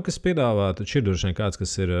bez SRAMa, kas piedāvā, tad ir droši vien kāds,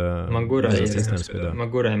 kas ir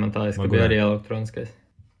Magurai, man tā liekas, ka bija arī elektroniskais.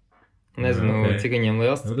 Nezinu, cik viņiem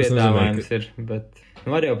liels tas piedāvājums ir, bet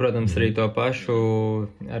var jau, protams, arī to pašu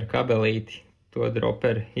ar kabelīti, to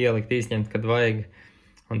droperi ielikt īsņemt, kad vajag,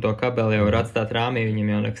 un to kabeli jau var atstāt rāmī,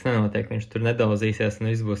 viņam jau nekas nenotiek, viņš tur nedauzīsies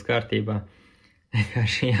un viss būs kārtībā.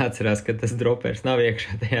 Vienkārši jāatcerās, ka tas dropers nav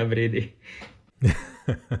iekšā tajā brīdī.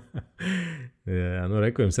 Jā, nu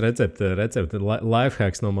rekujums recepte,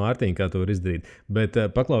 lifehacks no Mārtiņa, kā to var izdarīt. Bet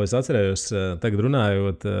paklau, es atcerējos, tagad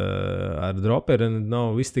runājot ar droperi,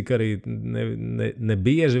 nav viss tik arī, ne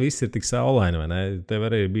bieži viss ir tik saulaini, vai ne? Tev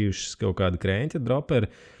arī ir bijušas kaut kāda krēņķa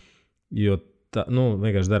droperi, jo tā, nu,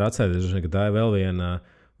 vienkārši dara atsēties, ka tā ir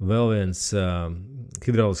vēl viens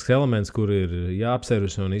hidraulisks elements, kur ir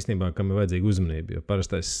jāapservis un īstenībā, kam ir vajadzīga uzmanība. Jo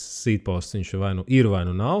parastais seatposts viņš vai nu ir, vai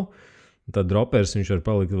nu nav. Tad dropers viņš var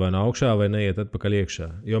palikt vai nu augšā, vai neiet atpakaļ iekšā.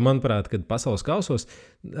 Jo, manuprāt, kad pasaules kausos,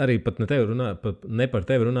 arī pat ne par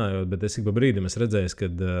tevi runājot, bet es ik pa brīdim esmu redzējis, ka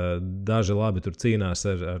daži labi tur cīnās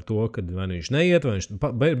ar to, ka vai nu viņš neiet, vai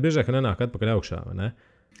viņš biežāk nenāk atpakaļ augšā, vai ne?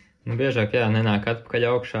 Nu, biežāk, jā, nenāk atpakaļ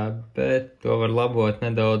augšā, bet to var labot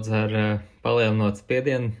nedaudz ar palielinot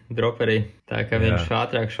spiedienu droperī, tā ka viņš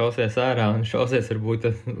ātrāk šausies ārā un šausies varbūt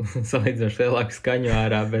salīdzinoši lielāku skaņu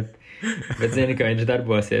ārā, bet zini, ka viņš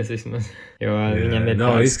darbosies vismaz, jo viņam ir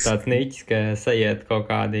tāds niķis, ka sajiet kaut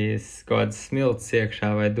kādas smilts iekšā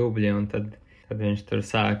vai dubļi, un tad viņš tur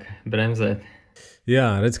sāk bremzēt. Jā,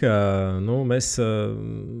 redz, ka, nu, mēs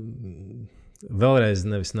vēlreiz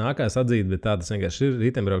nevis nākās atzīt, bet tā tas vienkārši ir.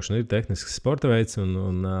 Riteņbraukšana ir tehnisks sporta veids,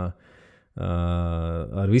 un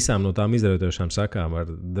ar visām no tām izdarītošām sakām, ar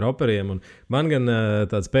droperiem. Un man gan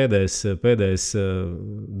tāds pēdējais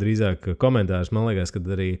drīzāk komentārs, man liekas, kad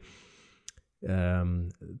arī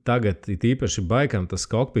tagad it īpaši baikam tas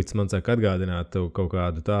kokpits man sāk atgādināt kaut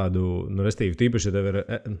kādu tādu, nu, restīvi, tīpaši tev ir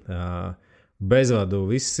bezvadu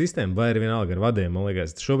visu sistēmu, vai arī vienalga ar vadiem, man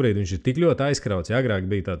liekas, šobrīd viņš ir tik ļoti aizkrauts, ja agrāk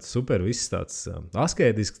bija tāds super, viss tāds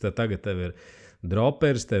askētisks, tad tagad tev ir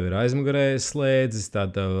dropers, tev ir aizmugurējais slēdzis,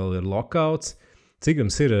 tad tev vēl ir lockouts. Cik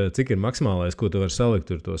ir maksimālais, ko tu vari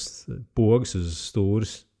salikt tur tos pogas uz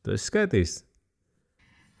stūris? Tu esi skaitījis?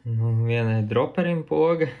 Nu, vienai droperim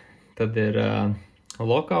poga, tad ir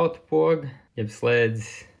lockout poga, jeb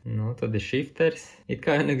slēdzis. Nu, tad ir shifters. It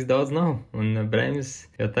kā jau nekas daudz nav. Un bremzes,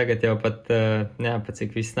 jo tagad jau pat, pat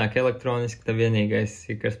cik viss nāk elektroniski, tad vienīgais,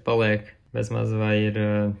 kas paliek bezmaz vai ir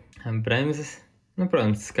bremzes. Nu,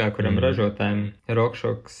 protams, kā kuram ražotājiem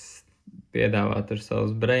RockShox piedāvā tur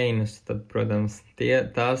savus brainus, tad, protams,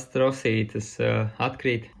 tās trosītes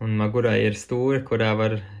atkrīt. Un Magurai ir stūri, kurā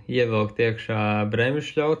var ievilkt iekšā bremžu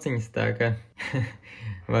šļauciņas, tā ka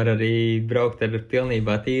var arī braukt ar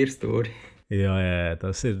pilnībā tīru stūri. Jā,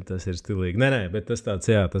 tas ir stilīgi. Nē, bet tas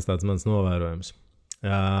tāds mans novērojums.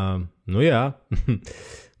 Nu jā,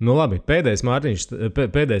 Nu, labi, pēdējais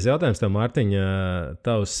jautājums tev, Mārtiņ.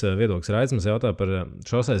 Tavs viedoklis Raidis jautā par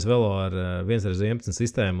šoseis velo ar 1x11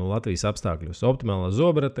 sistēmu Latvijas apstākļos. Optimālā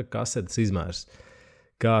zobrata, kasetes izmērs.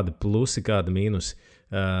 Kādi plusi, kādi mīnusi.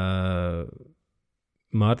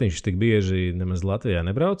 Mārtiņš tik bieži nemaz Latvijā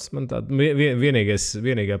nebrauc. Man tāda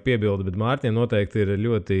vienīgā piebilde, bet Mārtiņam noteikti ir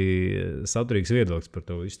ļoti saturīgs viedoklis par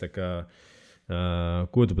to visu.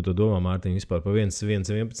 Ko tu par to domā, Mārtiņ, vispār par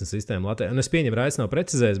 1.11 sistēmu Latvijā? Un es pieņemu, Raidis nav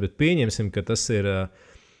precizējis, bet pieņemsim, ka tas ir,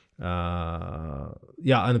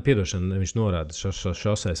 piedošana, viņš norāda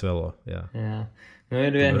šoseis velo. Jā. Nu,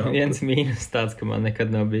 ir viens mīnus tāds, ka man nekad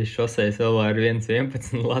nav bijis šoseis velo ar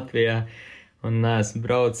 1.11 Latvijā, un neesmu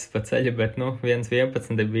braucis pa ceļu, bet,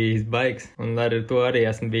 1.11 ir bijis baigs, un ar to arī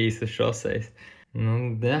esmu bijis uz šoseis.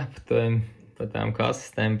 Par tām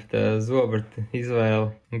kasastēm, par zobrata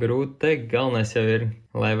izvēli grūti teikt. Galvenais jau ir,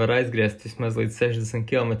 lai var aizgriezt vismaz līdz 60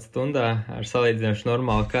 km/h ar salīdzinoši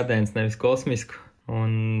normālu kadenci, nevis kosmisku,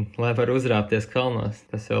 un lai var uzrāpties kalnos.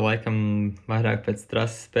 Tas jau laikam vairāk pēc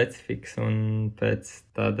trases specifikas un pēc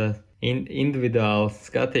tāda individuāla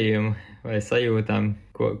skatījuma vai sajūtām,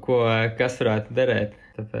 kas varētu derēt.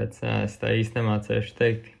 Tāpēc es tā īsti nemācēšu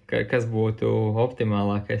teikt, kas būtu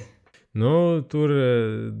optimālākais. Tur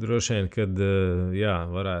droši vien, kad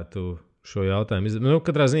varētu šo jautājumu izdarīt.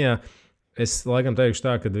 Katrā ziņā es laikam teikšu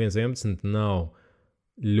tā, ka 1.11 nav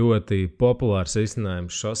ļoti populārs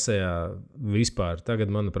risinājums šosejā vispār.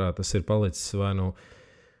 Tagad, manuprāt, tas ir palicis vai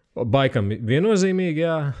baikam viennozīmīgi,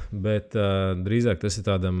 jā, bet drīzāk tas ir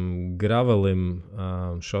tādam gravelim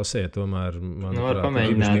šosejā tomēr, manuprāt,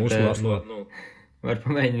 var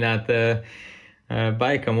pamēģināt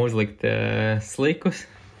baikam uzlikt slikus.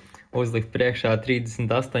 Uzlikt priekšā 38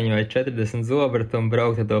 vai 40 zobratu un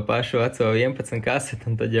braukt ar to pašu veco 11 kaseti,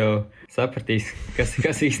 un tad jau sapratīs,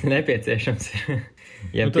 kas īsti nepieciešams ir.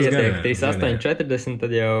 Ja pietiek 38, 40,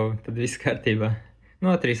 tad viss kārtībā.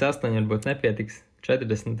 38 varbūt nepietiks,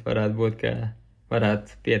 40 varētu būt, ka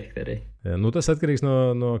varētu pietikt arī. Jā, tas atkarīgs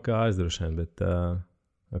no kā aizdrošiem, bet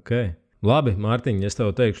ok. Labi, Mārtiņ, es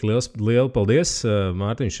tev teikšu lielu paldies.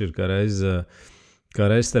 Mārtiņš ir kā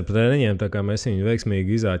reiz starp treniņiem, tā kā mēs viņu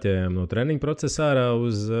veiksmīgi izāķējām no treniņa procesa ārā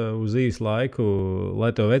uz īsu laiku.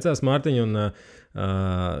 Lai tev veicās, Mārtiņ, un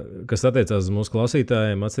kas attiecās uz mūsu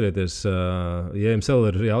klausītājiem, atcerieties, ja jums vēl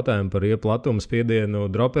ir jautājumi par ieplatumu, spiedienu,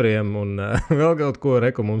 droperiem un vēl kaut ko,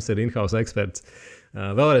 mums ir in-house eksperts.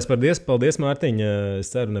 Vēlreiz paldies, Mārtiņ.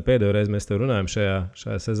 Es ceru, ne pēdējo reizi mēs tev runājam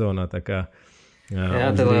šajā sezonā. Tā kā,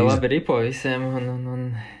 tad lai labi ripo visiem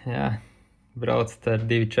un braucat ar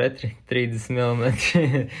 2.4, 30 mm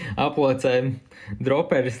aplocēm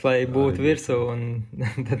droperis, lai būtu virsū, un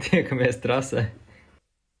tad tiekamies trasē.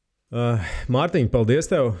 Mārtiņ,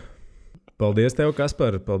 paldies tev! Paldies tev,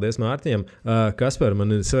 Kaspar! Paldies Mārtiņam! Kaspar,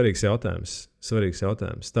 man ir svarīgs jautājums.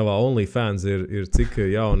 Tavā OnlyFans ir cik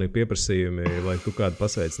jauni pieprasījumi, lai tu kādu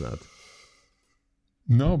pasveicinātu?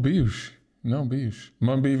 Nav bijuši.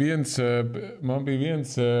 Man bija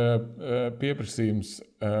viens pieprasījums,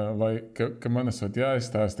 ka man esot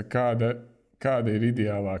jāizstāsta, kāda ir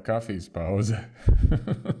ideālā kafijas pauze.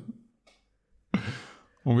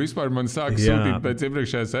 Un vispār man sāka sūtīt pēc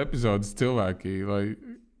iepriekšējās epizodes cilvēki, lai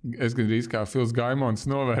es gandrīz kā Fils Gaimons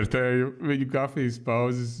novērtēju viņu kafijas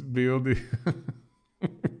pauzes bildi.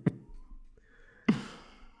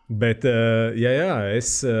 Bet,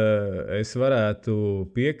 es varētu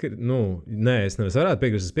piekrist, es nevis varētu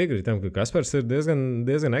piekrist, es piekrītu tam, ka Kaspars ir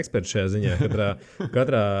diezgan eksperts šajā ziņā.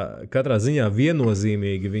 Katrā ziņā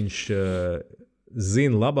viennozīmīgi viņš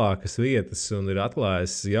zina labākas vietas un ir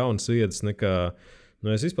atklājis jaunas vietas nekā,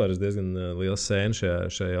 es vispār esmu diezgan liels sēns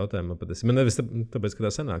šajā jautājumā. Man nevis tāpēc, ka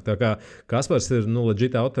tā sanāk. Tā kā Kaspars ir,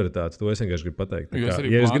 legita autoritāte, to es vienkārši gribu pateikt. Ja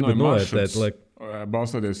es gribu novērtēt,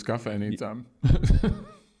 balstoties uz kafejnīcām.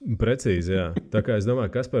 Precīzi, jā. Tā kā es domāju,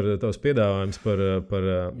 kas par tavs piedāvājums par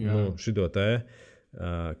šito te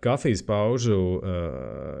kafijas paužu,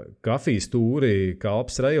 kafijas tūri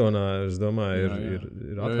Kalpas rajonā, es domāju, ir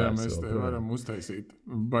atvērts. Jā, mēs te varam uztaisīt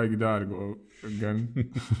baigi dārgo gan.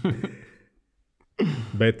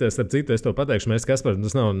 Bet, starp citu, es to pateikšu, Kaspar,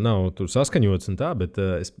 tas nav tur saskaņots un tā, bet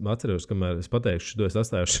es atceros, kamēr es pateikšu, to es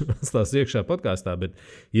atstāšu iekšā podkāstā, bet,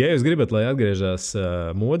 ja jūs gribat, lai atgriežās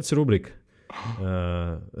modes rubrika,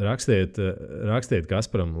 rakstiet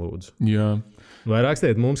Kasparam, lūdzu. Jā. Vai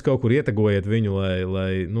rakstiet mums kaut kur, ietegojiet viņu,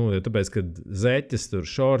 lai tāpēc, kad zeķes, tur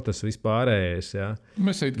šortas, vispārējais, jā.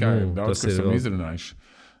 Mēs daudz kas esam izrunājuši.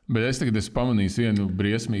 Bet es tagad esmu pamanījis vienu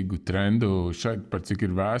briesmīgu trendu šeit, par cik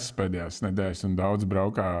ir vēsts pēdējās nedēļas un daudz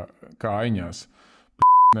braukā kājiņās.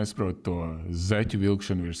 Nesaprotu to zeķu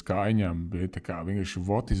vilkšanu virs kājiņām, bet tā kā vienkārši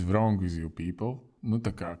what is wrong with you people?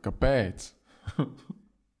 Tā kā, kāpēc?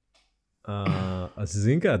 Es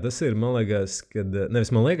zinu, kā tas ir, man liekas,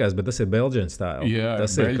 nevis man liekas, bet tas ir Belgian style. Jā,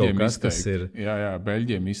 tas ir kaut kas, kas ir. Jā,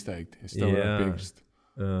 Beļģiem izteikti. Es tev varu piekrist.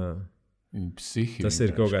 Tas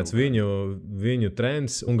ir kaut kāds viņu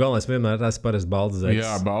trends, un galvenais vienmēr tas parasti balts zeķis.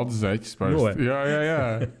 Jā, balts zeķis parasti. Jā.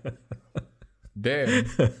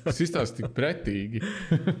 Tas izstāsta tik pretīgi.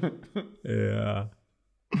 Jā.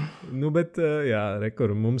 Nu, bet,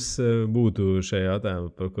 rekur, mums būtu šajā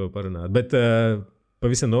jautājumā par ko parunāt. Bet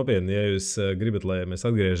pavisam nopietni, ja jūs gribat, lai mēs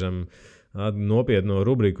atgriežam nopietno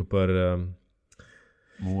rubriku par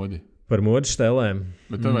modi. Par modes stelēm.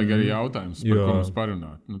 Bet tev vajag arī jautājums, par ko mums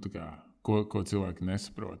parunāt. Nu, tā kā, ko cilvēki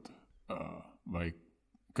nesaprot, vai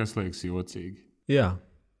kas liekas jocīgi. Jā.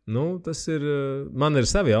 Nu, tas ir, man ir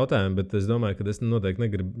savi jautājumi, bet es domāju, ka es noteikti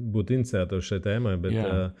negribu būt iniciators šai tēmai, bet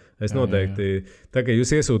es noteikti, tā kā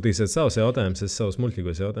jūs iesūtīsiet savus jautājumus, es savus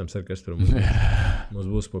muļķīgos jautājumus ar kas tur mums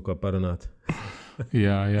būs par ko parunāt.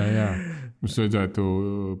 Jā. Mums vajadzētu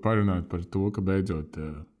parunāt par to, ka beidzot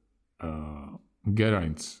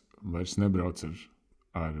Gerains vairs nebrauc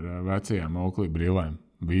ar vecajām Oakley brillēm.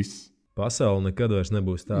 Viss. Pasaule nekad vairs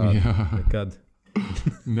nebūs tāda. Jā. Nekad.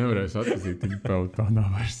 Nevarēs atpazīt viņu pelotonā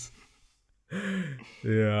vairs.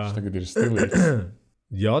 Jā. Viņš tagad ir stilīgs.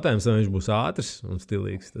 Jautājums, vai viņš būs ātrs un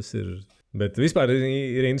stilīgs, tas ir. Bet vispār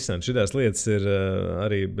ir interesanti. Šitās lietas ir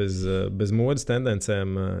arī bez modes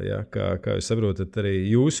tendencēm, kā jūs saprotat,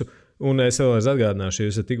 arī jūsu. Un es vēlreiz atgādināšu,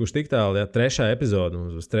 jūs esat tikuši tik tālu, trešā epizode,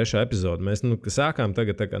 mums būs trešā epizode. Mēs sākām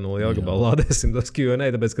tagad tā kā no Lielgabala lādēsim tos Q&A,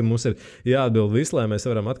 tāpēc, ka mums ir jāatbild visu, lai mēs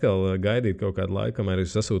varam atkal gaidīt kaut kādu laiku, kamēr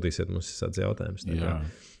jūs sasūtīsiet mums tāds jautājums. Jā.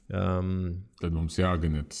 Tad mums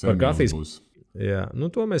jāganēt. Par kafijas būs. Jā, nu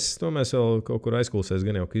to mēs vēl kaut kur aizkulisēs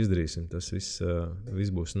gan jau izdarīsim. Tas viss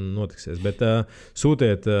būs notiksies. Bet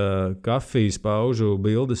sūtiet kafijas paužu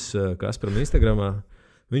bildes Kasparam Instagramā.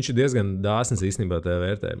 Viņš ir diezgan dāsns īstenībā tajā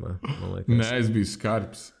vērtējumā. Nē, es biju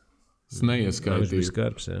skarbs. Es neieskaitīju. Viņš bija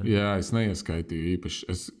skarbs, jā, es neieskaitīju īpaši.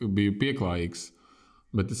 Es biju pieklājīgs,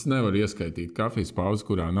 bet es nevaru ieskaitīt kafijas pauzi,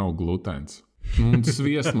 kurā nav glutēns. Un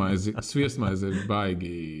sviestmaize ir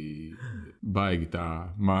baigi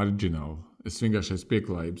tā marģināli. Es vienkārši esmu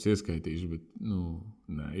pieklājības ieskaitīšu, bet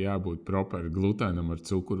nē, jābūt proper glutēnam ar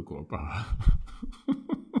cukuru kopā.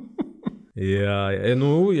 Jā,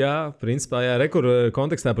 principā, rekur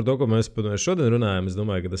kontekstā par to, ko mēs šodien runājam, es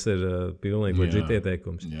domāju, ka tas ir pilnīgi leģit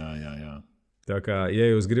ieteikums. Jā. Tā kā, ja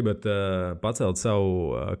jūs gribat pacelt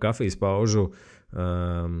savu kafijas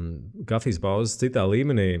pauzes citā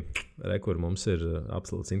līmenī, rekur mums ir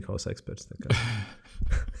absolūts in-house eksperts.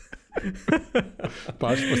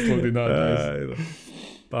 Pašpasludinātājs.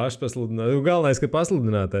 Galvenais, ka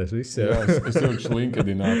pasludinātājs viss. Jā, es ielikšu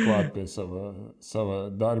LinkedInā klāt pie sava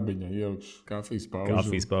darbiņa, ielikšu kafijas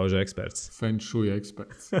paužu eksperts. Feng shui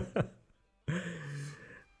eksperts.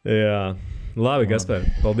 Jā, labi, Kaspar.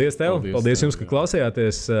 Paldies tev. Paldies jums, ka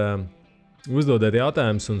klausījāties. Uzdodiet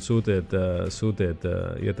jautājumus un sūtiet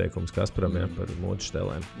ieteikumus Kasparam par modes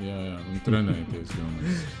stelēm. Jā, un trenējieties.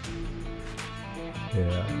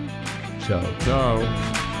 Jā. Čau.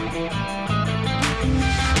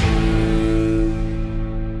 Thank you.